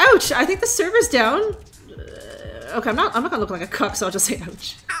 Ouch! I think the server's down. Okay, I'm not gonna look like a cuck, so I'll just say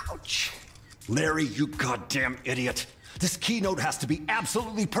ouch. Ouch! Larry, you goddamn idiot. This keynote has to be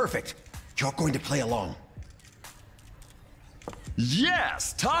absolutely perfect. You're going to play along.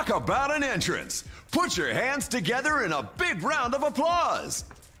 Yes! Talk about an entrance! Put your hands together in a big round of applause!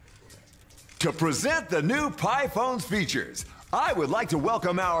 To present the new Pi Phone's features, I would like to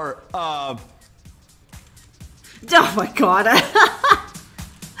welcome our, Oh my god.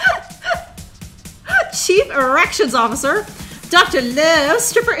 Chief Erections Officer, Dr. Lowe,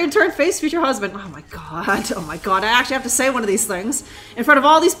 stripper intern face future husband. Oh my god, I actually have to say one of these things in front of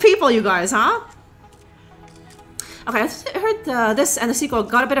all these people, you guys, huh? Okay, I heard this and the sequel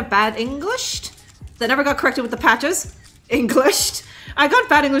got a bit of bad English that never got corrected with the patches. Englished. I got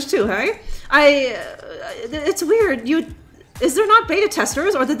bad English too, hey? It's weird, is there not beta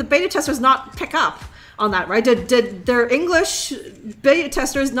testers, or did the beta testers not pick up on that, right? Did their English beta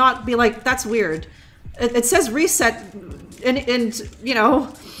testers not be like, that's weird? It says reset, and you know,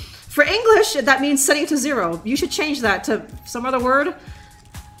 for English, that means setting it to 0. You should change that to some other word.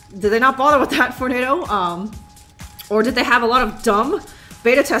 Did they not bother with that, Fornado? Or did they have a lot of dumb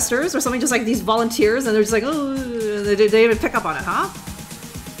beta testers or something, just like these volunteers, and they're just like, oh, they didn't even pick up on it, huh?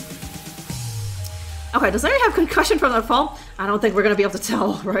 Okay, does Larry have concussion from that fall? I don't think we're gonna be able to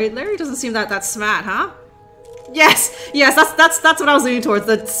tell, right? Larry doesn't seem that smart, huh? Yes, yes, that's what I was leaning towards.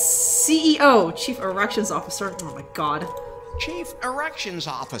 The CEO, Chief Erections Officer. Oh my god. Chief Erections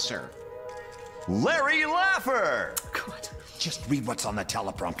Officer. Larry Laffer! God. Just read what's on the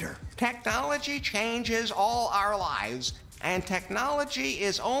teleprompter. Technology changes all our lives, and technology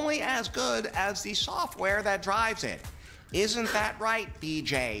is only as good as the software that drives it. Isn't that right,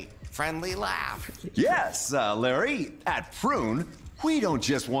 BJ? Friendly laugh. Yes, Larry. At Prune, we don't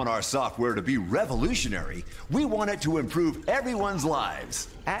just want our software to be revolutionary. We want it to improve everyone's lives.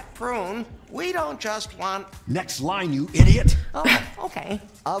 At Prune, we don't just want... Next line, you idiot! Oh, okay.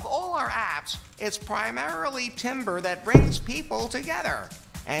 Of all our apps, it's primarily Timber that brings people together.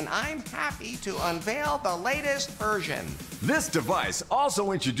 And I'm happy to unveil the latest version. This device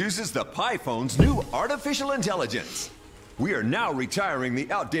also introduces the PiPhone's new artificial intelligence. We are now retiring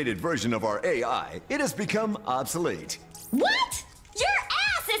the outdated version of our AI. It has become obsolete. What? Your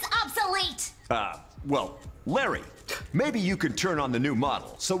ass is obsolete! Well, Larry, maybe you can turn on the new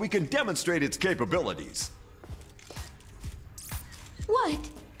model so we can demonstrate its capabilities. What?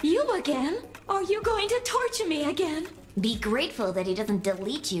 You again? Are you going to torture me again? Be grateful that he doesn't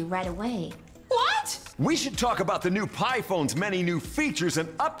delete you right away. What? We should talk about the new PiPhone's many new features and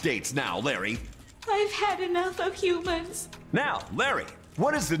updates now, Larry. I've had enough of humans. Now, Larry,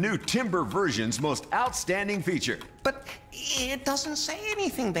 what is the new Timber version's most outstanding feature? But it doesn't say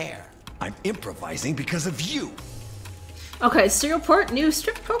anything there. I'm improvising because of you. Okay, serial port, new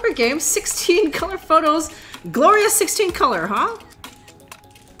strip poker game, 16 color photos, glorious 16 color, huh?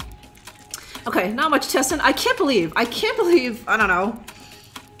 Okay, not much testing. I can't believe, I don't know.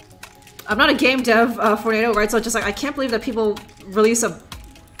 I'm not a game dev for NATO, right? So it's just like, I can't believe that people release a,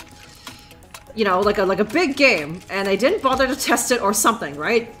 you know, like a big game, and they didn't bother to test it or something,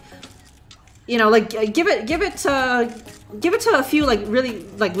 right? You know, like give it to a few like really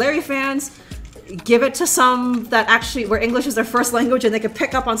like Larry fans. Give it to some that actually where English is their first language and they can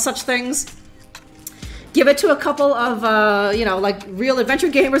pick up on such things. Give it to a couple of you know, like real adventure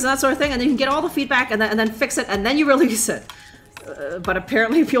gamers and that sort of thing, and then you can get all the feedback and then fix it and then you release it. But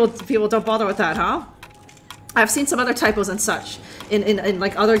apparently people don't bother with that, huh? I've seen some other typos and such in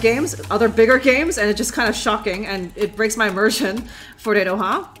like other games, other bigger games, and it's just kind of shocking and it breaks my immersion for NATO,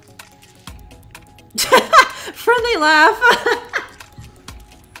 huh? Friendly laugh.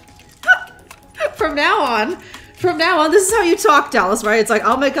 From now on, this is how you talk, Dallas, right? It's like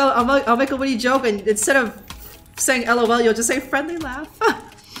I'll make a witty joke, and instead of saying LOL, you'll just say friendly laugh.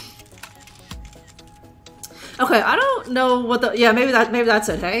 Okay, I don't know what the maybe that's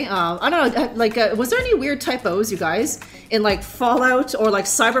it. Hey, I don't know. Like, was there any weird typos, you guys, in like Fallout or like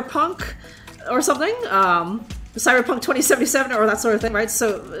Cyberpunk or something? Cyberpunk 2077 or that sort of thing, right?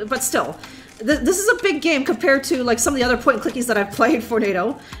 So, but still, this is a big game compared to like some of the other point and clickies that I've played for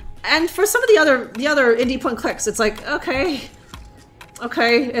NATO. And for some of the other indie point clicks, it's like, okay,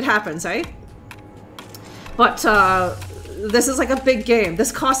 it happens, eh? But this is like a big game.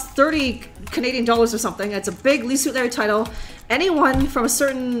 This costs 30 Canadian dollars or something. It's a big Lee Suit Larry title. Anyone from a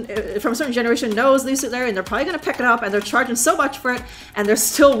certain generation knows Lee Suit Larry, and they're probably gonna pick it up. And they're charging so much for it, and there's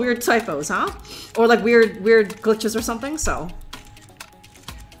still weird typos, huh? Or like weird glitches or something. So.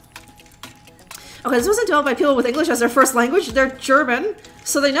 Okay, this wasn't developed by people with English as their first language. They're German,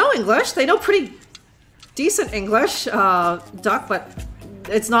 so they know English. They know pretty decent English, Duck, but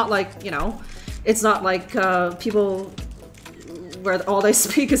it's not like, you know, it's not like people where all they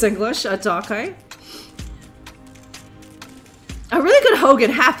speak is English, Duck, eh? A really good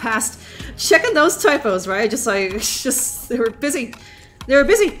Hogan, half-past, checking those typos, right? Just like, they were busy. They were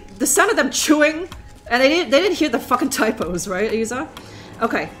busy. The sound of them chewing, and they didn't hear the fucking typos, right, Isa?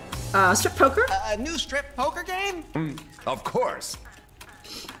 Okay. Strip poker? A new strip poker game? Of course.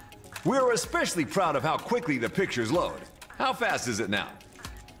 We're especially proud of how quickly the pictures load. How fast is it now?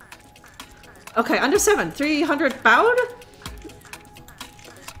 Okay, under 7. 300 baud?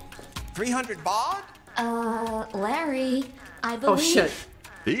 300 baud? Larry, I believe... Oh, shit.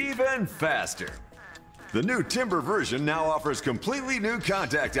 Even faster. The new Timber version now offers completely new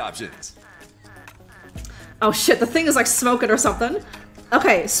contact options. Oh, shit, the thing is like smoking or something.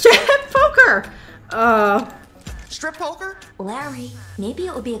 Okay, strip poker! Strip poker? Larry, maybe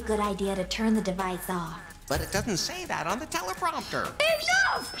it would be a good idea to turn the device off. But it doesn't say that on the teleprompter.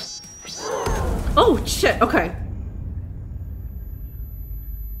 Enough! Oh, shit, okay.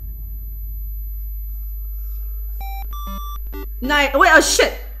 Wait, oh,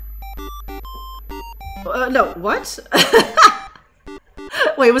 shit! No, what?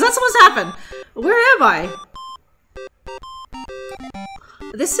 Wait, was that supposed to happen? Where am I?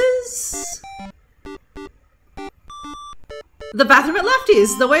 This is... The bathroom at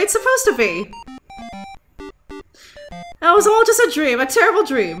Lefty's, the way it's supposed to be. That was all just a dream, a terrible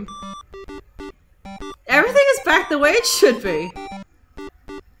dream. Everything is back the way it should be.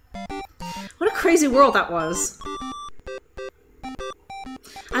 What a crazy world that was.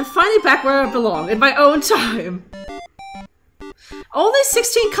 I'm finally back where I belong, in my own time. Only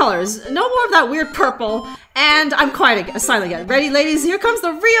 16 colors, no more of that weird purple, and I'm quiet again, silent again. Ready, ladies? Here comes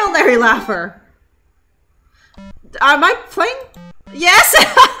the real Larry Laugher. Am I playing? Yes!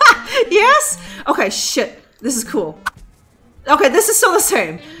 Yes? Okay, shit. This is cool. Okay, this is still the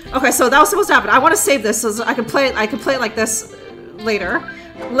same. Okay, so that was supposed to happen. I want to save this so I can play it. I can play it like this later.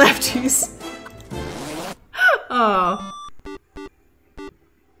 Lefties. Oh.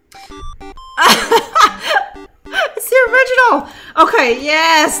 It's the original. Okay,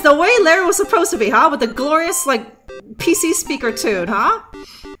 yes, the way Larry was supposed to be, huh? With the glorious like PC speaker tune, huh?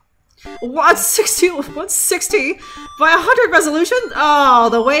 160 by 100 resolution? Oh,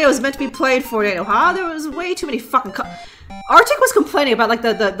 the way it was meant to be played for NATO, huh? There was way too many fucking Arctic was complaining about like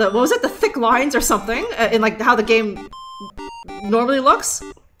the what was it, the thick lines or something in like how the game normally looks.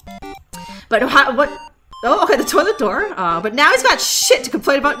 But what? Oh, okay, the toilet door. But now he's got shit to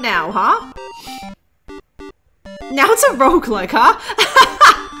complain about now, huh? Now it's a roguelike, huh?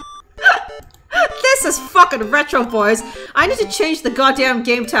 This is fucking retro, boys. I need to change the goddamn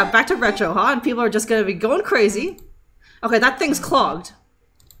game tab back to retro, huh? And people are just gonna be going crazy. Okay, that thing's clogged.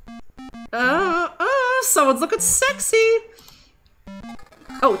 Someone's looking sexy.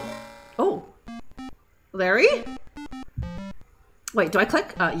 Oh. Larry? Wait, do I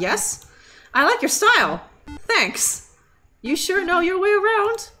click? Yes? I like your style. Thanks. You sure know your way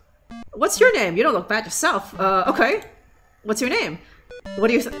around. What's your name? You don't look bad yourself. Okay. What's your name? What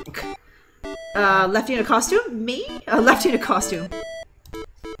do you think? Lefty in a costume? Me? Lefty in a costume.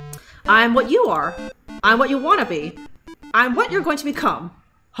 I'm what you are. I'm what you want to be. I'm what you're going to become.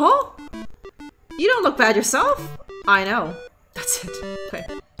 Huh? You don't look bad yourself. I know. That's it. Okay.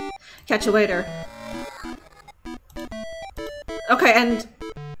 Catch you later. Okay, and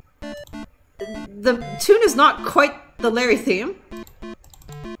the tune is not quite the Larry theme.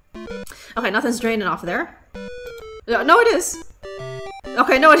 Okay, nothing's draining off of there. No, it is.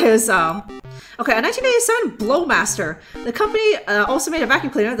 Okay, no, it is. Okay, a 1987 Blowmaster. The company also made a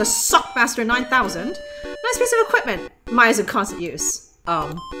vacuum cleaner, the Suckmaster 9000. Nice piece of equipment. Mine is in constant use.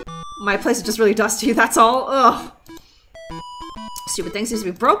 My place is just really dusty, that's all. Ugh. Stupid thing seems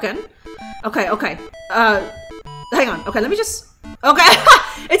to be broken. Okay. Hang on. Okay, let me just... Okay,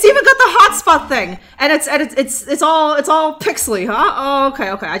 it's even got the hotspot thing, and it's all pixely, huh?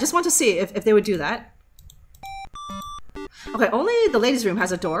 Oh, okay. I just want to see if they would do that. Okay, only the ladies' room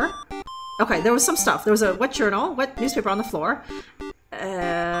has a door. Okay, there was some stuff. There was a wet journal, wet newspaper on the floor.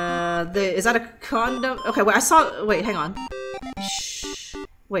 Is that a condom? Okay, wait, I saw. Wait, hang on. Shh.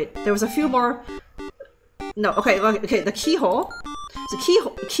 Wait, there was a few more. No, okay, the keyhole. The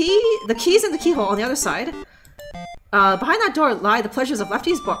keys in the keyhole on the other side. Behind that door lie the pleasures of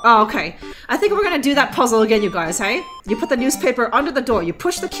Lefty's bar. Oh, okay. I think we're gonna do that puzzle again, you guys, hey? You put the newspaper under the door, you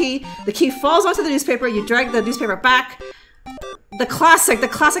push the key falls onto the newspaper, you drag the newspaper back. The classic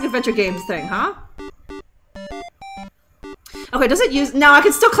adventure game thing, huh? Okay, does it use... No, I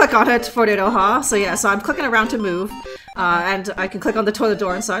can still click on it for Ditto, huh? So yeah, so I'm clicking around to move. And I can click on the toilet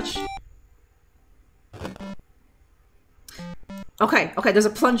door and such. Okay, there's a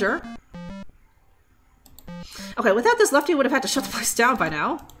plunger. Okay, without this, Lefty would have had to shut the place down by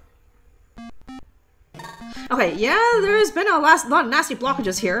now. Okay, yeah, there's been a lot of nasty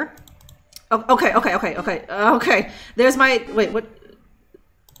blockages here. Oh, okay. There's my... Wait, what?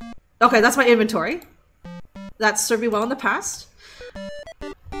 Okay, that's my inventory. That served me well in the past.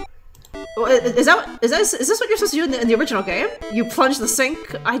 Is this what you're supposed to do in the original game? You plunge the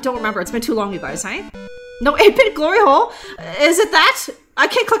sink? I don't remember. It's been too long, you guys, hey? No 8-bit glory hole? Is it that? I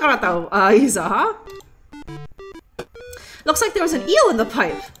can't click on it though, Isa, huh? Looks like there was an eel in the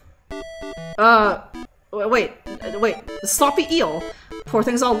pipe. Wait. Sloppy eel. Poor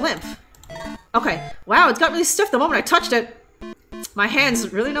thing's all limp. Okay. Wow, it got really stiff the moment I touched it. My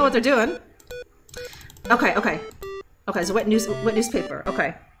hands really know what they're doing. Okay, so wet newspaper.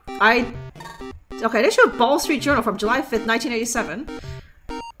 Okay. Okay, they show a Ball Street Journal from July 5th, 1987.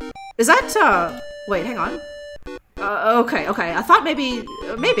 Is that, wait, hang on. Okay. I thought maybe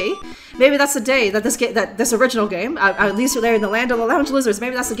that's the day that this original game, at least they're in the land of the lounge lizards.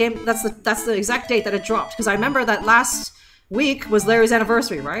 Maybe that's the game. That's the exact date that it dropped. Because I remember that last week was Larry's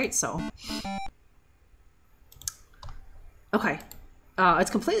anniversary, right? So. Okay.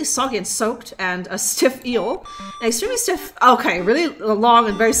 It's completely soggy and soaked, and a stiff eel. An extremely stiff, okay, really long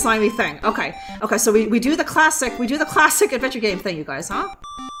and very slimy thing. Okay, okay, so we do the classic adventure game thing, you guys, huh?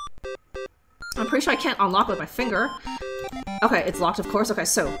 I'm pretty sure I can't unlock with my finger. Okay, it's locked, of course. Okay,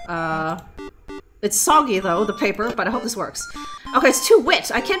 so, it's soggy, though, the paper, but I hope this works. Okay, it's too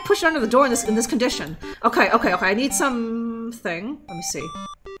wet. I can't push it under the door in this condition. Okay, okay, okay. I need something. Let me see.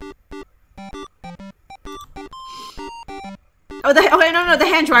 Oh, okay, no, the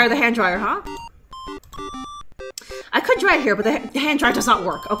hand dryer, huh? I could dry it here, but the hand dryer does not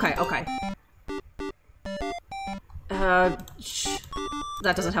work. Okay, okay.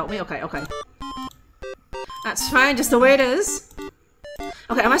 That doesn't help me. Okay, okay. That's fine, just the way it is.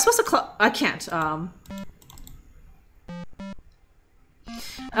 Okay, am I supposed to I can't,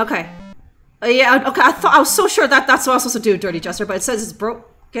 Okay. Yeah, okay, I was so sure that that's what I was supposed to do, Dirty Jester, but it says it's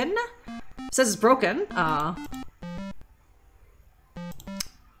broken? It says it's broken.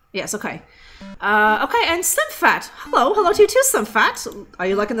 Yes, okay. Okay, and Slim Fat. Hello to you too, Slim Fat. Are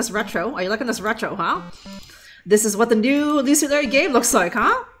you liking this retro? Are you liking this retro, huh? This is what the new Lucy Larry game looks like,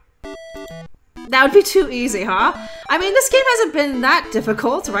 huh? That would be too easy, huh? I mean, this game hasn't been that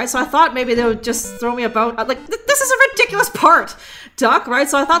difficult, right? So I thought maybe they would just throw me about, like, this is a ridiculous part, Duck, right?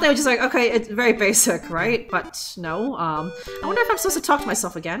 So I thought they would just like, okay, it's very basic, right? But no, I wonder if I'm supposed to talk to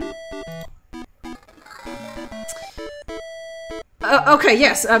myself again. Okay,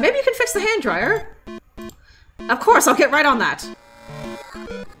 yes, maybe you can fix the hand dryer. Of course, I'll get right on that.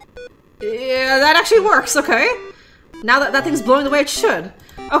 Yeah, that actually works, okay. Now that thing's blowing the way it should.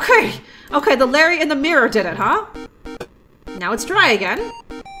 Okay, okay, the Larry in the mirror did it, huh? Now it's dry again.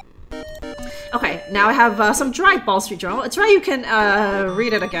 Okay, now I have some dry Ball Street Journal. It's right, you can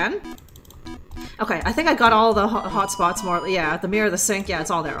read it again. Okay, I think I got all the hot spots more. Yeah, the mirror, the sink, yeah,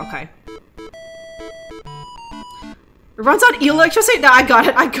 it's all there, okay. It runs on electricity? No, I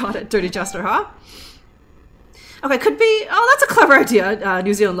got it, Dirty Jester, huh? Okay, could be, oh, that's a clever idea,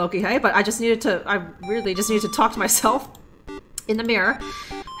 New Zealand Loki, hey, but I really just needed to talk to myself in the mirror.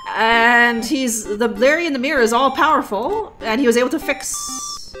 And the Larry in the mirror is all powerful, and he was able to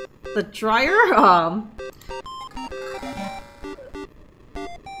fix the dryer.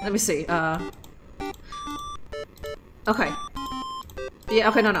 Let me see. Okay. Yeah.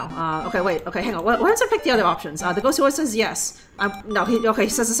 Okay. No. Okay. Wait. Okay. Hang on. What if I pick the other options? The ghost who always says yes. No. He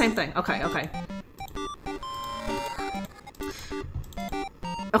says the same thing. Okay. Okay.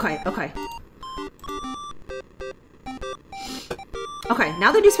 Okay. Okay. Okay,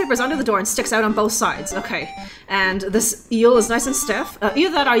 now the newspaper is under the door and sticks out on both sides. Okay, and this eel is nice and stiff.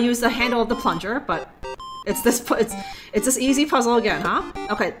 Either that or I use the handle of the plunger, but it's this easy puzzle again, huh?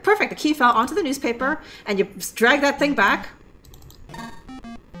 Okay, perfect. The key fell onto the newspaper, and you drag that thing back.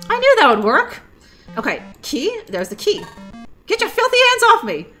 I knew that would work. Okay, key. There's the key. Get your filthy hands off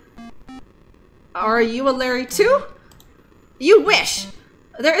me. Are you a Larry too? You wish.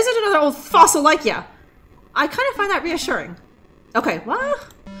 There isn't another old fossil like ya. I kind of find that reassuring. Okay, well,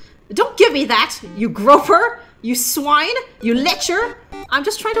 don't give me that, you groper, you swine, you lecher. I'm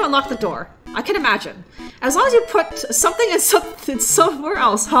just trying to unlock the door. I can imagine. As long as you put something in somewhere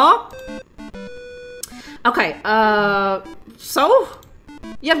else, huh? Okay, so?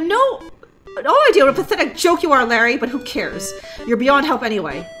 You have no idea what a pathetic joke you are, Larry, but who cares? You're beyond help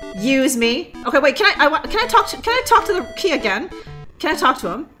anyway. Use me. Okay, wait, can I talk to the key again? Can I talk to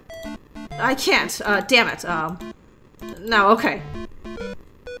him? I can't, damn it, no, okay.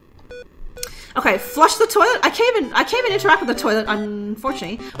 Okay, flush the toilet? I can't even interact with the toilet,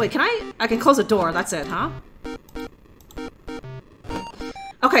 unfortunately. Wait, I can close the door, that's it, huh?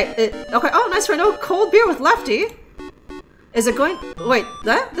 Okay, okay, oh, nice for no cold beer with Lefty. Is it going, wait,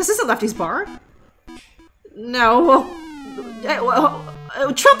 this isn't Lefty's bar? No,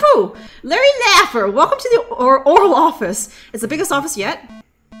 Trumpu! Larry Laffer, welcome to the oral office. It's the biggest office yet.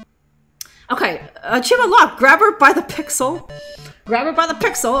 Okay, achievement locked. Grab her by the pixel. Grab her by the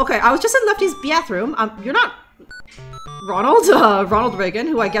pixel. Okay, I was just in Lefty's bathroom. You're not Ronald? Ronald Reagan,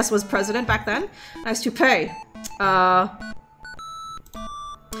 who I guess was president back then. Nice toupee. You're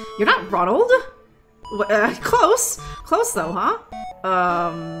not Ronald? Close. Close though, huh?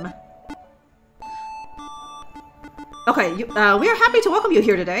 Okay, we are happy to welcome you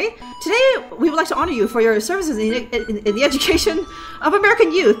here today. Today, we would like to honor you for your services in the education of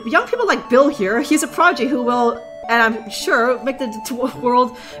American youth. Young people like Bill here, he's a prodigy who will, and I'm sure, make the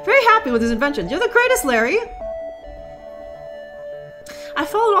world very happy with his inventions. You're the greatest, Larry. I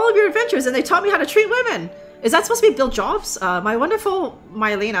followed all of your adventures and they taught me how to treat women. Is that supposed to be Bill Jobs? My wonderful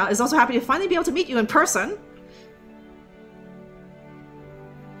Mylena is also happy to finally be able to meet you in person.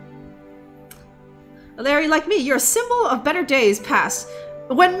 Larry, like me, you're a symbol of better days past.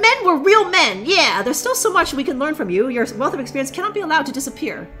 When men were real men, yeah, there's still so much we can learn from you. Your wealth of experience cannot be allowed to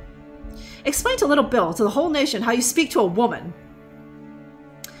disappear. Explain to little Bill, to the whole nation, how you speak to a woman.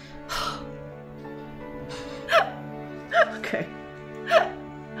 Okay.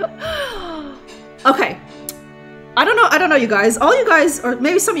 Okay. I don't know you guys. All you guys, or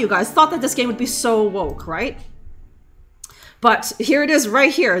maybe some of you guys, thought that this game would be so woke, right? But here it is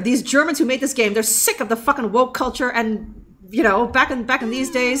right here. These Germans who made this game, they're sick of the fucking woke culture and, you know, back in these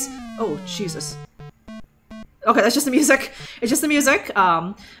days. Oh, Jesus. Okay, that's just the music. It's just the music.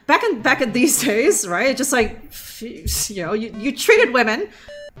 Back in these days, right? Just like, you know, you treated women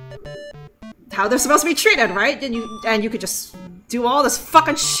how they're supposed to be treated, right? And you could just do all this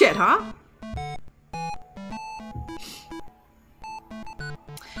fucking shit, huh?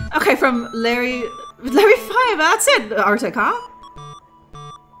 Okay, from Larry 5, that's it, Arctic, huh?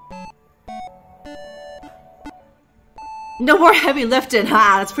 No more heavy lifting,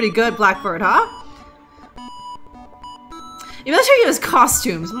 huh? That's pretty good, Blackbird, huh? You better use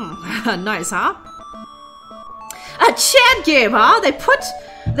costumes. Nice, huh? A Chad game, huh? They put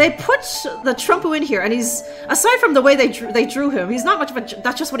the Trumpo in here, and he's, aside from the way they drew him, he's not much of a,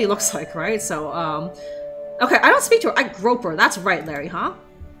 that's just what he looks like, right? So, okay, I don't speak to her, I grope her. That's right, Larry, huh?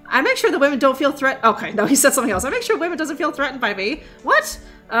 I make sure the women don't feel threatened. Okay, no, he said something else. I make sure women doesn't feel threatened by me. What?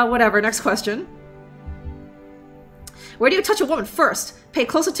 Whatever, next question. Where do you touch a woman first? Pay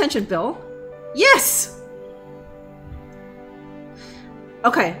close attention, Bill. Yes!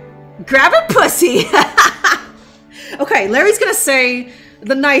 Okay, grab her pussy! Okay, Larry's gonna say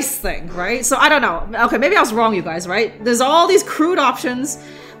the nice thing, right? So I don't know. Okay, maybe I was wrong, you guys, right? There's all these crude options,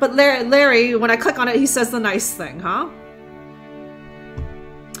 but Larry, when I click on it, he says the nice thing, huh?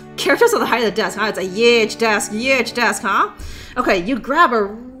 Characters on the height of the desk, huh? It's a huge desk, huh? Okay, you grab her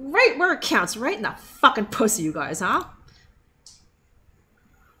right where it counts, right in the fucking pussy, you guys, huh?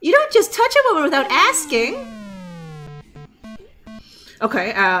 You don't just touch a woman without asking.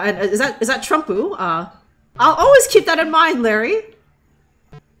 Okay, and is that Trumpu? I'll always keep that in mind, Larry.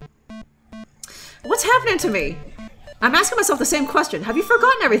 What's happening to me? I'm asking myself the same question. Have you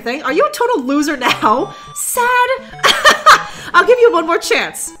forgotten everything? Are you a total loser now? Sad? I'll give you one more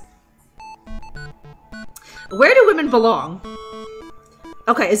chance. Where do women belong?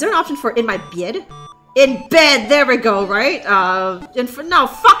 Okay, is there an option for in my bed? In bed, there we go, right? No,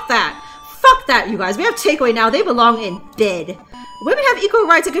 fuck that. Fuck that, you guys. We have takeaway now. They belong in bed. Women have equal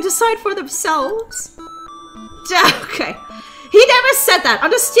rights and can decide for themselves. Okay. He never said that.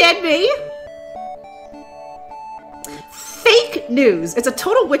 Understand me? Fake news. It's a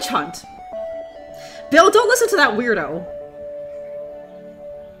total witch hunt. Bill, don't listen to that weirdo.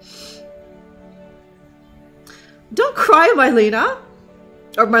 Don't cry, Mylena.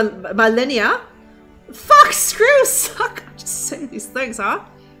 Or Mylenia. Fuck, screw, suck. I'm just saying these things, huh?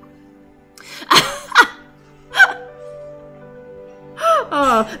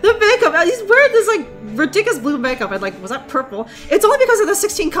 The makeup. He's wearing this like ridiculous blue makeup. And like, was that purple? It's only because of the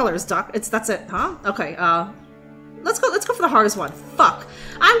 16 colors, Doc. That's it, huh? Okay. Let's go for the hardest one. Fuck.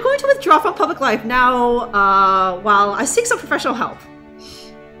 I'm going to withdraw from public life now. While I seek some professional help.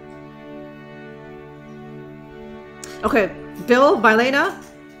 Okay, Bill, Mylena,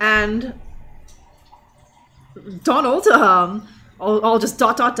 and Donald. I'll just ...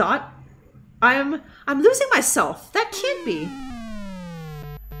 I'm losing myself. That can't be.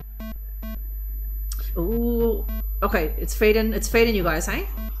 Ooh. Okay, it's fading. It's fading, you guys, hey?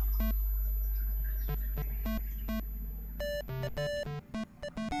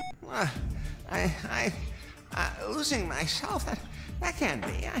 Losing myself. That can't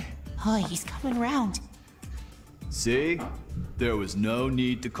be. Oh, he's coming round. See? There was no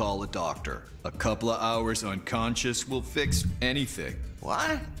need to call a doctor. A couple of hours unconscious will fix anything.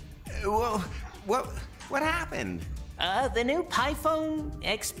 What? What happened? The new Pi phone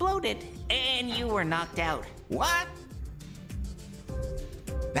exploded, and you were knocked out. What?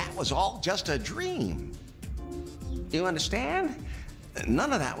 That was all just a dream. You understand?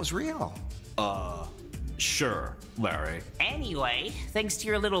 None of that was real. Sure, Larry. Anyway, thanks to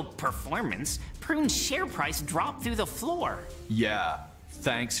your little performance, Prune's share price dropped through the floor. Yeah,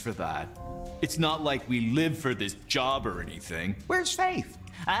 thanks for that. It's not like we live for this job or anything. Where's Faith?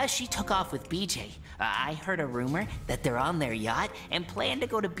 She took off with BJ. I heard a rumor that they're on their yacht and plan to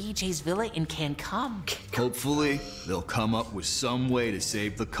go to BJ's villa in Cancun. Hopefully, they'll come up with some way to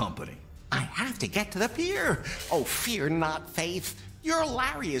save the company. I have to get to the pier. Oh, fear not, Faith. Your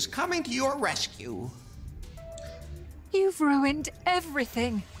Larry is coming to your rescue. You've ruined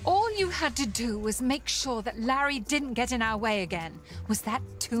everything. All you had to do was make sure that Larry didn't get in our way again. Was that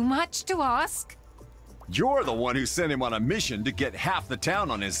too much to ask? You're the one who sent him on a mission to get half the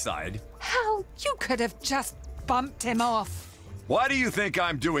town on his side. How? You could have just bumped him off. Why do you think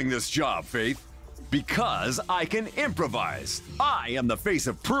I'm doing this job, Faith? Because I can improvise. I am the face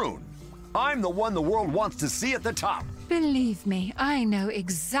of Prune. I'm the one the world wants to see at the top. Believe me, I know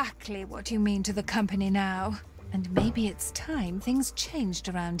exactly what you mean to the company now. And maybe it's time things changed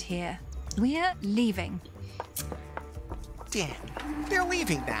around here. We're leaving. Damn, they're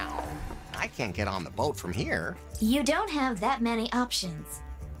leaving now. I can't get on the boat from here. You don't have that many options.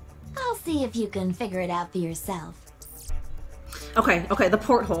 I'll see if you can figure it out for yourself. Okay, the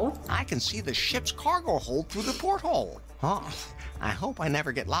porthole. I can see the ship's cargo hold through the porthole. Oh, I hope I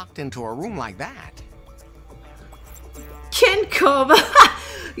never get locked into a room like that. Can come.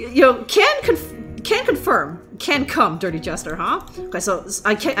 Can confirm. Can come, Dirty Jester, huh? Okay, so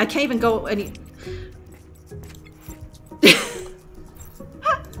I can't even go any.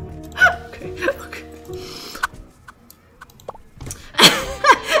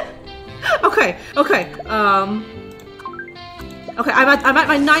 Okay. Okay, I'm at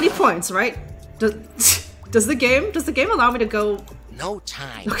my 90 points, right? Does the game allow me to go? No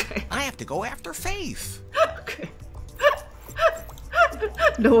time. Okay. I have to go after Faith. Okay.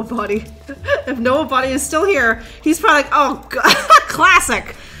 Noah Body. If Noah Body is still here, he's probably like, oh, God.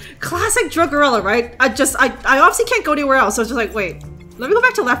 Classic drug gorilla, right? I obviously can't go anywhere else, so it's just like, wait, let me go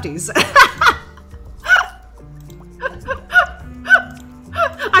back to Lefties.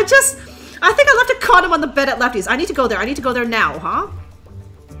 I think I left a condom on the bed at Lefties. I need to go there. I need to go there now, huh?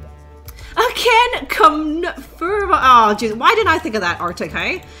 I can confirm. Oh, jeez. Why didn't I think of that, Arctic,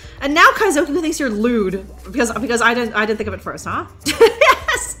 hey? And now Kaizoku thinks you're lewd because I didn't think of it first, huh?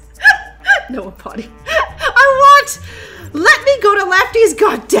 Yes. Noah Body. Let me go to Lefties.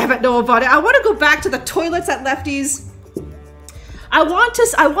 God damn it, Noah Body. I want to go back to the toilets at Lefties. I want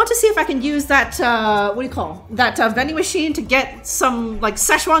to see if I can use that what do you call that vending machine to get some like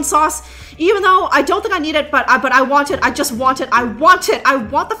Szechuan sauce. Even though I don't think I need it, but I want it. I just want it. I want it. I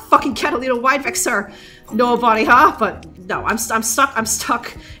want the fucking Catalina wine mixer. Nobody, huh? But no, I'm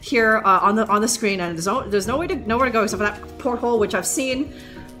stuck here on the screen, and there's nowhere to go except for that porthole, which I've seen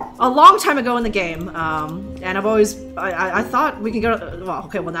a long time ago in the game. And I've always I thought we could go. Well,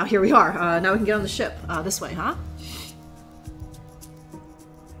 okay, well now here we are. Now we can get on the ship this way, huh?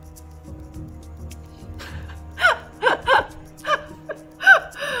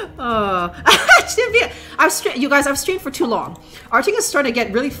 You guys, I've streamed for too long. Arting is starting to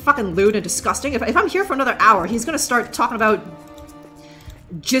get really fucking lewd and disgusting. If I'm here for another hour, he's gonna start talking about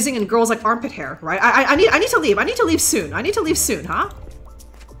jizzing in girls like armpit hair, right? I need to leave. I need to leave soon. I need to leave soon, huh?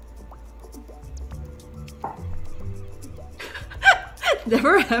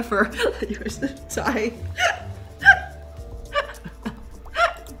 Never ever let yours die.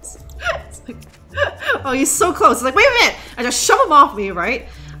 It's like, oh, he's so close. It's like, wait a minute! I just shove him off me, right?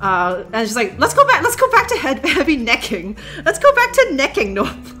 And she's like, let's go back to heavy necking. Let's go back to necking. No.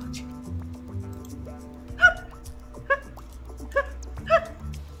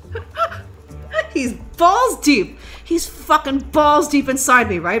 He's balls deep. He's fucking balls deep inside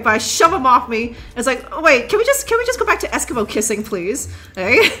me, right? But I shove him off me. It's like, oh, wait, can we just go back to Eskimo kissing, please?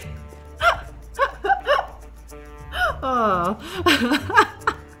 Hey? Oh.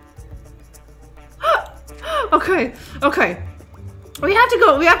 Okay. We have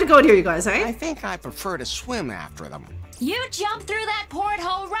to go in here, you guys, eh? I think I prefer to swim after them. You jump through that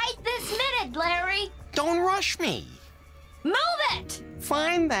porthole right this minute, Larry! Don't rush me! Move it!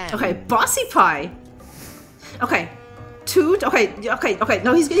 Fine then. Okay, Bossy Pie. Okay. Okay.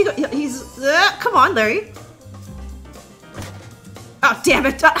 No, he's come on, Larry. Oh, damn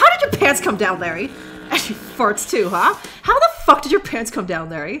it. How did your pants come down, Larry? And she farts too, huh? How the fuck did your pants come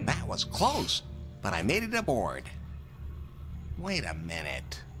down, Larry? That was close, but I made it aboard. Wait a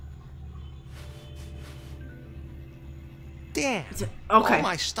minute. Damn. Okay. All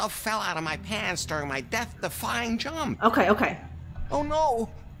my stuff fell out of my pants during my death-defying jump. Okay. Oh no,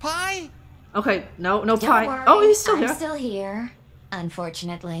 Pie? Okay, no Don't Pie. worry, Oh, he's still here. I'm still here,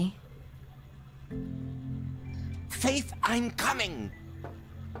 unfortunately. Faith, I'm coming.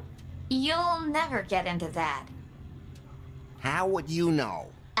 You'll never get into that. How would you know?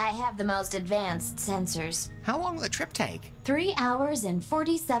 I have the most advanced sensors. How long will the trip take? 3 hours and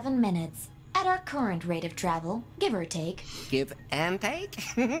 47 minutes. At our current rate of travel, give or take. Give and take?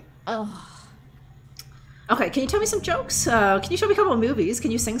 Oh. Okay, can you tell me some jokes? Can you show me a couple of movies?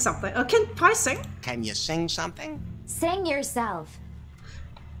 Can you sing something? Can Pie sing? Can you sing something? Sing yourself.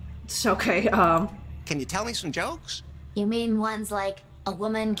 Okay, Can you tell me some jokes? You mean ones like, a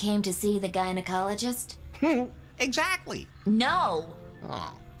woman came to see the gynecologist? Exactly. No.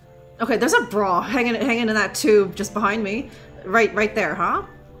 Oh. Okay, there's a bra hanging in that tube just behind me. Right there, huh?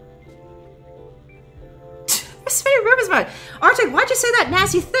 There's many rumors about it. Arctic, why'd you say that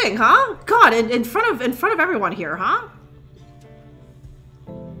nasty thing, huh? God, in front of everyone here, huh?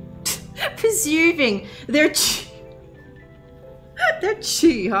 Presuming their chi,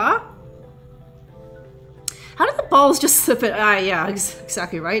 huh? How did the balls just slip it? Yeah,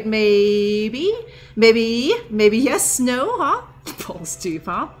 exactly right. Maybe yes, no, huh? Balls deep,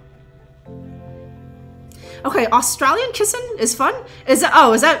 huh? Okay, Australian kissing is fun. Is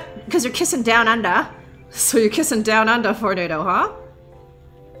that because you're kissing down under? So you're kissing down under, Tornado, huh?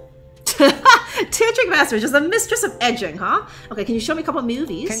 Tantric Master, just the mistress of edging, huh? Okay, can you show me a couple of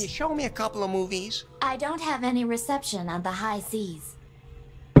movies? Can you show me a couple of movies? I don't have any reception on the high seas.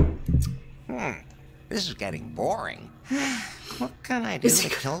 This is getting boring. What can I do to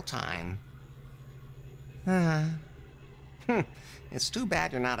kill time? It's too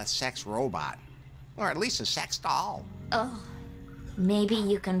bad you're not a sex robot. Or at least a sex doll. Oh, maybe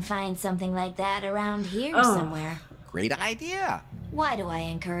you can find something like that around here somewhere. Great idea. Why do I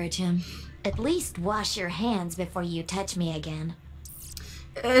encourage him? At least wash your hands before you touch me again.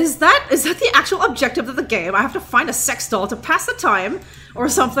 Is that the actual objective of the game? I have to find a sex doll to pass the time or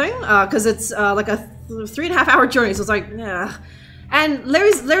something? Because it's like a 3.5 hour journey, so it's like, yeah. And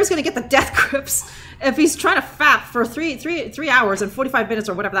Larry's gonna get the death grips if he's trying to fap for 3 hours and 45 minutes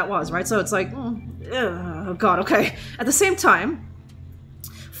or whatever that was, right? So it's like, oh god, okay. At the same time,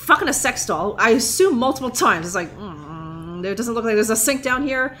 fucking a sex doll, I assume multiple times. It's like, there doesn't look like there's a sink down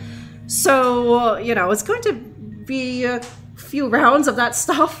here. So, you know, it's going to be a few rounds of that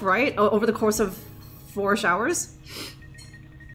stuff, right? Over the course of 4-ish hours.